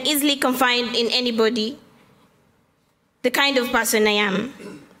 I can easily confide in anybody the kind of person I am.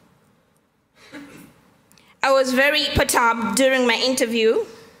 I was very perturbed during my interview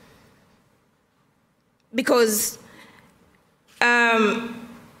because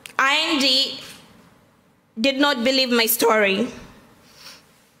IND did not believe my story.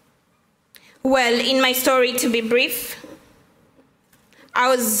 Well, in my story, to be brief, I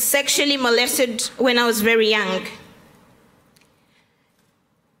was sexually molested when I was very young.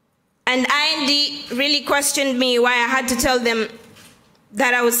 And IND really questioned me why I had to tell them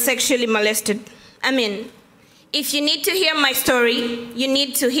that I was sexually molested. I mean, if you need to hear my story, you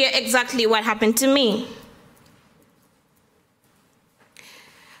need to hear exactly what happened to me.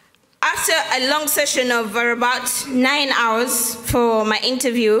 After a long session of about 9 hours for my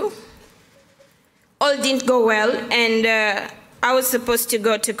interview, all didn't go well, and I was supposed to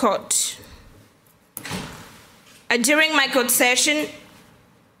go to court. During my court session,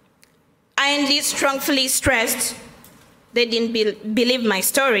 IND strongly stressed they didn't believe my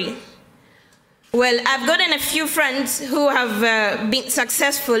story. Well, I've gotten a few friends who have been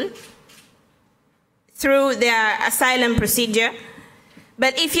successful through their asylum procedure,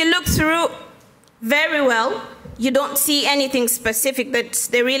 but if you look through very well, you don't see anything specific that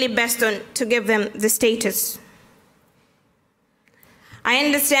they're really best on to give them the status. I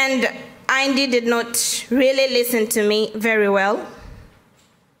understand IND did not really listen to me very well.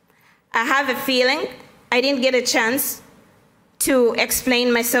 I have a feeling I didn't get a chance to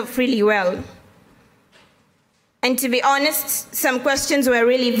explain myself really well. And to be honest, some questions were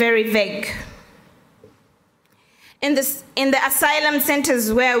really very vague. In the asylum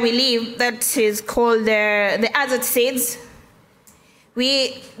centers where we live, that is called the Azad States,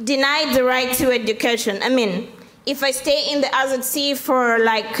 we denied the right to education. I mean, if I stay in the Azad Sea for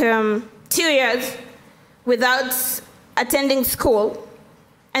like 2 years without attending school,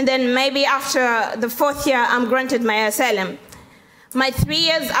 and then maybe after the 4th year I'm granted my asylum, my 3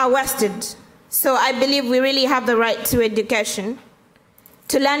 years are wasted. So I believe we really have the right to education,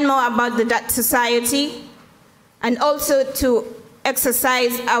 to learn more about the Dutch society, and also to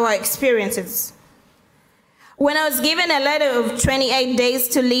exercise our experiences. When I was given a letter of 28 days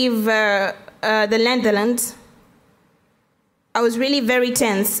to leave the Netherlands, I was really very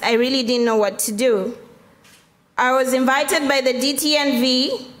tense. I really didn't know what to do. I was invited by the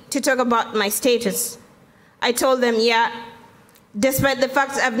DTNV to talk about my status. I told them, yeah, despite the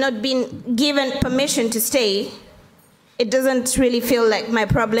fact I've not been given permission to stay, it doesn't really feel like my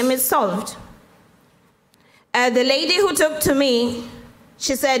problem is solved. The lady who talked to me,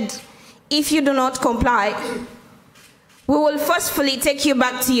 she said, if you do not comply, we will forcefully take you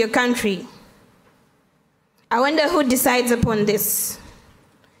back to your country. I wonder who decides upon this.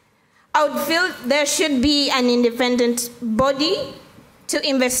 I would feel there should be an independent body to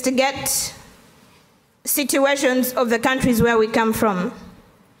investigate situations of the countries where we come from.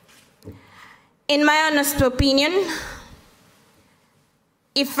 In my honest opinion,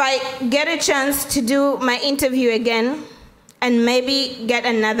 if I get a chance to do my interview again and maybe get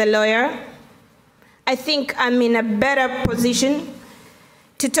another lawyer, I think I'm in a better position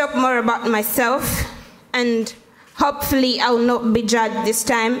to talk more about myself, and hopefully I will not be judged this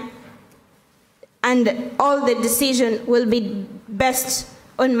time, and all the decision will be based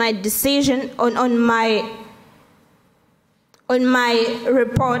on my decision, on my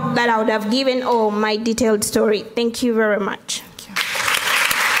report that I would have given, or my detailed story. Thank you very much.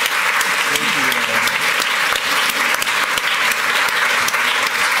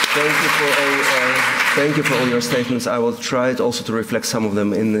 Thank you for all your statements. I will try also to reflect some of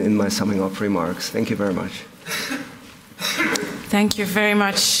them in my summing up remarks. Thank you very much. Thank you very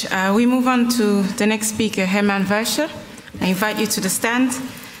much. We move on to the next speaker, Herman Weischer. I invite you to the stand.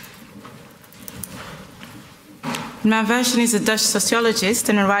 Herman Verschen is a Dutch sociologist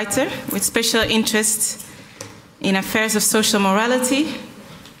and a writer with special interest in affairs of social morality,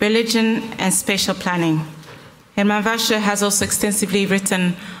 religion, and spatial planning. Herman Verschen has also extensively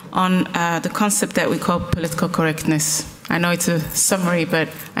written on the concept that we call political correctness. I know it's a summary, but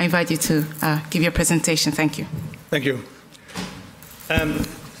I invite you to give your presentation. Thank you. Thank you.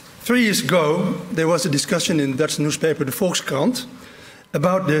 3 years ago, there was a discussion in the Dutch newspaper, the Volkskrant,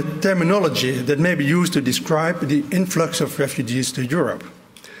 about the terminology that may be used to describe the influx of refugees to Europe.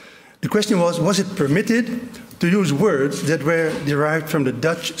 The question was it permitted to use words that were derived from the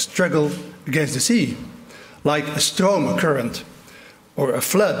Dutch struggle against the sea, like a storm, a current, or a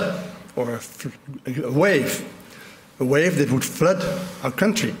flood, or a wave that would flood our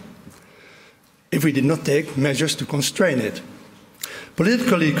country, if we did not take measures to constrain it.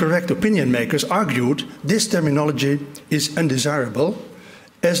 Politically correct opinion makers argued this terminology is undesirable,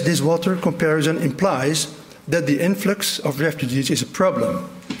 as this water comparison implies that the influx of refugees is a problem,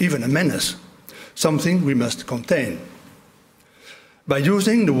 even a menace, something we must contain. By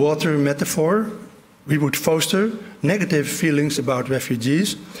using the water metaphor, we would foster negative feelings about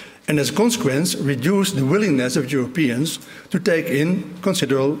refugees and as a consequence reduce the willingness of Europeans to take in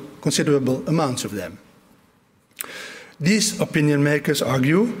considerable amounts of them. These opinion makers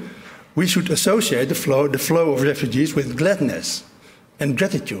argue we should associate the flow of refugees with gladness and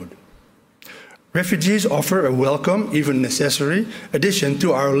gratitude. Refugees offer a welcome, even necessary, addition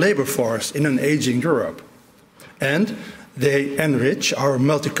to our labor force in an aging Europe. And they enrich our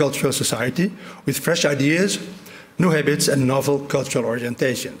multicultural society with fresh ideas, new habits, and novel cultural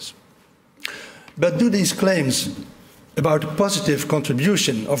orientations. But do these claims about the positive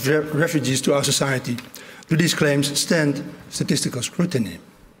contribution of refugees to our society, do these claims stand statistical scrutiny?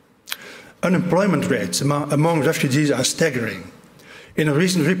 Unemployment rates among refugees are staggering. In a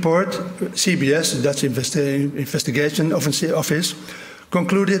recent report, CBS, the Dutch Investigation Office,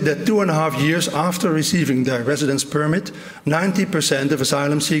 concluded that 2.5 years after receiving their residence permit, 90% of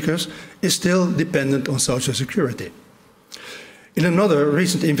asylum seekers is still dependent on social security. In another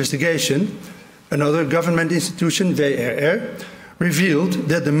recent investigation, another government institution, VRR, revealed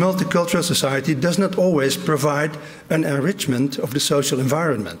that the multicultural society does not always provide an enrichment of the social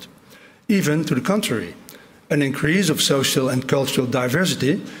environment. Even to the contrary, an increase of social and cultural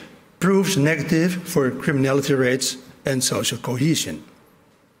diversity proves negative for criminality rates and social cohesion.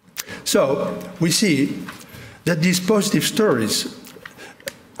 So, we see that these positive stories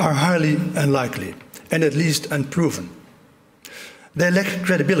are highly unlikely and at least unproven. They lack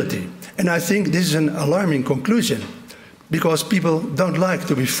credibility, and I think this is an alarming conclusion because people don't like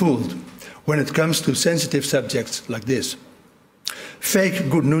to be fooled when it comes to sensitive subjects like this. Fake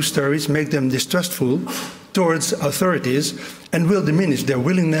good news stories make them distrustful towards authorities and will diminish their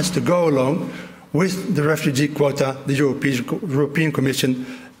willingness to go along with the refugee quota the European Commission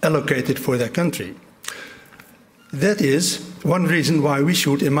allocated for their country. That is one reason why we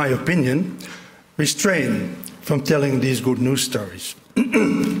should, in my opinion, refrain from telling these good news stories.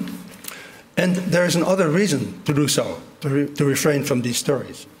 And there is another reason to do so, to refrain from these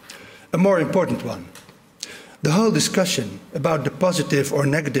stories, a more important one. The whole discussion about the positive or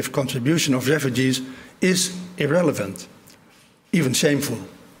negative contribution of refugees is irrelevant, even shameful.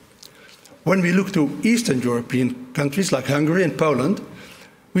 When we look to Eastern European countries like Hungary and Poland,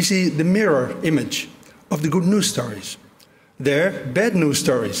 we see the mirror image of the good news stories. There, bad news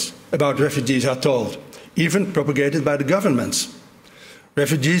stories about refugees are told, even propagated by the governments.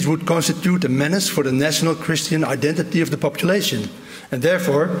 Refugees would constitute a menace for the national Christian identity of the population, and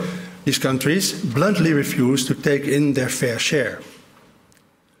therefore, these countries bluntly refuse to take in their fair share.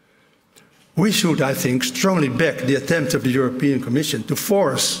 We should, I think, strongly back the attempt of the European Commission to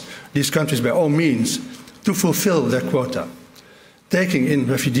force these countries by all means to fulfill their quota. Taking in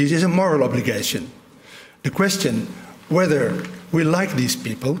refugees is a moral obligation. The question whether we like these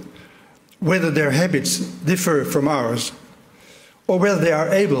people, whether their habits differ from ours, or whether they are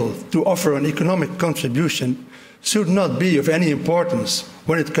able to offer an economic contribution should not be of any importance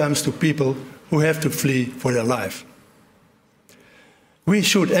when it comes to people who have to flee for their life. We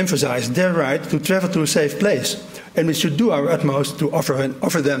should emphasize their right to travel to a safe place, and we should do our utmost to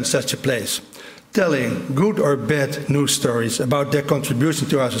offer them such a place. Telling good or bad news stories about their contribution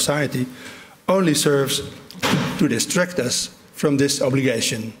to our society only serves to distract us from this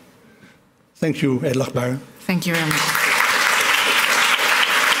obligation. Thank you, Ed Lachbare. Thank you very much.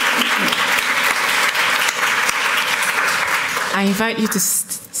 I invite you to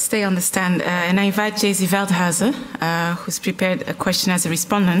stay on the stand, and I invite Jaycee Veldhuizen, who's prepared a question as a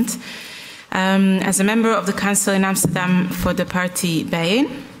respondent. As a member of the council in Amsterdam for the party Balie,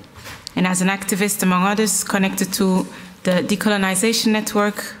 and as an activist, among others, connected to the decolonization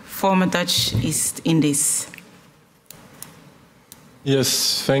network, former Dutch East Indies.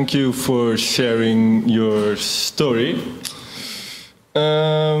 Yes, thank you for sharing your story.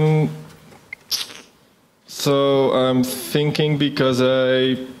 So I'm thinking, because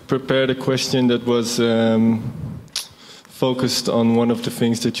I prepared a question that was focused on one of the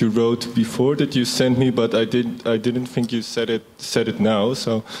things that you wrote before that you sent me, but I didn't think you said it now.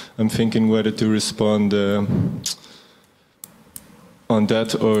 So I'm thinking whether to respond on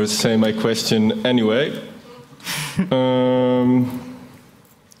that or say my question anyway.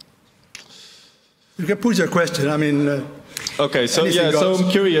 You can put your question. I mean. Okay, so yeah, so I'm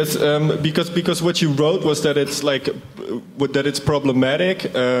curious because what you wrote was that it's that it's problematic.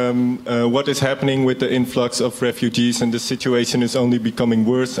 What is happening with the influx of refugees, and the situation is only becoming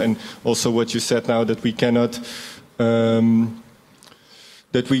worse. And also what you said now, that we cannot.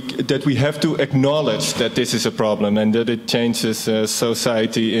 That we have to acknowledge that this is a problem and that it changes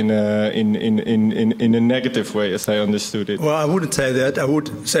society in a negative way, as I understood it. Well, I wouldn't say that. I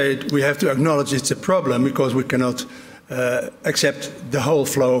would say we have to acknowledge it's a problem, because we cannot accept the whole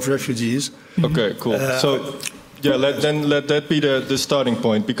flow of refugees. Okay, cool. So, yeah, let that be the starting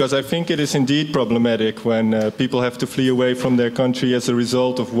point, because I think it is indeed problematic when people have to flee away from their country as a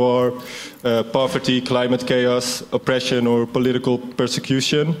result of war, poverty, climate chaos, oppression, or political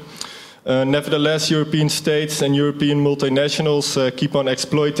persecution. Nevertheless, European states and European multinationals keep on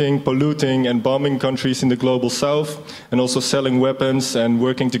exploiting, polluting, and bombing countries in the global south, and also selling weapons and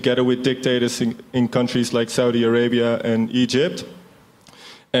working together with dictators in countries like Saudi Arabia and Egypt.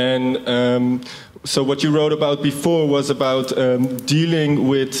 And so what you wrote about before was about dealing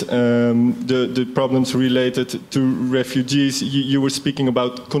with the problems related to refugees. You were speaking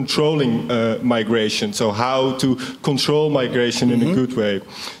about controlling migration, so how to control migration in a good way.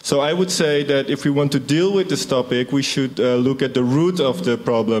 So I would say that if we want to deal with this topic, we should look at the root of the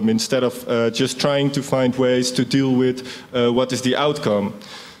problem instead of just trying to find ways to deal with what is the outcome.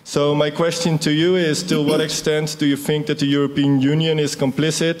 So my question to you is, to what extent do you think that the European Union is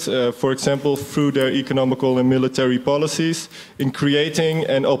complicit, for example, through their economical and military policies, in creating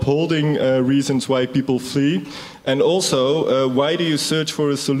and upholding reasons why people flee? And also, why do you search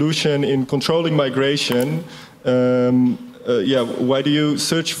for a solution in controlling migration? Why do you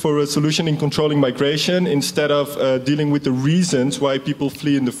search for a solution in controlling migration instead of dealing with the reasons why people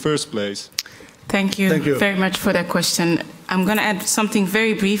flee in the first place? Thank you very much for that question. I'm going to add something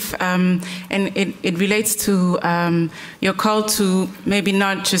very brief, and it relates to your call to maybe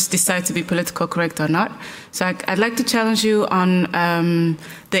not just decide to be politically correct or not. So I'd like to challenge you on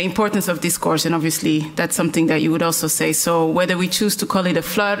the importance of discourse, and obviously that's something that you would also say. So whether we choose to call it a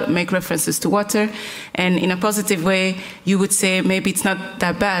flood, make references to water, and in a positive way, you would say maybe it's not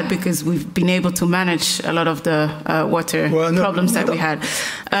that bad because we've been able to manage a lot of the water problems that we had.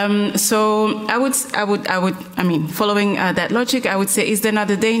 So I mean, following that logic, I would say, is there not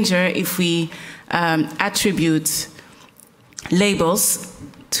a danger if we attribute labels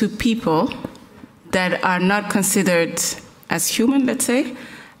to people that are not considered as human, let's say,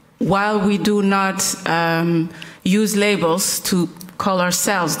 while we do not use labels to call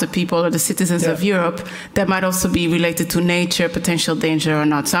ourselves the people or the citizens of Europe that might also be related to nature, potential danger or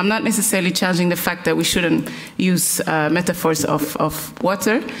not. So I'm not necessarily challenging the fact that we shouldn't use metaphors of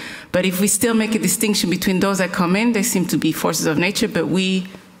water, but if we still make a distinction between those that come in, they seem to be forces of nature, but we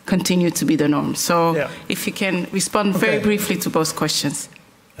continue to be the norm. So if you can respond very briefly to both questions.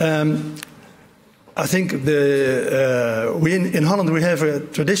 I think in Holland we have a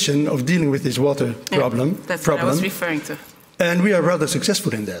tradition of dealing with this water problem. That's what I was referring to. And we are rather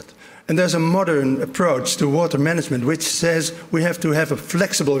successful in that. And there's a modern approach to water management which says we have to have a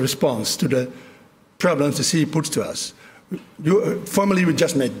flexible response to the problems the sea puts to us. Formerly we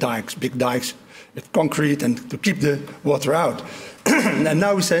just made dikes, big dikes, with concrete and to keep the water out. And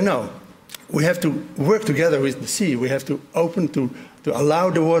now we say no. We have to work together with the sea. We have to open to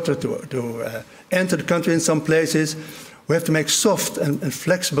allow the water to enter the country in some places. We have to make soft and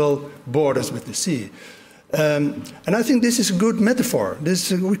flexible borders with the sea. And I think this is a good metaphor.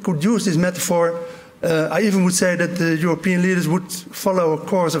 We could use this metaphor. I even would say that the European leaders would follow a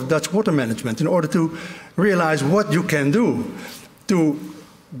course of Dutch water management in order to realize what you can do to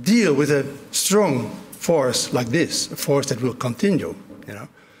deal with a strong force like this, a force that will continue. You know.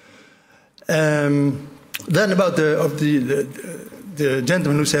 Then about the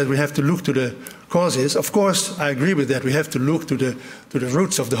gentleman who said we have to look to the causes. Of course, I agree with that. We have to look to the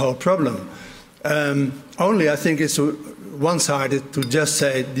roots of the whole problem. Only I think it's one-sided to just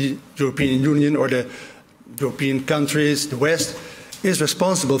say the European Union or the European countries, the West, is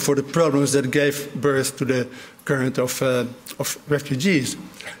responsible for the problems that gave birth to the current of refugees.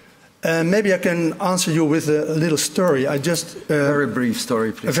 Maybe I can answer you with a little story. I just very brief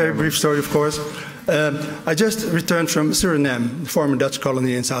story, please. A very brief story, of course. I just returned from Suriname, the former Dutch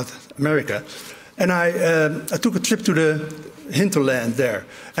colony in South America, and I took a trip to the hinterland there,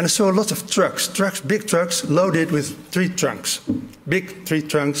 and I saw lots of trucks, big trucks, loaded with tree trunks, big tree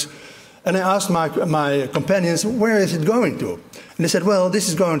trunks. And I asked my companions, where is it going to? And they said, well, this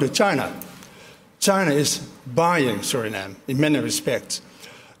is going to China. China is buying Suriname in many respects.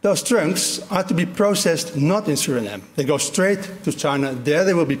 Those trunks are to be processed not in Suriname. They go straight to China. There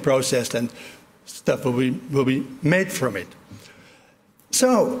they will be processed and stuff will be made from it.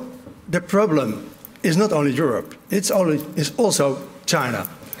 So the problem is not only Europe, it's also China.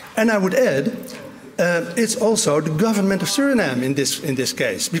 And I would add, it's also the government of Suriname in this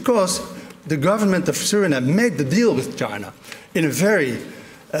case, because the government of Suriname made the deal with China in a very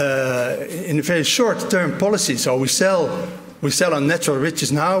short-term policy. So we sell our natural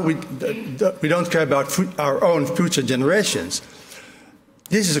riches now. We don't care about our own future generations.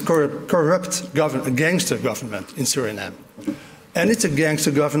 This is a corrupt government, a gangster government in Suriname. And it's a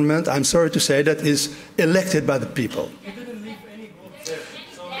gangster government, I'm sorry to say, that is elected by the people.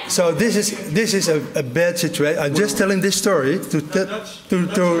 So this is a bad situation. I'm just telling this story to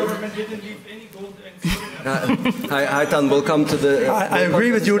Haitan will come to the... I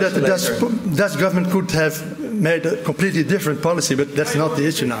agree with you that the Dutch government could have made a completely different policy, but that's not the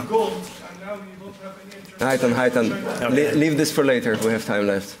issue now. Haitan, leave this for later. We have time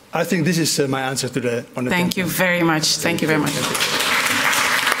left. I think this is my answer to the... Thank you very much. Thank you very much.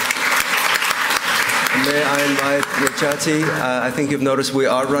 May I invite Nechati? I think you've noticed we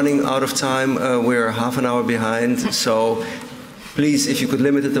are running out of time. We're half an hour behind. So please, if you could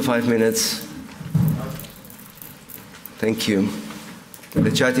limit it to 5 minutes. Thank you.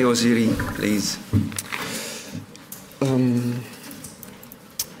 Nechati Oziri, please.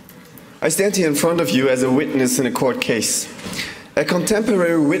 I stand here in front of you as a witness in a court case. A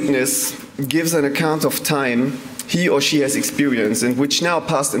contemporary witness gives an account of time he or she has experienced and which now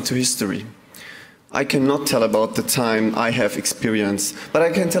passed into history. I cannot tell about the time I have experienced, but I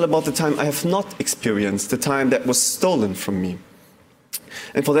can tell about the time I have not experienced, the time that was stolen from me.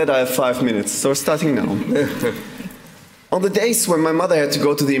 And for that I have 5 minutes, so starting now. On the days when my mother had to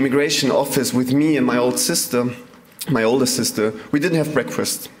go to the immigration office with me and my older sister, we didn't have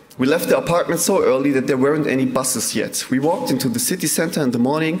breakfast. We left the apartment so early that there weren't any buses yet. We walked into the city center in the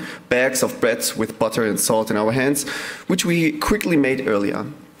morning, bags of bread with butter and salt in our hands, which we quickly made earlier.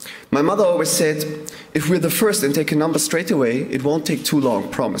 My mother always said, if we're the first and take a number straight away, it won't take too long,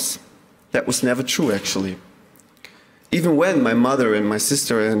 promise. That was never true, actually. Even when my mother and my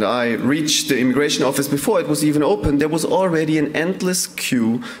sister and I reached the immigration office before it was even open, there was already an endless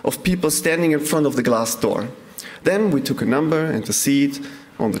queue of people standing in front of the glass door. Then we took a number and a seat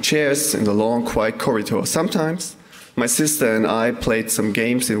on the chairs in the long, quiet corridor. Sometimes my sister and I played some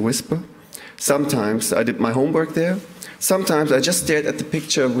games in whisper. Sometimes I did my homework there. Sometimes I just stared at the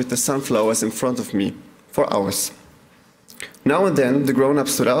picture with the sunflowers in front of me for hours. Now and then the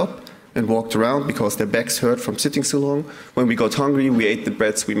grown-ups stood up and walked around because their backs hurt from sitting so long. When we got hungry, we ate the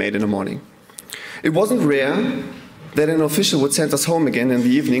breads we made in the morning. It wasn't rare that an official would send us home again in the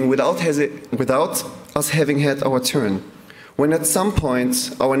evening without us having had our turn. When at some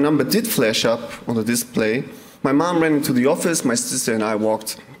point our number did flash up on the display, my mom ran into the office, my sister and I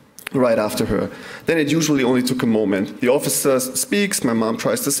walked right after her. Then it usually only took a moment. The officer speaks, my mom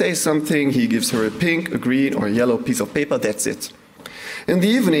tries to say something, he gives her a pink, a green or a yellow piece of paper, that's it. In the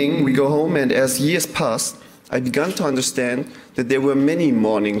evening we go home, and as years passed, I began to understand that there were many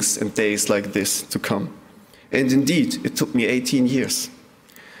mornings and days like this to come. And indeed, it took me 18 years.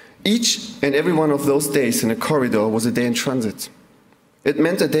 Each and every one of those days in a corridor was a day in transit. It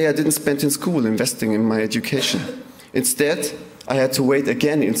meant a day I didn't spend in school investing in my education. Instead, I had to wait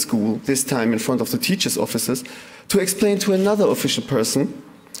again in school, this time in front of the teacher's offices, to explain to another official person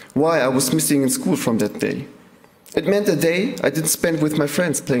why I was missing in school from that day. It meant a day I didn't spend with my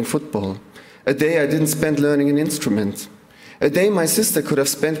friends playing football, a day I didn't spend learning an instrument, a day my sister could have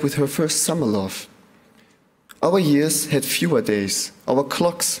spent with her first summer love. Our years had fewer days, our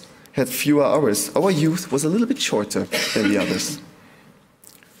clocks had fewer hours, our youth was a little bit shorter than the others.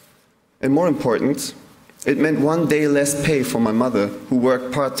 And more important, it meant one day less pay for my mother, who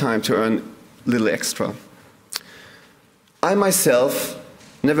worked part-time to earn a little extra. I myself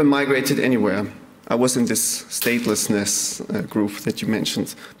never migrated anywhere. I was in this statelessness group that you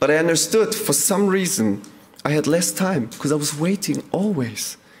mentioned. But I understood, for some reason, I had less time, because I was waiting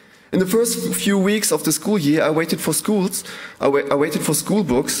always. In the first few weeks of the school year, I waited for school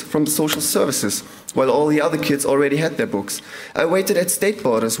books from the social services, while all the other kids already had their books. I waited at state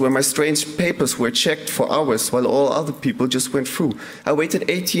borders where my strange papers were checked for hours while all other people just went through. I waited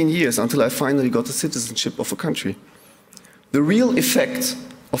 18 years until I finally got the citizenship of a country. The real effect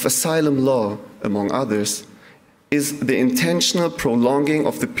of asylum law, among others, is the intentional prolonging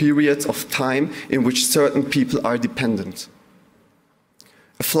of the periods of time in which certain people are dependent.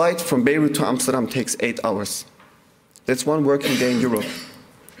 A flight from Beirut to Amsterdam takes 8 hours. That's one working day in Europe.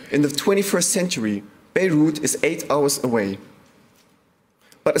 In the 21st century, Beirut is 8 hours away.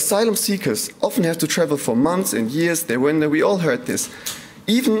 But asylum seekers often have to travel for months and years. We all heard this.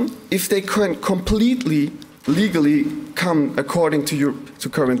 Even if they can completely legally come according to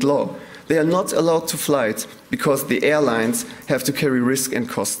current law, they are not allowed to fly because the airlines have to carry risk and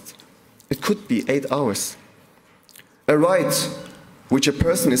cost. It could be 8 hours. A right which a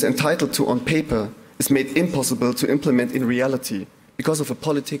person is entitled to on paper is made impossible to implement in reality because of a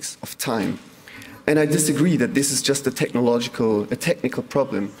politics of time. And I disagree that this is just a technical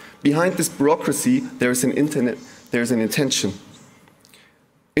problem. Behind this bureaucracy, there is an intention.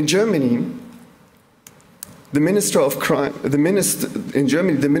 In Germany, the Minister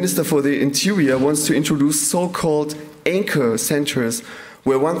for the Interior wants to introduce so-called anchor centers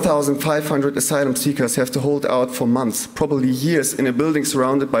where 1,500 asylum seekers have to hold out for months, probably years, in a building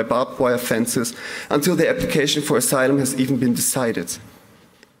surrounded by barbed wire fences until their application for asylum has even been decided.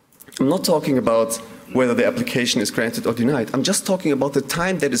 I'm not talking about whether the application is granted or denied. I'm just talking about the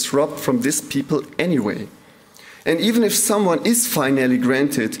time that is robbed from these people anyway. And even if someone is finally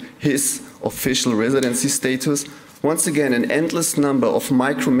granted his official residency status, once again an endless number of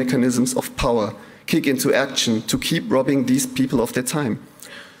micro-mechanisms of power kick into action to keep robbing these people of their time.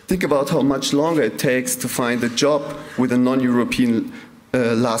 Think about how much longer it takes to find a job with a non-European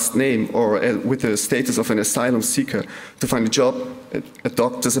last name or with the status of an asylum seeker, to find a job, a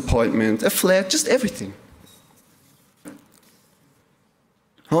doctor's appointment, a flat, just everything.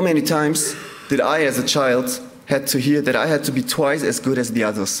 How many times did I as a child had to hear that I had to be twice as good as the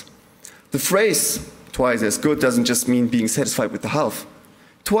others? The phrase twice as good doesn't just mean being satisfied with the half.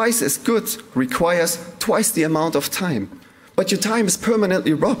 Twice as good requires twice the amount of time. But your time is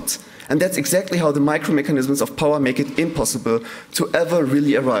permanently robbed. And that's exactly how the micro-mechanisms of power make it impossible to ever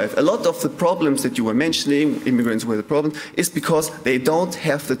really arrive. A lot of the problems that you were mentioning, immigrants were the problem, is because they don't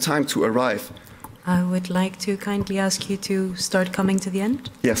have the time to arrive. I would like to kindly ask you to start coming to the end.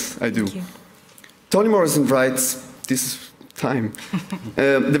 Yes, I do. Thank you. Toni Morrison writes, this is time,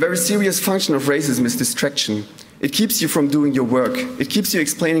 the very serious function of racism is distraction. It keeps you from doing your work. It keeps you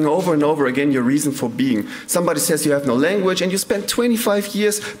explaining over and over again your reason for being. Somebody says you have no language and you spend 25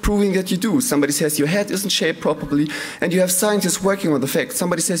 years proving that you do. Somebody says your head isn't shaped properly and you have scientists working on the fact.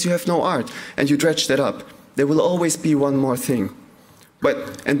 Somebody says you have no art and you dredge that up. There will always be one more thing.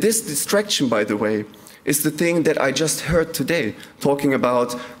 And this distraction, by the way, is the thing that I just heard today, talking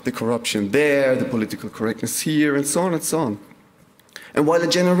about the corruption there, the political correctness here, and so on and so on. And while a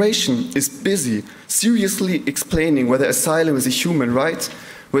generation is busy seriously explaining whether asylum is a human right,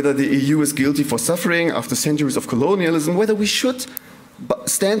 whether the EU is guilty for suffering after centuries of colonialism, whether we should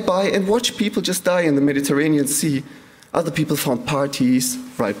stand by and watch people just die in the Mediterranean Sea, other people found parties,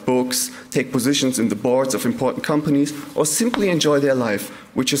 write books, take positions in the boards of important companies, or simply enjoy their life,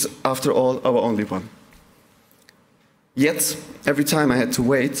 which is, after all, our only one. Yet, every time I had to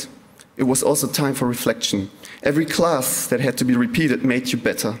wait, it was also time for reflection. Every class that had to be repeated made you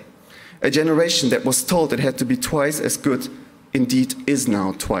better. A generation that was told it had to be twice as good, indeed is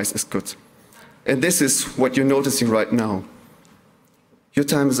now twice as good. And this is what you're noticing right now. Your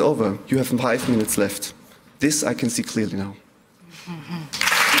time is over. You have 5 minutes left. This I can see clearly now.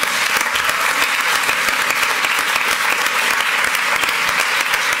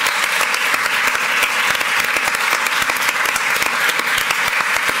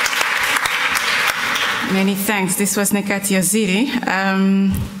 Many thanks. This was Nekati Oziri,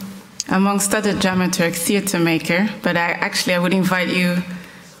 amongst other dramaturg, theater maker. But I would invite you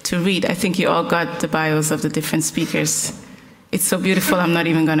to read. I think you all got the bios of the different speakers. It's so beautiful, I'm not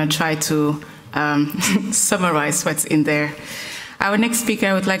even going to try to summarize what's in there. Our next speaker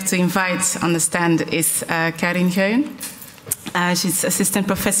I would like to invite on the stand is Karin Geun. She's assistant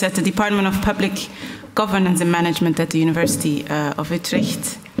professor at the Department of Public Governance and Management at the University of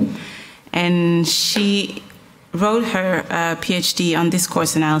Utrecht. And she wrote her PhD on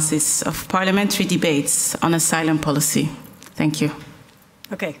discourse analysis of parliamentary debates on asylum policy. Thank you.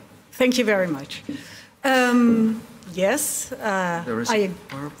 Okay, thank you very much. Yes, there is a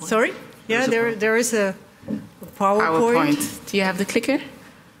PowerPoint? Sorry? Yeah, there is a PowerPoint. Do you have the clicker?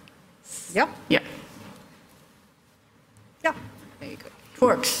 Yeah? Yeah. Yeah. Very good. It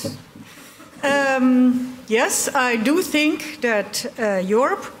works. Yes, I do think that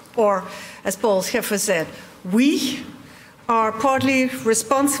Europe, or as Paul Scheffer said, we are partly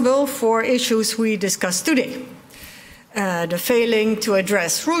responsible for issues we discussed today. The failing to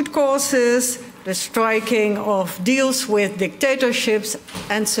address root causes, the striking of deals with dictatorships,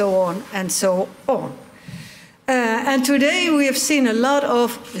 and so on and so on. And today we have seen a lot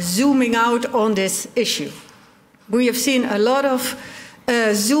of zooming out on this issue. We have seen a lot of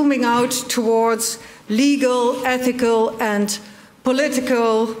zooming out towards legal, ethical, and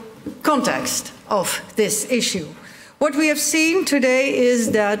political context of this issue. What we have seen today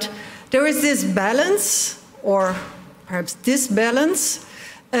is that there is this balance, or perhaps disbalance,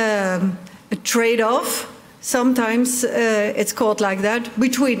 a trade-off, sometimes it's called like that,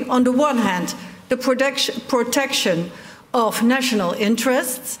 between, on the one hand, the protection of national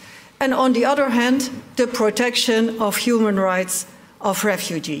interests, and on the other hand, the protection of human rights of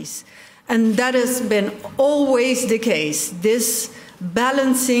refugees. And that has been always the case, this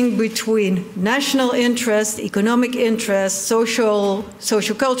balancing between national interest, economic interest,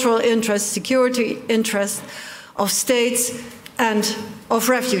 social-cultural interest, security interest of states and of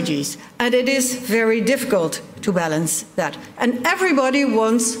refugees. And it is very difficult to balance that. And everybody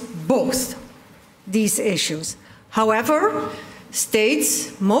wants both these issues. However,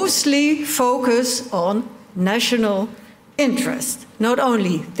 states mostly focus on national interest, not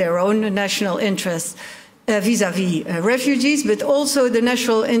only their own national interest vis-à-vis refugees, but also the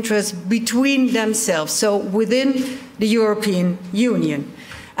national interest between themselves, so within the European Union.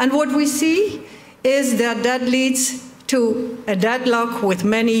 And what we see is that that leads to a deadlock with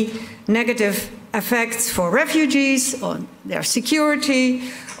many negative effects for refugees, on their security,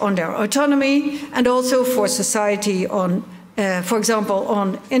 on their autonomy, and also for society on, for example,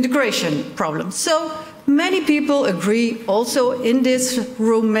 on integration problems. So many people agree, also in this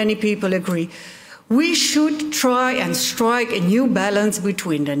room, many people agree, we should try and strike a new balance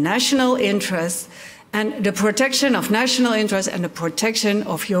between the national interest and the protection of national interests and the protection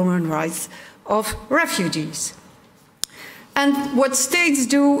of human rights of refugees. And what states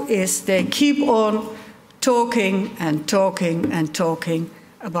do is they keep on talking and talking and talking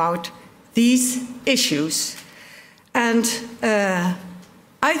about these issues. And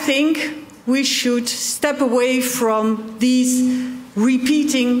I think we should step away from these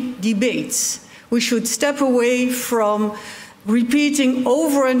repeating debates. We should step away from repeating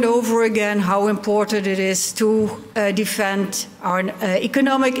over and over again how important it is to defend our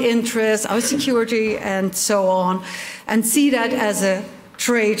economic interests, our security, and so on, and see that as a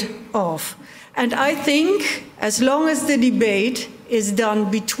trade-off. And I think as long as the debate is done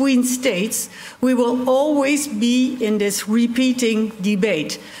between states, we will always be in this repeating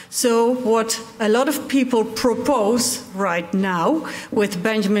debate. So what a lot of people propose right now, with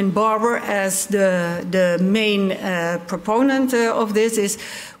Benjamin Barber as the main proponent of this, is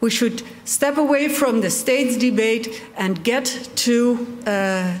we should step away from the states debate and get to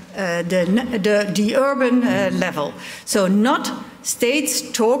the urban level. So not states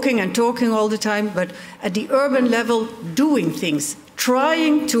talking and talking all the time, but at the urban level doing things,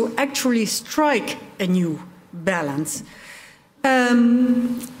 trying to actually strike a new balance. I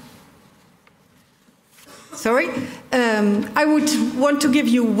would want to give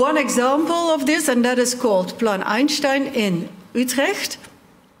you one example of this, and that is called Plan Einstein in Utrecht.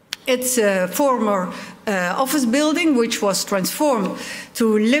 It's a former office building which was transformed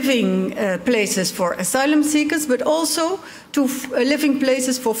to living places for asylum seekers, but also to living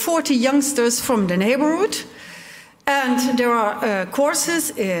places for 40 youngsters from the neighborhood. And there are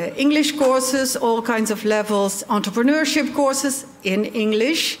courses, English courses, all kinds of levels, entrepreneurship courses in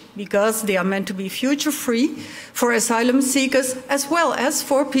English, because they are meant to be future-free for asylum seekers, as well as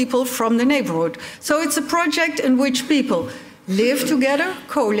for people from the neighborhood. So it's a project in which people live together,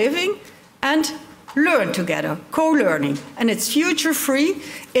 co-living, and learn together, co-learning. And it's future-free.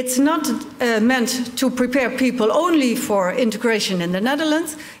 It's not meant to prepare people only for integration in the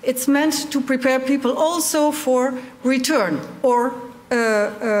Netherlands. It's meant to prepare people also for return or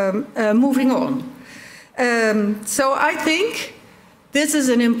moving on. So I think this is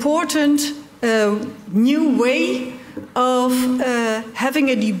an important new way of having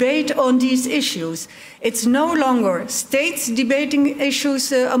a debate on these issues. It's no longer states debating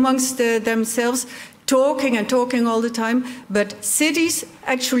issues amongst themselves, talking and talking all the time, but cities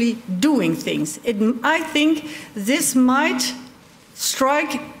actually doing things. I think this might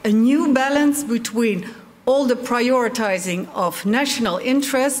strike a new balance between all the prioritizing of national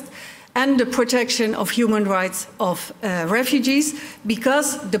interest and the protection of human rights of refugees,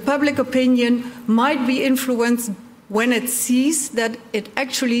 because the public opinion might be influenced when it sees that it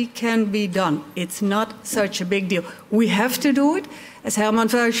actually can be done. It's not such a big deal. We have to do it, as Herman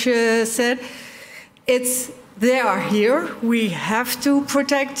Vuijs said. They are here. We have to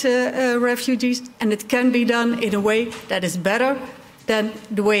protect refugees, and it can be done in a way that is better than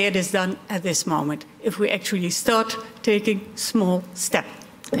the way it is done at this moment, if we actually start taking small steps.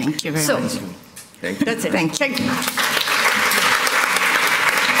 Thank you very much. Thank you. That's it. Thank you.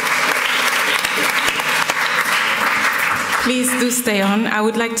 Please do stay on. I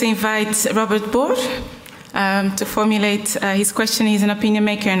would like to invite Robert Boer to formulate his question. He's an opinion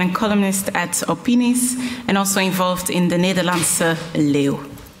maker and a columnist at Opinies, and also involved in the Nederlandse Leeuw.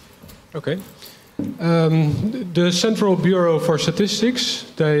 Okay. The Central Bureau for Statistics,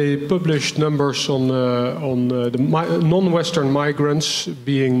 they published numbers on the non-Western migrants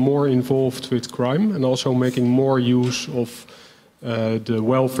being more involved with crime and also making more use of the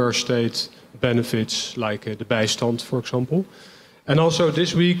welfare state benefits, like the bijstand, for example. And also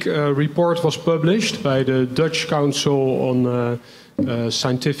this week a report was published by the Dutch Council on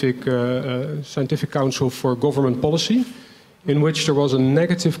Scientific Council for Government Policy, in which there was a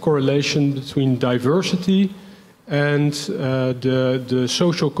negative correlation between diversity and the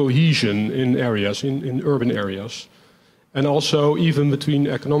social cohesion in areas, in urban areas. And also even between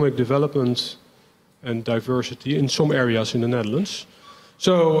economic development and diversity in some areas in the Netherlands.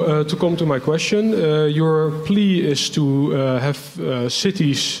 So to come to my question, your plea is to have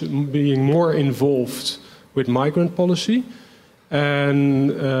cities being more involved with migrant policy, and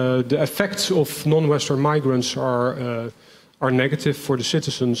the effects of non-Western migrants are negative for the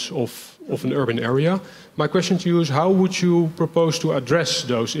citizens of an urban area. My question to you is, how would you propose to address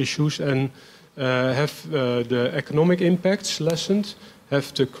those issues and have the economic impacts lessened,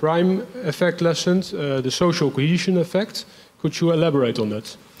 have the crime effect lessened, the social cohesion effect? Could you elaborate on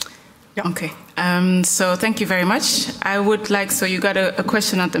that? Yeah. Okay. So thank you very much. I would like, so you got a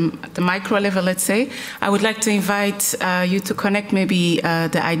question at the micro level, let's say. I would like to invite you to connect maybe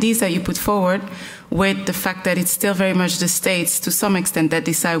the ideas that you put forward with the fact that it's still very much the states, to some extent, that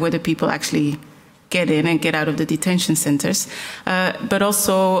decide whether people actually get in and get out of the detention centers. But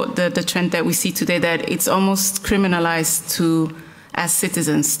also the trend that we see today, that it's almost criminalized to, as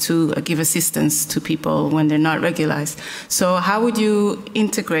citizens, to give assistance to people when they're not regularized. So how would you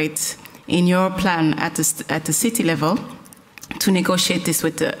integrate in your plan at the city level to negotiate this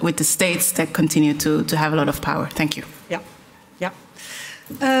with the states that continue to have a lot of power? Thank you. Yeah.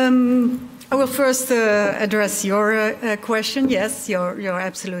 I will first address your question. Yes, you're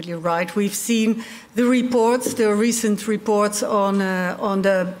absolutely right. We've seen the reports, the recent reports on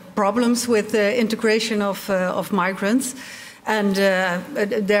the problems with the integration of migrants. And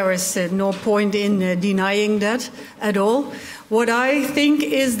there is no point in denying that at all. What I think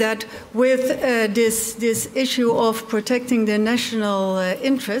is that with this issue of protecting the national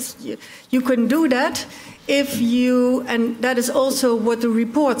interest, you can do that if you, and that is also what the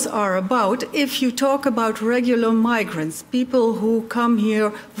reports are about, if you talk about regular migrants, people who come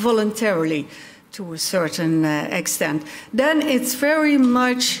here voluntarily to a certain extent, then it's very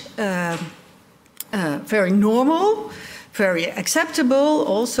much very normal, very acceptable,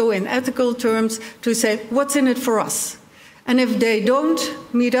 also in ethical terms, to say, what's in it for us? And if they don't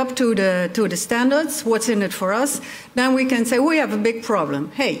meet up to the standards, what's in it for us, then we can say, we have a big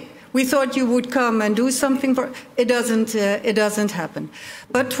problem. Hey, we thought you would come and do something for it. Doesn't happen.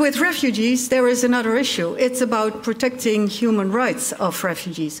 But with refugees, there is another issue. It's about protecting human rights of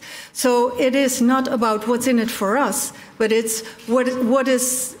refugees. So it is not about what's in it for us, but it's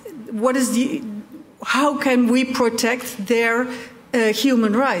how can we protect their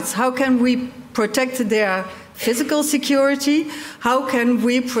human rights? How can we protect their physical security? How can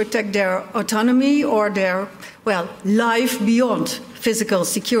we protect their autonomy or their, well, life beyond physical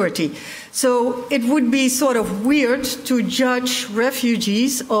security? So it would be sort of weird to judge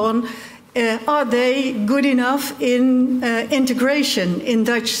refugees on are they good enough in integration in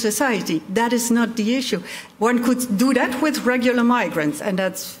Dutch society? That is not the issue. One could do that with regular migrants, and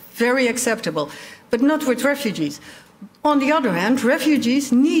that's very acceptable, but not with refugees. On the other hand,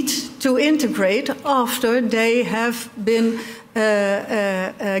 refugees need to integrate after they have been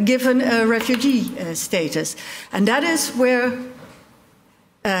given a refugee status. And that is where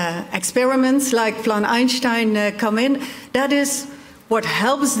experiments like Plan Einstein come in. That is what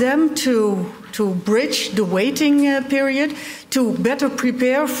helps them to bridge the waiting period, to better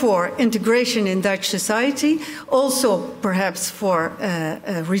prepare for integration in Dutch society, also perhaps for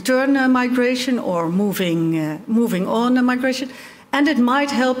return migration or moving on migration. And it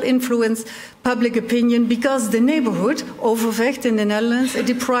might help influence public opinion because the neighborhood, Overvecht in the Netherlands, a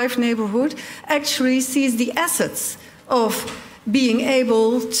deprived neighborhood, actually sees the assets of being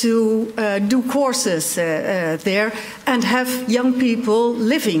able to do courses there and have young people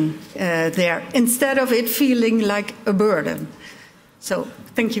living there instead of it feeling like a burden. So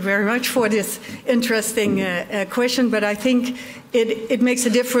thank you very much for this interesting question, but I think it makes a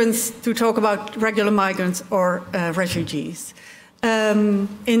difference to talk about regular migrants or refugees. In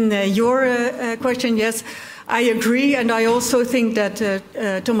your question, yes, I agree, and I also think that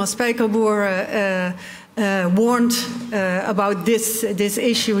Thomas Spijkerboer warned about this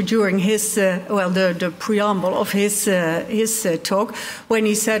issue during his, the preamble of his talk, when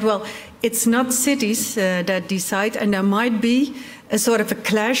he said, well, it's not cities that decide, and there might be a sort of a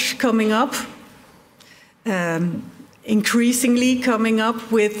clash coming up, increasingly coming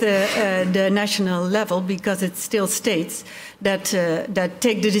up with the national level, because it's still states that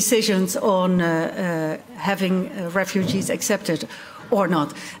take the decisions on having refugees accepted or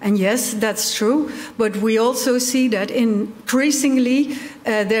not. And yes, that's true, but we also see that increasingly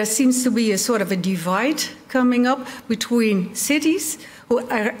there seems to be a sort of a divide coming up between cities who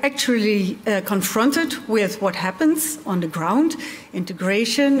are actually confronted with what happens on the ground,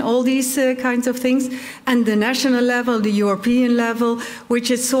 integration, all these kinds of things, and the national level, the European level, which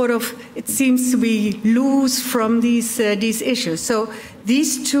is sort of, it seems to be loose from these issues. So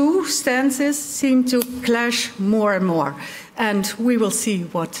these two stances seem to clash more and more, and we will see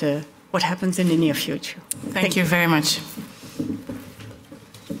what happens in the near future. Thank you very much.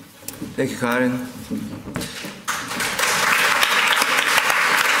 Thank you, Karin.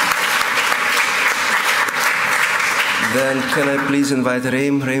 Then can I please invite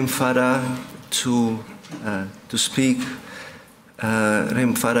Reem Fada to speak.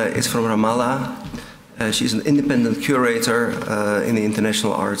 Reem Fada is from Ramallah. She's an independent curator in the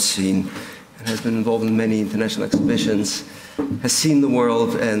international art scene and has been involved in many international exhibitions, has seen the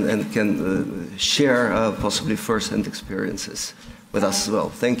world and can share possibly first-hand experiences with us as well.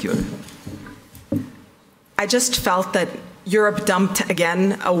 Thank you. I just felt that Europe dumped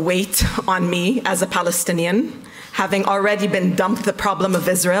again a weight on me as a Palestinian, having already been dumped the problem of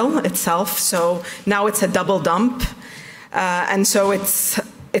Israel itself, so now it's a double dump. And so it's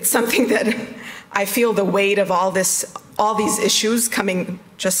something that I feel the weight of all these issues coming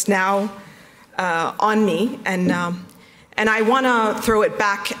just now on me. And I want to throw it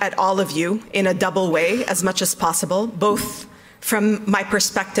back at all of you in a double way as much as possible, both from my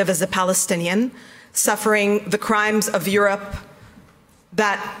perspective as a Palestinian, suffering the crimes of Europe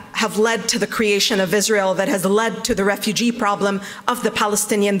that have led to the creation of Israel, that has led to the refugee problem of the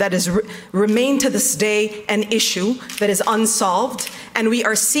Palestinian that has remained to this day an issue that is unsolved. And we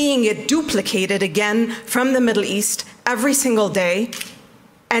are seeing it duplicated again from the Middle East every single day.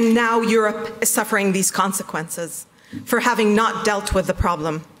 And now Europe is suffering these consequences for having not dealt with the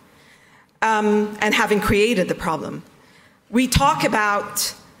problem and having created the problem. We talk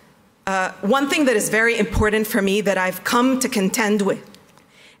about one thing that is very important for me that I've come to contend with,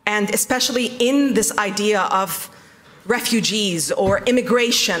 and especially in this idea of refugees or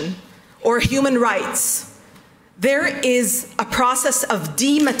immigration or human rights, there is a process of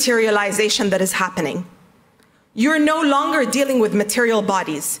dematerialization that is happening. You're no longer dealing with material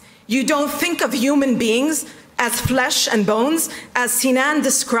bodies. You don't think of human beings as flesh and bones, as Sinan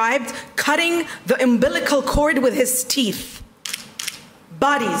described, cutting the umbilical cord with his teeth.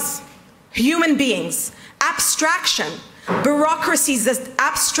 Bodies, human beings, abstraction, bureaucracies that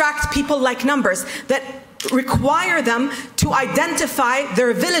abstract people like numbers, that require them to identify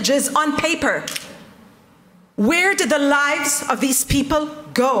their villages on paper. Where did the lives of these people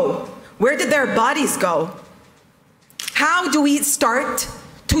go? Where did their bodies go? How do we start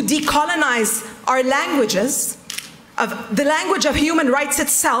to decolonize our languages, of the language of human rights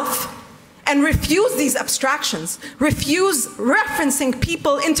itself, and refuse these abstractions, refuse referencing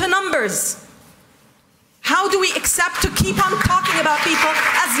people into numbers? How do we accept to keep on talking about people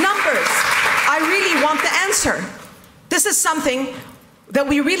as numbers? I really want the answer. This is something that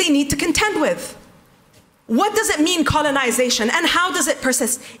we really need to contend with. What does it mean, colonization, and how does it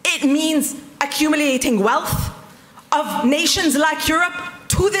persist? It means accumulating wealth of nations like Europe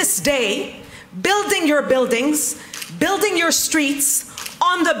to this day, building your buildings, building your streets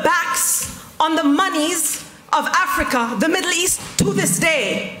on the backs, on the monies of Africa, the Middle East to this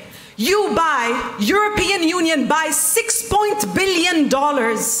day. You buy, European Union buys $6 billion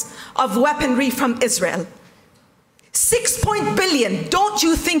of weaponry from Israel. $6 billion. Don't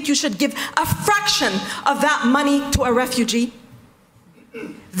you think you should give a fraction of that money to a refugee?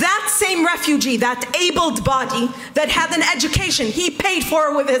 That's same refugee, that abled body that had an education he paid for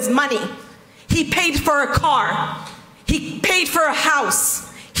with his money. He paid for a car. He paid for a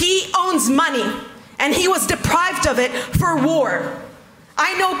house. He owns money, and he was deprived of it for war.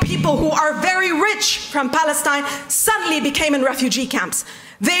 I know people who are very rich from Palestine suddenly became in refugee camps.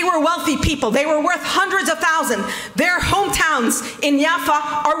 They were wealthy people. They were worth hundreds of thousands. Their hometowns in Jaffa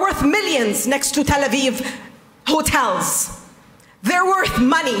are worth millions next to Tel Aviv hotels. They're worth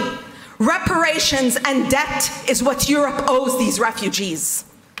money. Reparations and debt is what Europe owes these refugees.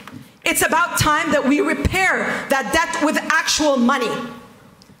 It's about time that we repair that debt with actual money.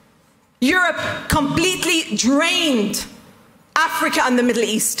 Europe completely drained Africa and the Middle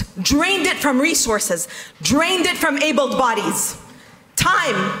East, drained it from resources, drained it from abled bodies.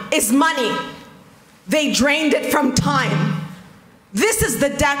 Time is money. They drained it from time. This is the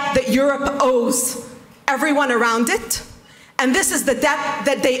debt that Europe owes everyone around it, and this is the debt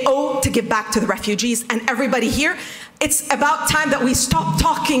that they owe to give back to the refugees and everybody here. It's about time that we stop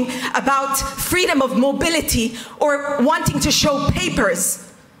talking about freedom of mobility or wanting to show papers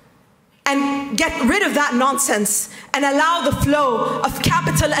and get rid of that nonsense and allow the flow of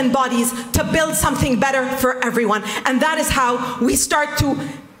capital and bodies to build something better for everyone. And that is how we start to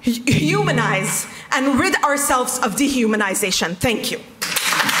humanize and rid ourselves of dehumanization. Thank you.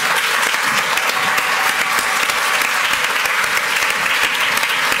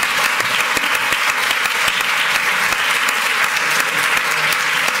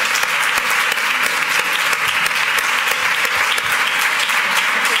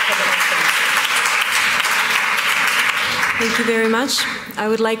 Thank you very much. I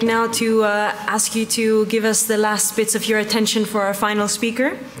would like now to ask you to give us the last bits of your attention for our final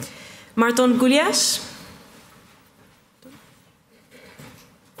speaker, Marton Gulyás.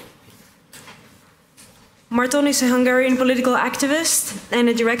 Marton is a Hungarian political activist and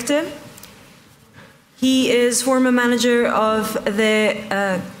a director. He is former manager of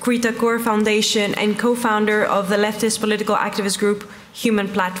the curator Foundation and co-founder of the leftist political activist group Human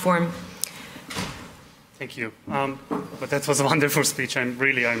Platform. Thank you. But that was a wonderful speech. I'm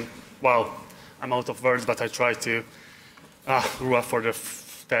out of words, but I try to grew up for the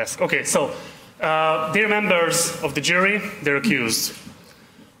task. Okay, so dear members of the jury, the accused.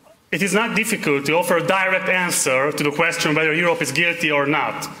 It is not difficult to offer a direct answer to the question whether Europe is guilty or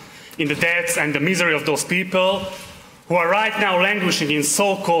not in the deaths and the misery of those people who are right now languishing in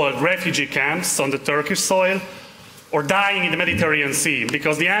so-called refugee camps on the Turkish soil or dying in the Mediterranean Sea,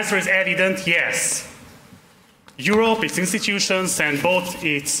 because the answer is evident, yes. Europe, its institutions, and both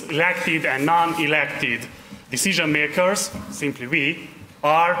its elected and non-elected decision makers, simply we,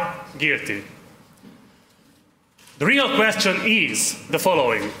 are guilty. The real question is the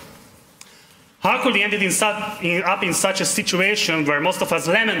following. How could we end up in such a situation where most of us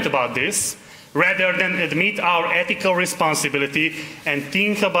lament about this, rather than admit our ethical responsibility and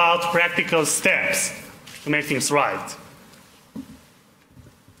think about practical steps to make things right?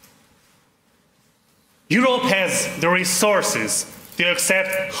 Europe has the resources to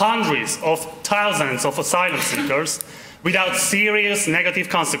accept hundreds of thousands of asylum seekers without serious negative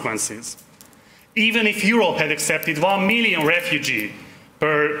consequences. Even if Europe had accepted 1 million refugees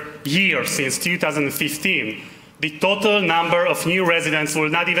per year since 2015, the total number of new residents will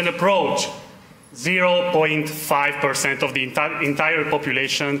not even approach 0.5% of the entire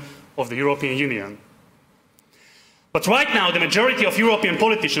population of the European Union. But right now, the majority of European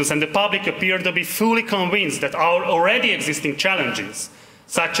politicians and the public appear to be fully convinced that our already existing challenges,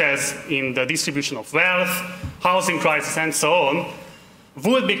 such as in the distribution of wealth, housing crisis, and so on,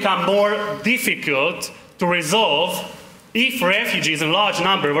 would become more difficult to resolve if refugees in large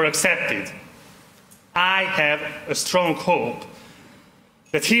number were accepted. I have a strong hope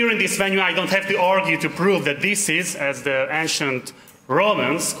that here in this venue I don't have to argue to prove that this is, as the ancient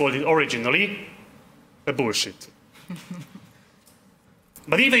Romans called it originally, a bullshit.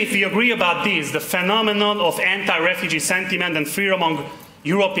 But even if we agree about this, the phenomenon of anti-refugee sentiment and fear among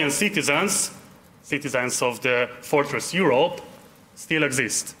European citizens, citizens of the fortress Europe, still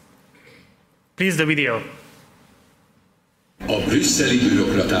exist. Please the video. A brüsszeli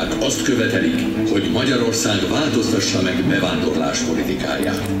bürokraták azt követelik, hogy Magyarország változtassa meg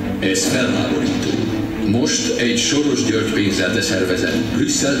bevándorláspolitikáját. Ez felháborító. Most egy Soros György pénzelte szervezet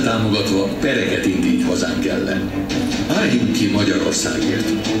Brüsszel támogatva pereket indít hazánk ellen. Álljunk ki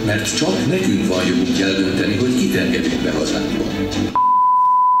Magyarországért, mert csak nekünk van jogunk eldönteni, hogy kit engedünk be hazánkba.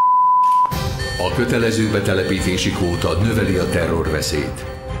 A kötelező betelepítési kvóta növeli a terrorveszélyt.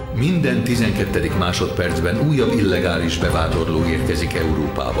 Minden 12. másodpercben újabb illegális bevándorló érkezik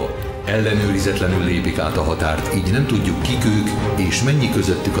Európába. Ellenőrizetlenül lépik át a határt, így nem tudjuk kik ők, és mennyi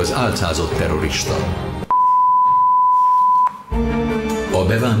közöttük az álcázott terrorista. A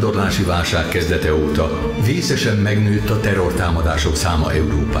bevándorlási válság kezdete óta vészesen megnőtt a terrortámadások száma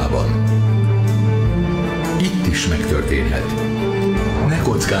Európában. Itt is megtörténhet. Ne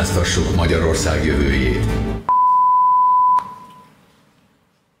kockáztassuk Magyarország jövőjét.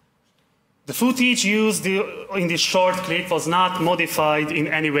 The footage used in this short clip was not modified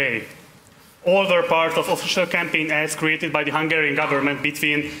in any way. All were part of official campaign ads created by the Hungarian government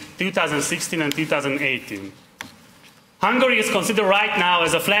between 2016 and 2018. Hungary is considered right now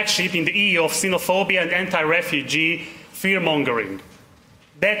as a flagship in the EU of xenophobia and anti-refugee fear-mongering.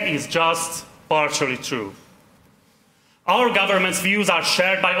 That is just partially true. Our government's views are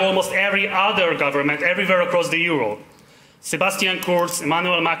shared by almost every other government everywhere across the Euro. Sebastian Kurz,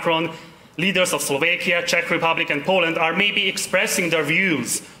 Emmanuel Macron, leaders of Slovakia, Czech Republic and Poland are maybe expressing their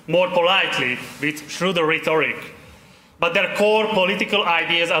views more politely with shrewder rhetoric. But their core political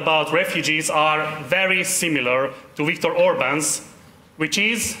ideas about refugees are very similar to Viktor Orban's, which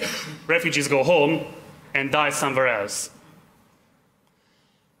is refugees go home and die somewhere else.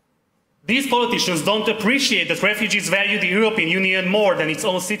 These politicians don't appreciate that refugees value the European Union more than its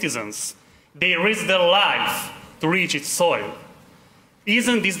own citizens. They risk their life to reach its soil.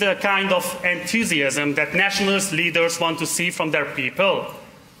 Isn't this the kind of enthusiasm that nationalist leaders want to see from their people?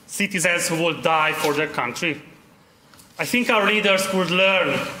 Citizens who will die for their country? I think our leaders could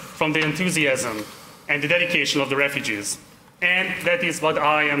learn from the enthusiasm and the dedication of the refugees. And that is what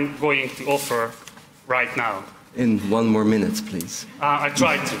I am going to offer right now. In 1 more minute, please. I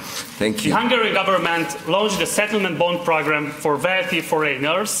tried to. Thank you. The Hungarian government launched a settlement bond program for wealthy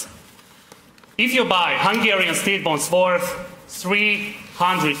foreigners. If you buy Hungarian state bonds worth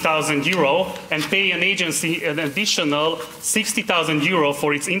 €300,000 and pay an agency an additional €60,000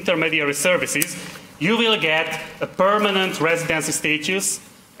 for its intermediary services, you will get a permanent residency status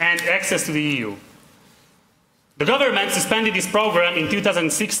and access to the EU. The government suspended this program in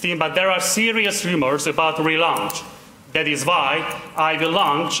 2016, but there are serious rumors about a relaunch. That is why I will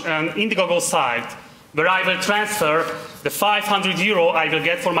launch an Indiegogo site where I will transfer the €500 I will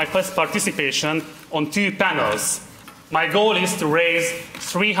get for my participation on 2 panels. My goal is to raise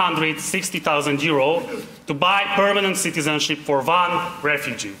 €360,000 to buy permanent citizenship for 1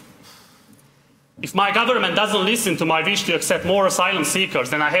 refugee. If my government doesn't listen to my wish to accept more asylum seekers,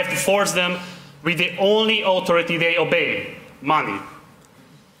 then I have to force them with the only authority they obey, money.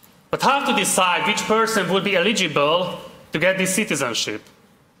 But how to decide which person would be eligible to get this citizenship?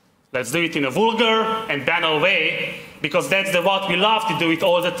 Let's do it in a vulgar and banal way, because that's what we love to do it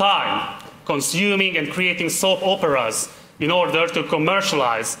all the time, consuming and creating soap operas in order to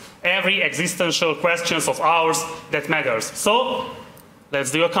commercialize every existential questions of ours that matters. So,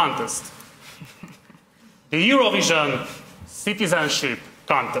 let's do a contest. The Eurovision citizenship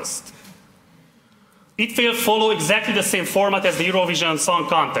contest. It will follow exactly the same format as the Eurovision Song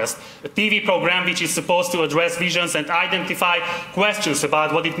Contest, a TV program which is supposed to address visions and identify questions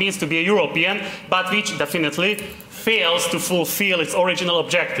about what it means to be a European, but which definitely fails to fulfill its original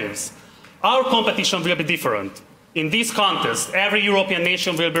objectives. Our competition will be different. In this contest, every European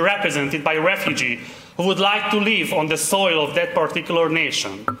nation will be represented by a refugee who would like to live on the soil of that particular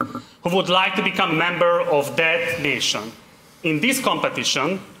nation, who would like to become a member of that nation. In this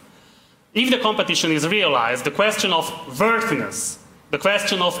competition, if the competition is realized, the question of worthiness, the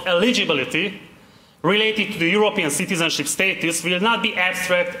question of eligibility related to the European citizenship status will not be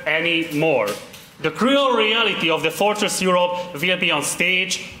abstract anymore. The cruel reality of the Fortress Europe will be on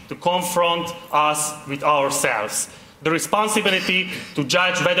stage to confront us with ourselves. The responsibility to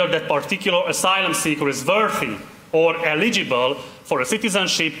judge whether that particular asylum seeker is worthy or eligible for a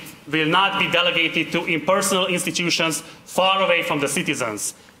citizenship will not be delegated to impersonal institutions far away from the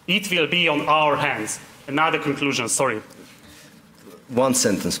citizens. It will be on our hands. Another conclusion, sorry. 1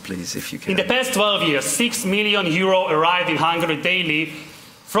 sentence, please, if you can. In the past 12 years, €6 million arrived in Hungary daily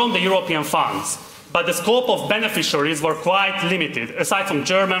from the European funds. But the scope of beneficiaries were quite limited. Aside from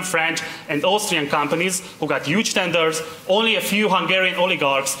German, French and Austrian companies who got huge tenders, only a few Hungarian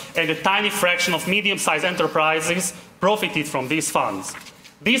oligarchs and a tiny fraction of medium-sized enterprises profited from these funds.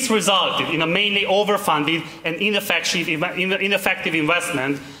 This resulted in a mainly overfunded and ineffective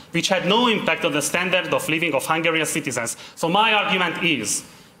investment which had no impact on the standard of living of Hungarian citizens. So my argument is,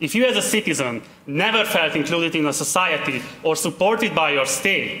 if you as a citizen never felt included in a society or supported by your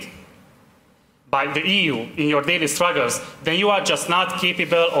state, by the EU in your daily struggles, then you are just not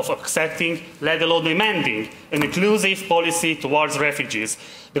capable of accepting, let alone demanding, an inclusive policy towards refugees.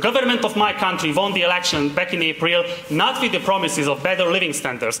 The government of my country won the election back in April, not with the promises of better living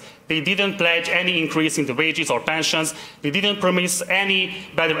standards. They didn't pledge any increase in the wages or pensions. They didn't promise any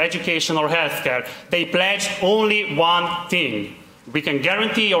better education or healthcare. They pledged only one thing. We can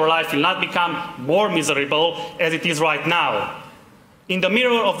guarantee your life will not become more miserable as it is right now. In the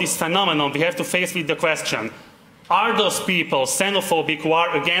mirror of this phenomenon, we have to face with the question, are those people xenophobic who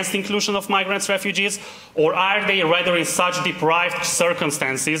are against inclusion of migrants, refugees, or are they rather in such deprived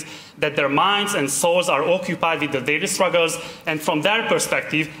circumstances that their minds and souls are occupied with the daily struggles, and from their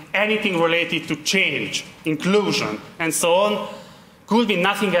perspective, anything related to change, inclusion, and so on, could be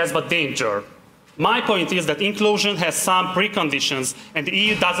nothing else but danger? My point is that inclusion has some preconditions, and the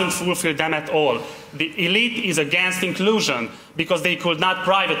EU doesn't fulfill them at all. The elite is against inclusion because they could not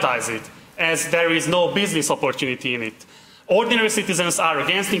privatize it, as there is no business opportunity in it. Ordinary citizens are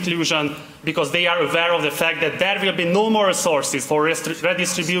against inclusion because they are aware of the fact that there will be no more resources for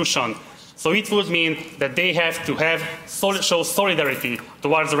redistribution. So it would mean that they have to show solidarity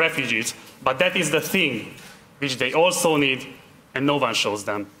towards the refugees. But that is the thing which they also need, and no one shows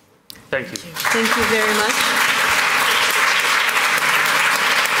them. Thank you. Thank you very much.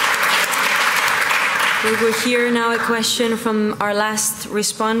 We will hear now a question from our last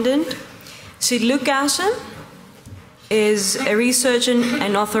respondent. Sid Lucassen is a researcher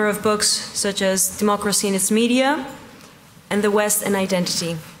and author of books such as Democracy and Its Media and The West and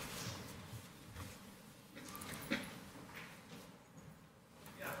Identity.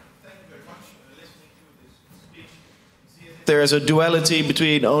 There is a duality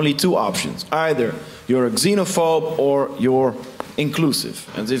between only two options. Either you're a xenophobe or you're inclusive.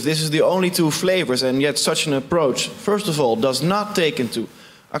 And if this is the only two flavors, and yet such an approach, first of all, does not take into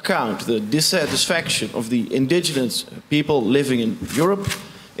account the dissatisfaction of the indigenous people living in Europe,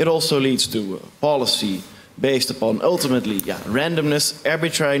 it also leads to a policy based upon ultimately randomness,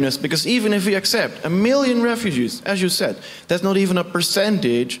 arbitrariness, because even if we accept 1 million refugees, as you said, that's not even a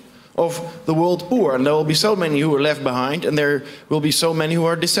percentage of the world poor, and there will be so many who are left behind, and there will be so many who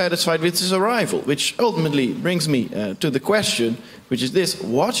are dissatisfied with his arrival, which ultimately brings me to the question, which is this: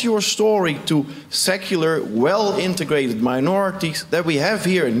 what's your story to secular, well-integrated minorities that we have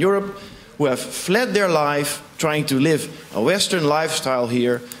here in Europe who have fled their life trying to live a Western lifestyle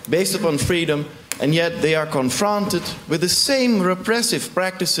here based upon freedom, and yet they are confronted with the same repressive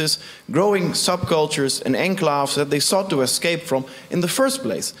practices, growing subcultures and enclaves that they sought to escape from in the first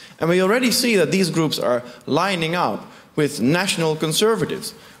place? And we already see that these groups are lining up with national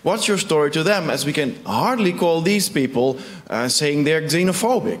conservatives. What's your story to them, as we can hardly call these people saying they're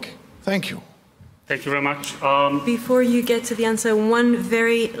xenophobic? Thank you. Thank you very much. Before you get to the answer, one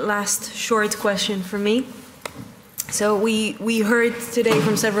very last short question from me. So we heard today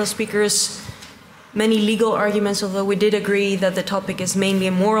from several speakers many legal arguments, although we did agree that the topic is mainly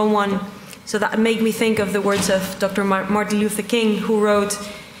a moral one. So that made me think of the words of Dr. Martin Luther King, who wrote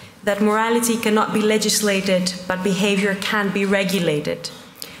that morality cannot be legislated, but behavior can be regulated.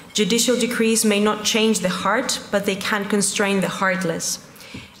 Judicial decrees may not change the heart, but they can constrain the heartless.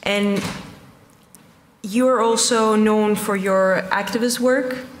 And you are also known for your activist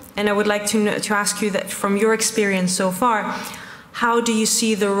work, and I would like to ask you that from your experience so far, how do you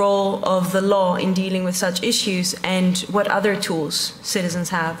see the role of the law in dealing with such issues, and what other tools citizens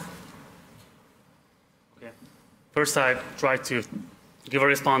have? Okay. First, I try to give a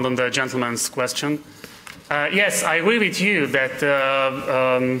response on the gentleman's question. Yes, I agree with you that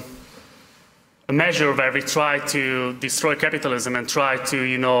a measure where we try to destroy capitalism and try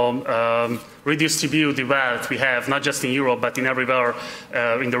to, redistribute the wealth we have, not just in Europe, but in everywhere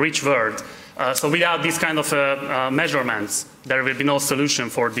in the rich world. So without these kind of measurements, there will be no solution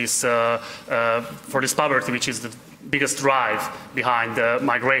for this poverty, which is the biggest drive behind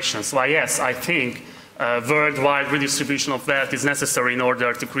migration. So yes, I think worldwide redistribution of wealth is necessary in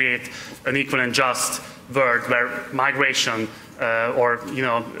order to create an equal and just world where migration,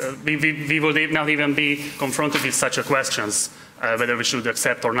 we will not even be confronted with such questions, whether we should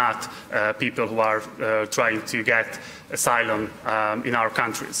accept or not people who are trying to get asylum in our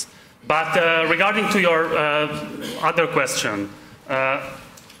countries. But regarding to your other question,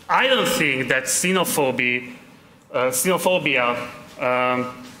 I don't think that xenophobia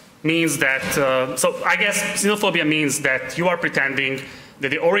means that, so I guess xenophobia means that you are pretending that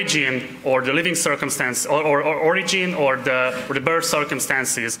the origin or the living circumstance or origin or the birth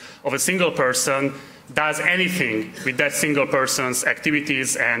circumstances of a single person does anything with that single person's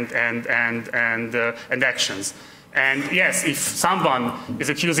activities and actions. And yes, if someone is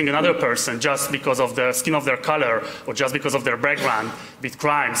accusing another person just because of the skin of their color or just because of their background with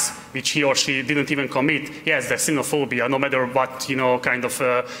crimes which he or she didn't even commit, yes, that's xenophobia, no matter what kind of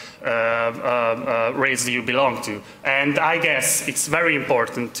race you belong to. And I guess it's very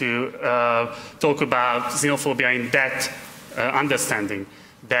important to talk about xenophobia in that understanding,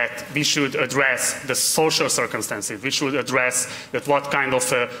 that we should address the social circumstances. We should address that what kind of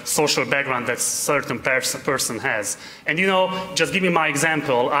social background that certain person has. And just give me my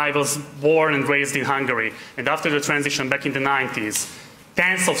example. I was born and raised in Hungary, and after the transition back in the 90s,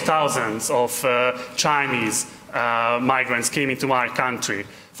 tens of thousands of Chinese migrants came into my country.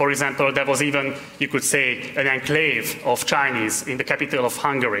 For example, there was even, you could say, an enclave of Chinese in the capital of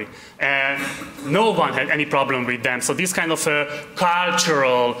Hungary. And no one had any problem with them. So these kind of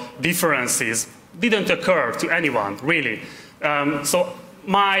cultural differences didn't occur to anyone, really.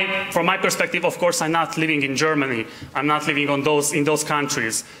 From my perspective, of course, I'm not living in Germany. I'm not living in those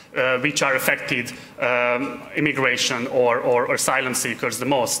countries which are affected immigration or asylum seekers the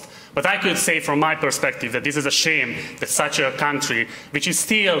most. But I could say from my perspective that this is a shame that such a country, which is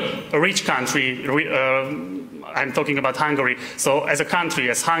still a rich country, I'm talking about Hungary, so as a country,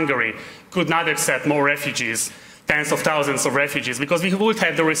 as Hungary, could not accept more refugees, tens of thousands of refugees, because we would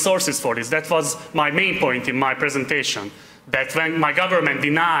have the resources for this. That was my main point in my presentation, that when my government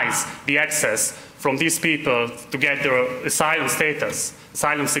denies the access from these people to get their asylum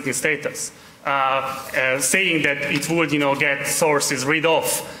seeking status, saying that it would, get sources rid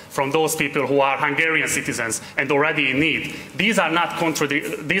off from those people who are Hungarian citizens and already in need. These are not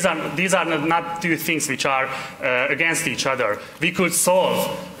two things which are against each other. We could solve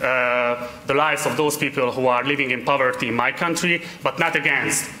the lives of those people who are living in poverty in my country, but not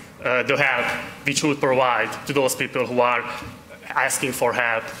against the help which would provide to those people who are asking for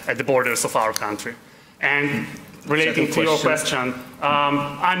help at the borders of our country. And relating to your question,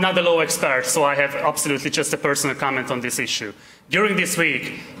 I'm not a law expert, so I have absolutely just a personal comment on this issue. During this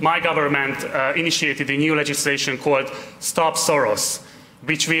week, my government initiated a new legislation called Stop Soros,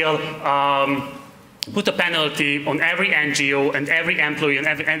 which will put a penalty on every NGO and every employee and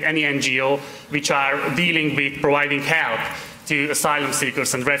any NGO which are dealing with providing help to asylum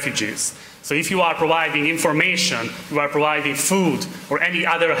seekers and refugees. So if you are providing information, you are providing food or any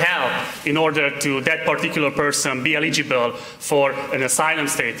other help in order to that particular person be eligible for an asylum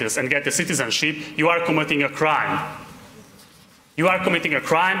status and get the citizenship, you are committing a crime. You are committing a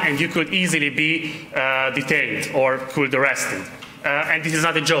crime and you could easily be detained or could arrested. And this is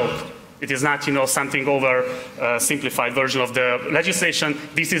not a joke. It is not, something simplified version of the legislation.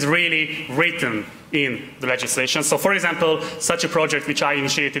 This is really written in the legislation. So, for example, such a project which I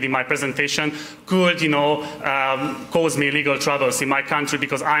initiated in my presentation could, cause me legal troubles in my country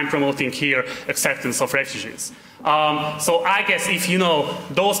because I'm promoting here acceptance of refugees. So I guess if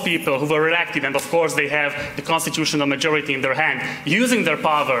those people who were elected, and of course they have the constitutional majority in their hand, using their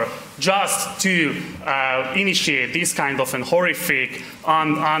power just to initiate this kind of horrific,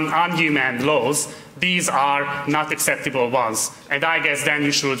 unhuman laws, these are not acceptable ones. And I guess then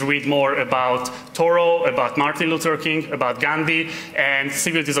you should read more about Thoreau, about Martin Luther King, about Gandhi, and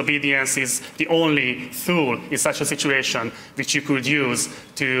civil disobedience is the only tool in such a situation which you could use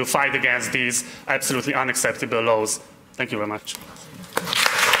to fight against these absolutely unacceptable laws. Thank you very much.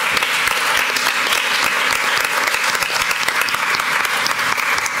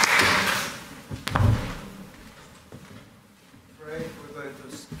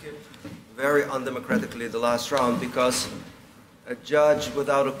 Very undemocratically the last round, because a judge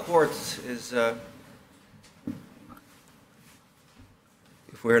without a court is,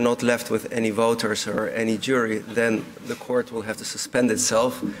 if we're not left with any voters or any jury, then the court will have to suspend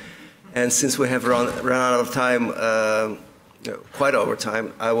itself. And since we have run out of time, quite over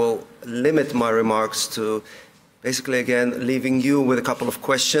time, I will limit my remarks to basically, again, leaving you with a couple of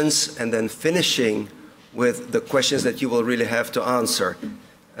questions and then finishing with the questions that you will really have to answer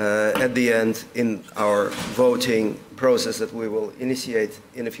at the end in our voting process that we will initiate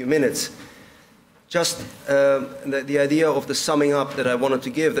in a few minutes. Just the idea of the summing up that I wanted to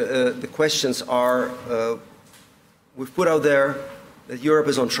give, the questions are, we've put out there that Europe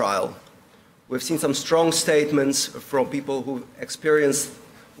is on trial. We've seen some strong statements from people who experienced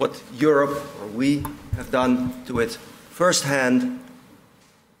what Europe, or we, have done to it firsthand,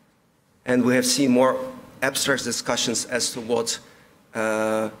 and we have seen more abstract discussions as to what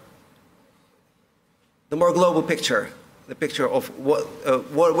the more global picture, the picture of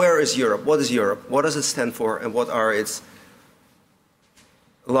where is Europe, what is Europe, what does it stand for, and what are its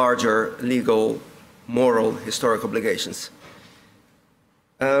larger legal, moral, historic obligations.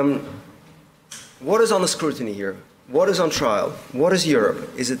 what is under scrutiny here? What is on trial? What is Europe?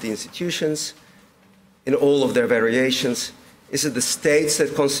 Is it the institutions in all of their variations? Is it the states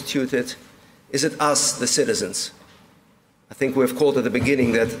that constitute it? Is it us, the citizens? I think we've called at the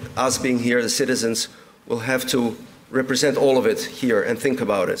beginning that us being here, the citizens, will have to represent all of it here and think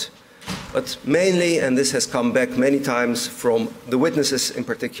about it. But mainly, and this has come back many times from the witnesses in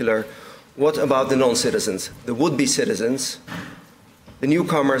particular, what about the non-citizens, the would-be citizens, the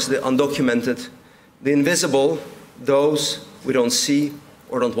newcomers, the undocumented, the invisible, those we don't see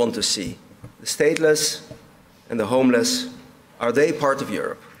or don't want to see, the stateless and the homeless? Are they part of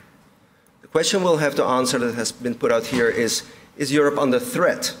Europe? The question we'll have to answer that has been put out here is Europe under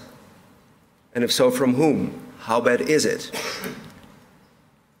threat? And if so, from whom? How bad is it?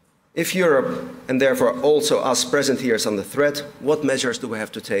 If Europe, and therefore also us present here, is under threat, what measures do we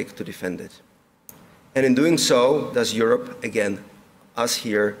have to take to defend it? And in doing so, does Europe, again, us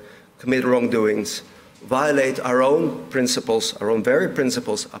here, commit wrongdoings, violate our own principles, our own very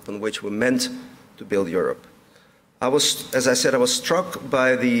principles upon which we meant to build Europe? As I said, I was struck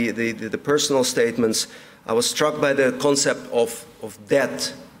by the personal statements. I was struck by the concept of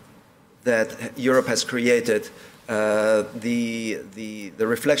debt that Europe has created, the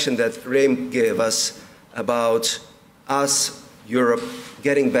reflection that Reem gave us about us, Europe,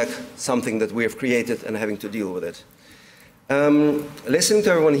 getting back something that we have created and having to deal with it. Listening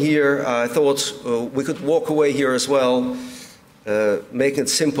to everyone here, I thought we could walk away here as well, making it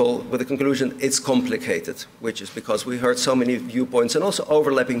simple with the conclusion it's complicated, which is because we heard so many viewpoints and also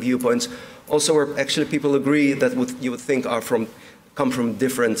overlapping viewpoints, also where actually people agree that you would think come from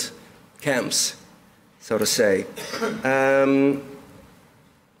different camps, so to say.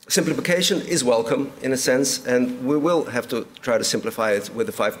 Simplification is welcome in a sense, and we will have to try to simplify it with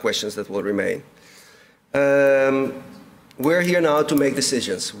the 5 questions that will remain. We're here now to make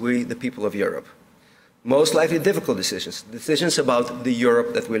decisions, we, the people of Europe. Most likely difficult decisions. Decisions about the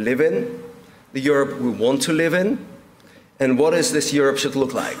Europe that we live in, the Europe we want to live in, and what is this Europe should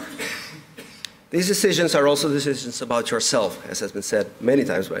look like. These decisions are also decisions about yourself, as has been said many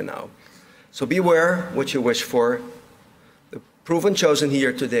times by now. So beware what you wish for. The proven chosen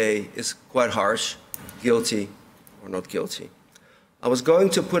here today is quite harsh, guilty or not guilty. I was going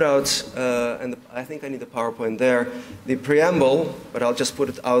to put out, and I think I need a PowerPoint there, the preamble, but I'll just put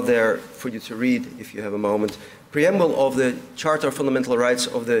it out there for you to read if you have a moment. Preamble of the Charter of Fundamental Rights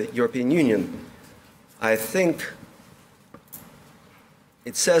of the European Union. I think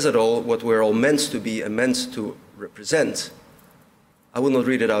it says it all, what we're all meant to be and meant to represent. I will not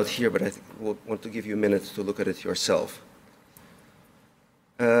read it out here, but I want to give you a minute to look at it yourself.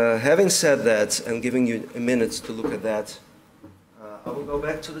 Having said that, and giving you a minute to look at that, I will go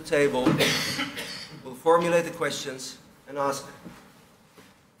back to the table, we'll formulate the questions and ask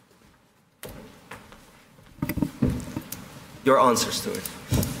your answers to it.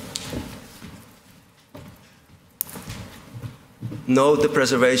 Note the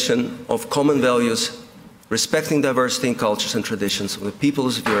preservation of common values, respecting diversity in cultures and traditions of the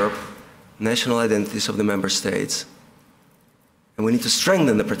peoples of Europe, national identities of the member states. And we need to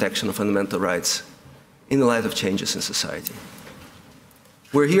strengthen the protection of fundamental rights in the light of changes in society.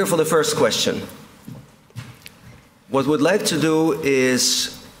 We're here for the first question. What we'd like to do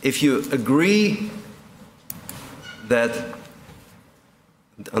is, if you agree that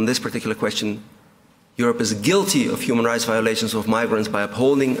on this particular question, Europe is guilty of human rights violations of migrants by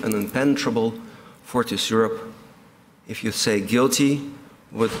upholding an impenetrable fortress Europe, if you say guilty,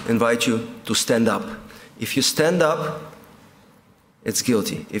 would invite you to stand up. If you stand up, it's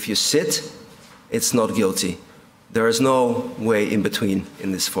guilty. If you sit, it's not guilty. There is no way in between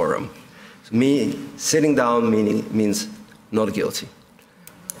in this forum. So me sitting down means not guilty.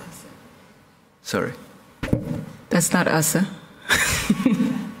 Sorry. That's not us, huh?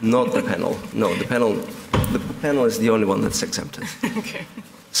 Not the panel. No, the panel is the only one that's exempted. Okay.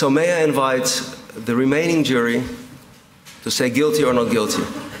 So may I invite the remaining jury to say guilty or not guilty?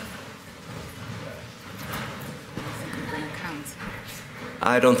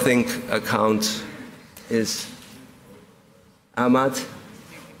 I don't think a count is Ahmad.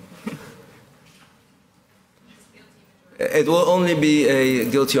 It will only be a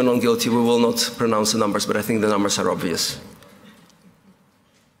guilty or non-guilty. We will not pronounce the numbers, but I think the numbers are obvious.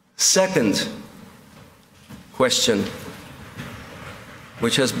 Second question,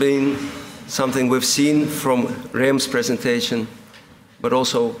 which has been something we've seen from Reem's presentation, but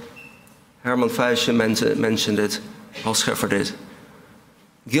also Herman Feijsen mentioned it, Paul Scheffer did.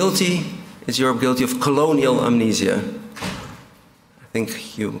 Guilty, is Europe guilty of colonial amnesia? I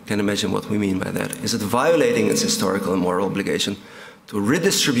think you can imagine what we mean by that. Is it violating its historical and moral obligation to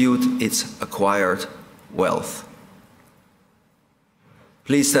redistribute its acquired wealth.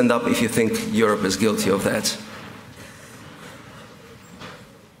 Please stand up if you think Europe is guilty of that.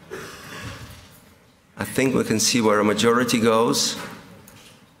 I think we can see where a majority goes.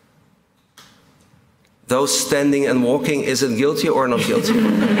 Those standing and walking, is it guilty or not guilty?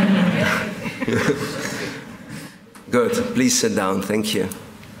 Good, please sit down, thank you.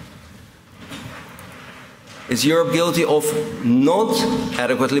 Is Europe guilty of not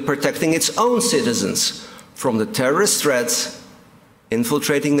adequately protecting its own citizens from the terrorist threats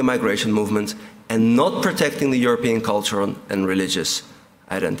infiltrating the migration movement and not protecting the European cultural and religious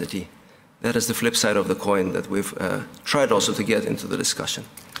identity? That is the flip side of the coin that we've tried also to get into the discussion.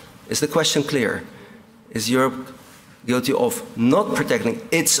 Is the question clear? Is Europe guilty of not protecting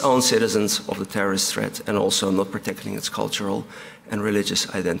its own citizens of the terrorist threat and also not protecting its cultural and religious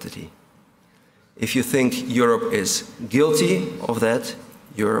identity? If you think Europe is guilty of that,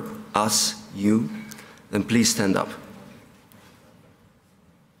 Europe, us, you, then please stand up.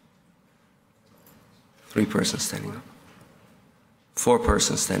 3 persons standing up. 4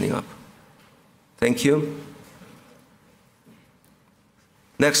 persons standing up. Thank you.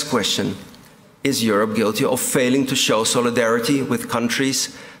 Next question. Is Europe guilty of failing to show solidarity with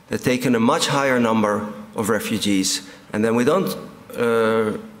countries that take in a much higher number of refugees? And then we don't,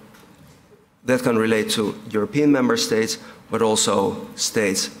 that can relate to European member states, but also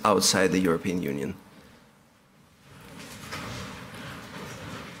states outside the European Union.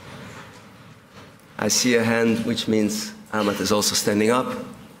 I see a hand, which means Ahmed is also standing up.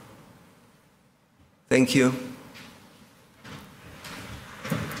 Thank you.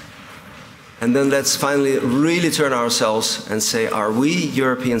 And then let's finally really turn ourselves and say, are we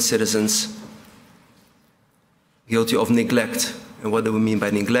European citizens guilty of neglect? And what do we mean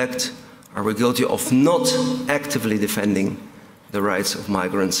by neglect? Are we guilty of not actively defending the rights of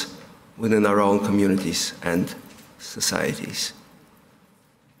migrants within our own communities and societies?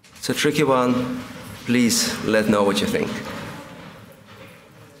 It's a tricky one. Please let know what you think.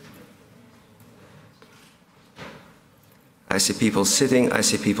 I see people sitting, I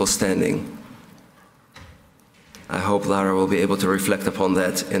see people standing. I hope Lara will be able to reflect upon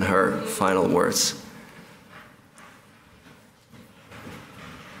that in her final words.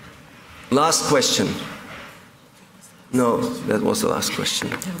 Last question. No, that was the last question.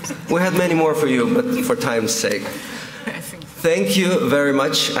 We had many more for you, but for time's sake. Thank you very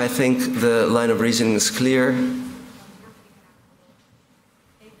much. I think the line of reasoning is clear.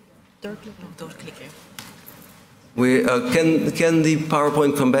 We, can the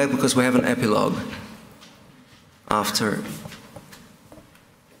PowerPoint come back, because we have an epilogue after.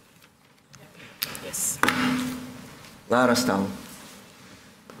 Yes. Lara Staal.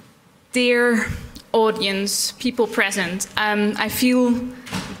 Dear audience, people present, I feel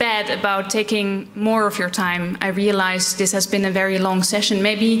bad about taking more of your time. I realize this has been a very long session.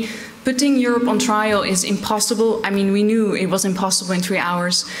 Maybe putting Europe on trial is impossible. I mean, we knew it was impossible in 3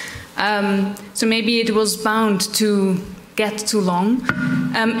 hours. So maybe it was bound to get too long.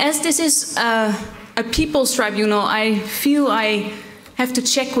 As this is a people's tribunal, I feel I have to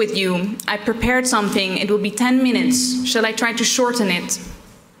check with you. I prepared something. It will be 10 minutes. Shall I try to shorten it?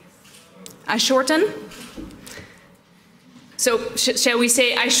 I shorten? So shall we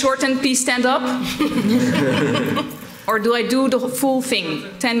say, I shorten, please stand up? Or do I do the full thing,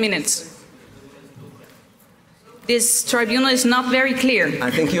 10 minutes? This tribunal is not very clear.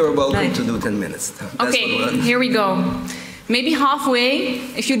 I think you're welcome to do 10 minutes. Okay, here we go. Maybe halfway,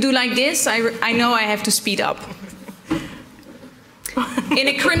 if you do like this, I know I have to speed up. In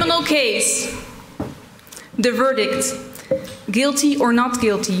a criminal case, the verdict, guilty or not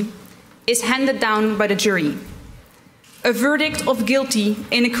guilty, is handed down by the jury. A verdict of guilty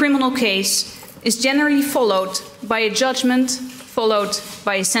in a criminal case is generally followed by a judgment, followed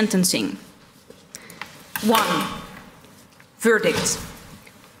by a sentencing. 1. Verdict.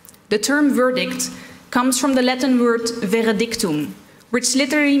 The term verdict comes from the Latin word veredictum, which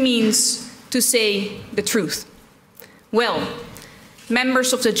literally means to say the truth. Well,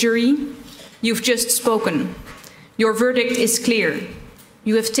 members of the jury, you've just spoken. Your verdict is clear.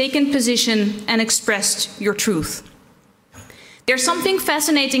 You have taken position and expressed your truth. There's something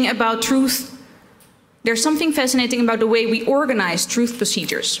fascinating about truth. There's something fascinating about the way we organize truth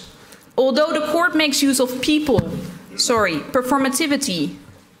procedures. Although the court makes use of performativity,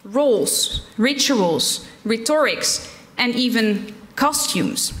 roles, rituals, rhetorics, and even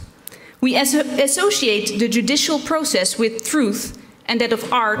costumes, we associate the judicial process with truth and that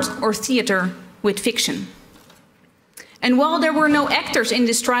of art or theater with fiction. And while there were no actors in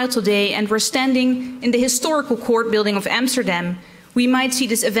this trial today and we're standing in the historical court building of Amsterdam, we might see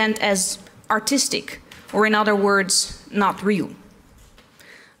this event as artistic, or in other words, not real.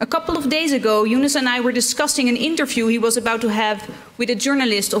 A couple of days ago, Yoonis and I were discussing an interview he was about to have with a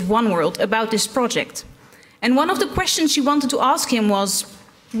journalist of One World about this project. And one of the questions she wanted to ask him was,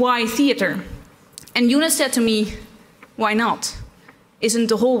 why theater? And Yoonis said to me, why not? Isn't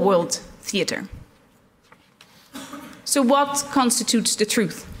the whole world theater? So what constitutes the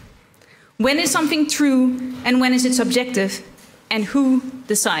truth? When is something true and when is it subjective? And who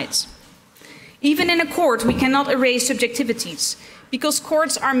decides? Even in a court, we cannot erase subjectivities, because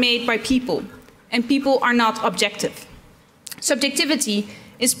courts are made by people, and people are not objective. Subjectivity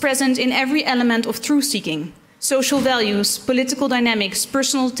is present in every element of truth-seeking: social values, political dynamics,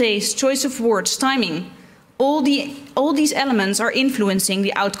 personal taste, choice of words, timing. All these elements are influencing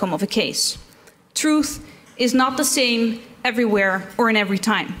the outcome of a case. Truth is not the same everywhere or in every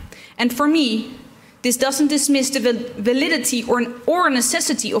time. And for me, this doesn't dismiss the validity or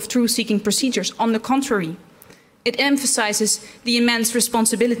necessity of truth-seeking procedures. On the contrary, it emphasizes the immense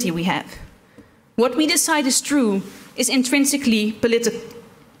responsibility we have. What we decide is true is intrinsically political.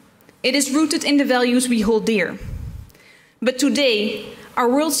 It is rooted in the values we hold dear. But today, our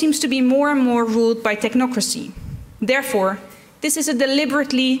world seems to be more and more ruled by technocracy. Therefore, this is a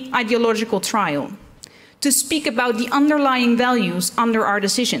deliberately ideological trial to speak about the underlying values under our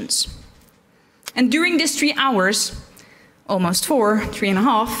decisions. And during these 3 hours, almost 4,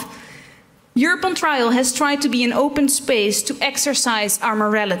 3.5, Europe on Trial has tried to be an open space to exercise our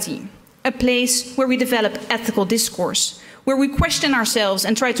morality, a place where we develop ethical discourse, where we question ourselves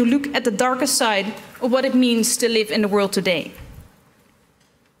and try to look at the darkest side of what it means to live in the world today.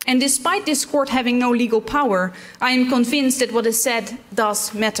 And despite this court having no legal power, I am convinced that what is said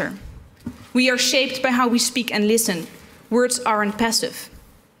does matter. We are shaped by how we speak and listen. Words aren't passive.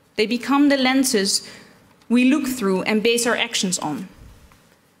 They become the lenses we look through and base our actions on.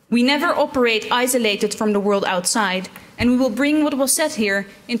 We never operate isolated from the world outside, and we will bring what was said here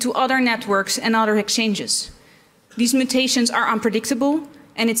into other networks and other exchanges. These mutations are unpredictable,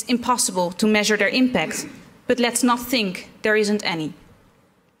 and it's impossible to measure their impact, but let's not think there isn't any.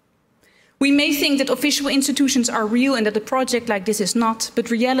 We may think that official institutions are real and that a project like this is not,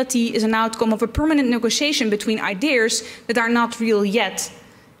 but reality is an outcome of a permanent negotiation between ideas that are not real yet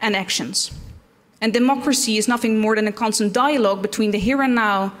and actions. And democracy is nothing more than a constant dialogue between the here and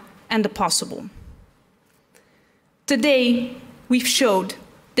now and the possible. Today, we've showed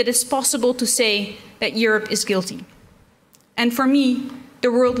that it's possible to say that Europe is guilty. And for me,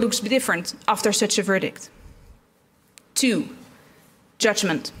 the world looks different after such a verdict. 2,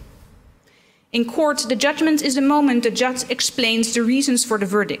 judgment. In court, the judgment is the moment the judge explains the reasons for the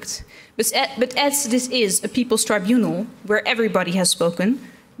verdict. But as this is a people's tribunal, where everybody has spoken,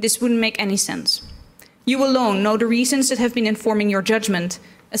 this wouldn't make any sense. You alone know the reasons that have been informing your judgment.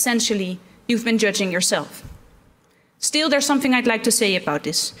 Essentially, you've been judging yourself. Still, there's something I'd like to say about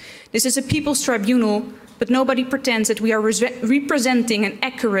this. This is a people's tribunal, but nobody pretends that we are representing an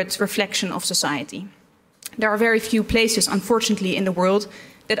accurate reflection of society. There are very few places, unfortunately, in the world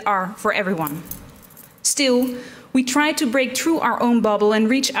that are for everyone. Still, we try to break through our own bubble and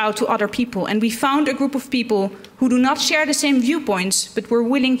reach out to other people, and we found a group of people who do not share the same viewpoints, but were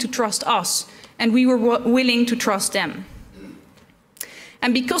willing to trust us, and we were willing to trust them.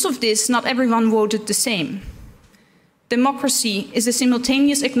 And because of this, not everyone voted the same. Democracy is a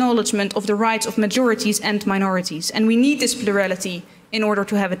simultaneous acknowledgement of the rights of majorities and minorities, and we need this plurality in order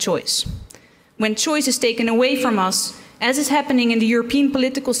to have a choice. When choice is taken away from us, as is happening in the European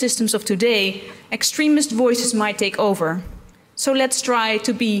political systems of today, extremist voices might take over. So let's try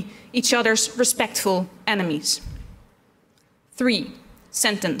to be each other's respectful enemies. 3,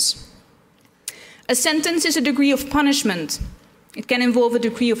 sentence. A sentence is a degree of punishment. It can involve a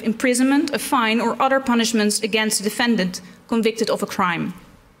degree of imprisonment, a fine, or other punishments against the defendant convicted of a crime.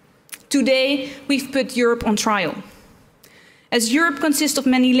 Today, we've put Europe on trial. As Europe consists of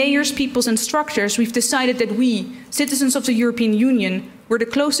many layers, peoples, and structures, we've decided that we, citizens of the European Union, were the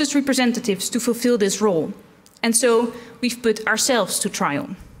closest representatives to fulfill this role. And so, we've put ourselves to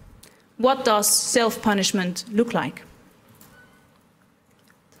trial. What does self-punishment look like?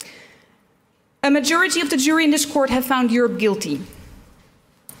 A majority of the jury in this court have found Europe guilty.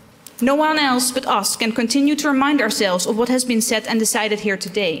 No one else but us can continue to remind ourselves of what has been said and decided here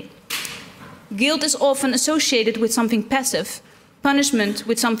today. Guilt is often associated with something passive, punishment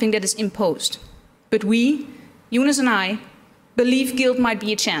with something that is imposed. But we, Yoonis and I, believe guilt might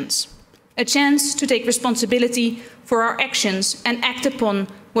be a chance to take responsibility for our actions and act upon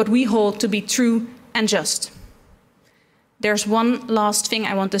what we hold to be true and just. There's one last thing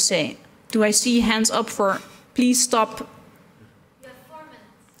I want to say. Do I see hands up for please stop? Yeah,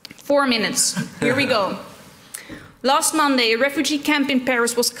 4 minutes. Here we go. Last Monday, a refugee camp in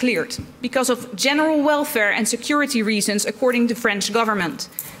Paris was cleared because of general welfare and security reasons, according to the French government.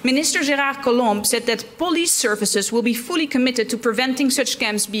 Minister Gérard Collomb said that police services will be fully committed to preventing such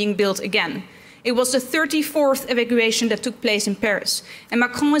camps being built again. It was the 34th evacuation that took place in Paris, and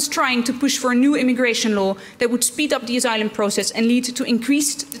Macron is trying to push for a new immigration law that would speed up the asylum process and lead to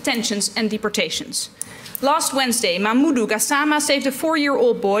increased detentions and deportations. Last Wednesday, Mahmoudou Gassama saved a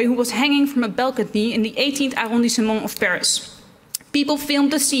 4-year-old boy who was hanging from a balcony in the 18th arrondissement of Paris. People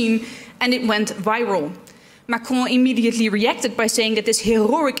filmed the scene and it went viral. Macron immediately reacted by saying that this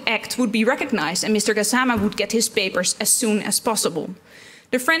heroic act would be recognized and Mr. Gassama would get his papers as soon as possible.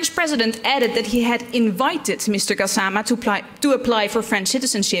 The French president added that he had invited Mr. Gassama to apply for French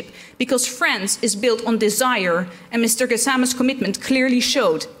citizenship because France is built on desire, and Mr. Gassama's commitment clearly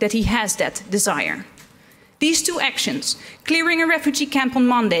showed that he has that desire. These two actions, clearing a refugee camp on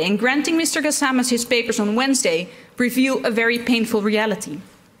Monday and granting Mr. Gassama his papers on Wednesday, reveal a very painful reality.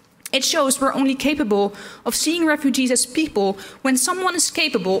 It shows we're only capable of seeing refugees as people when someone is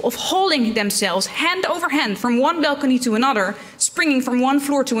capable of hauling themselves hand over hand from one balcony to another, springing from one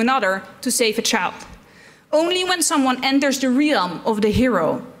floor to another to save a child. Only when someone enters the realm of the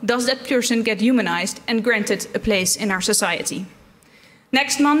hero does that person get humanized and granted a place in our society.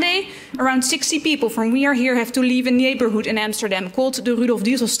 Next Monday, around 60 people from We Are Here have to leave a neighborhood in Amsterdam called the Rudolf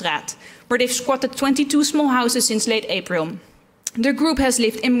Dieselstraat, where they've squatted 22 small houses since late April. The group has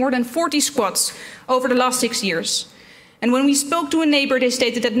lived in more than 40 squats over the last 6 years. And when we spoke to a neighbor, they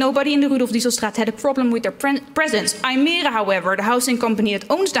stated that nobody in the Rudolf Dieselstraat had a problem with their presence. Aimere, however, the housing company that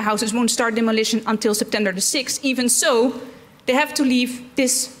owns the houses, won't start demolition until September the 6th. Even so, they have to leave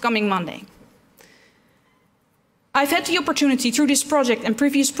this coming Monday. I've had the opportunity through this project and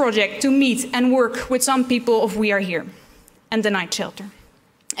previous project to meet and work with some people of We Are Here and the night shelter.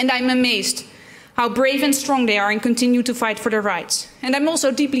 And I'm amazed how brave and strong they are and continue to fight for their rights. And I'm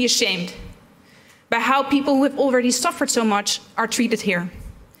also deeply ashamed by how people who have already suffered so much are treated here.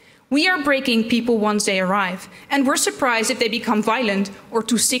 We are breaking people once they arrive, and we're surprised if they become violent or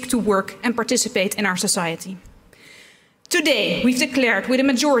too sick to work and participate in our society. Today, we've declared with a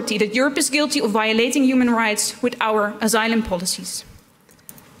majority that Europe is guilty of violating human rights with our asylum policies.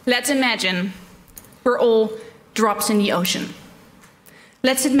 Let's imagine we're all drops in the ocean.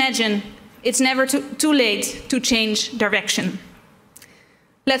 Let's imagine it's never too late to change direction.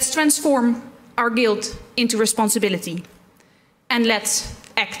 Let's transform our guilt into responsibility, and let's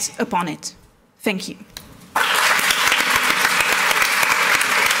act upon it. Thank you.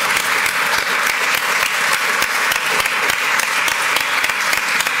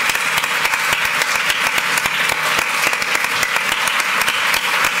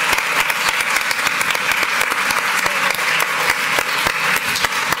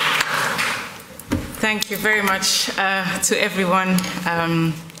 Thank you very much to everyone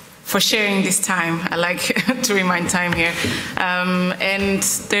for sharing this time. I like to remind time here. And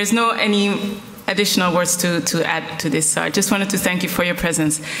there's no any additional words to add to this. So I just wanted to thank you for your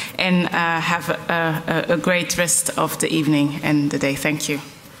presence and have a great rest of the evening and the day. Thank you.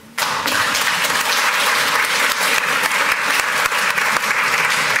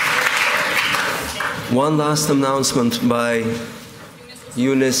 One last announcement by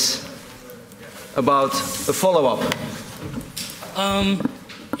Yoonis about a follow-up.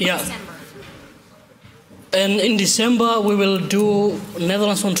 Yeah. And in December we will do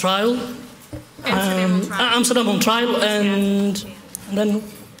Netherlands on trial, Amsterdam on trial, and then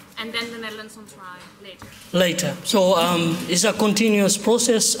the Netherlands on trial later. Later. So it's a continuous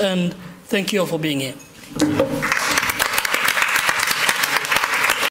process, and thank you all for being here.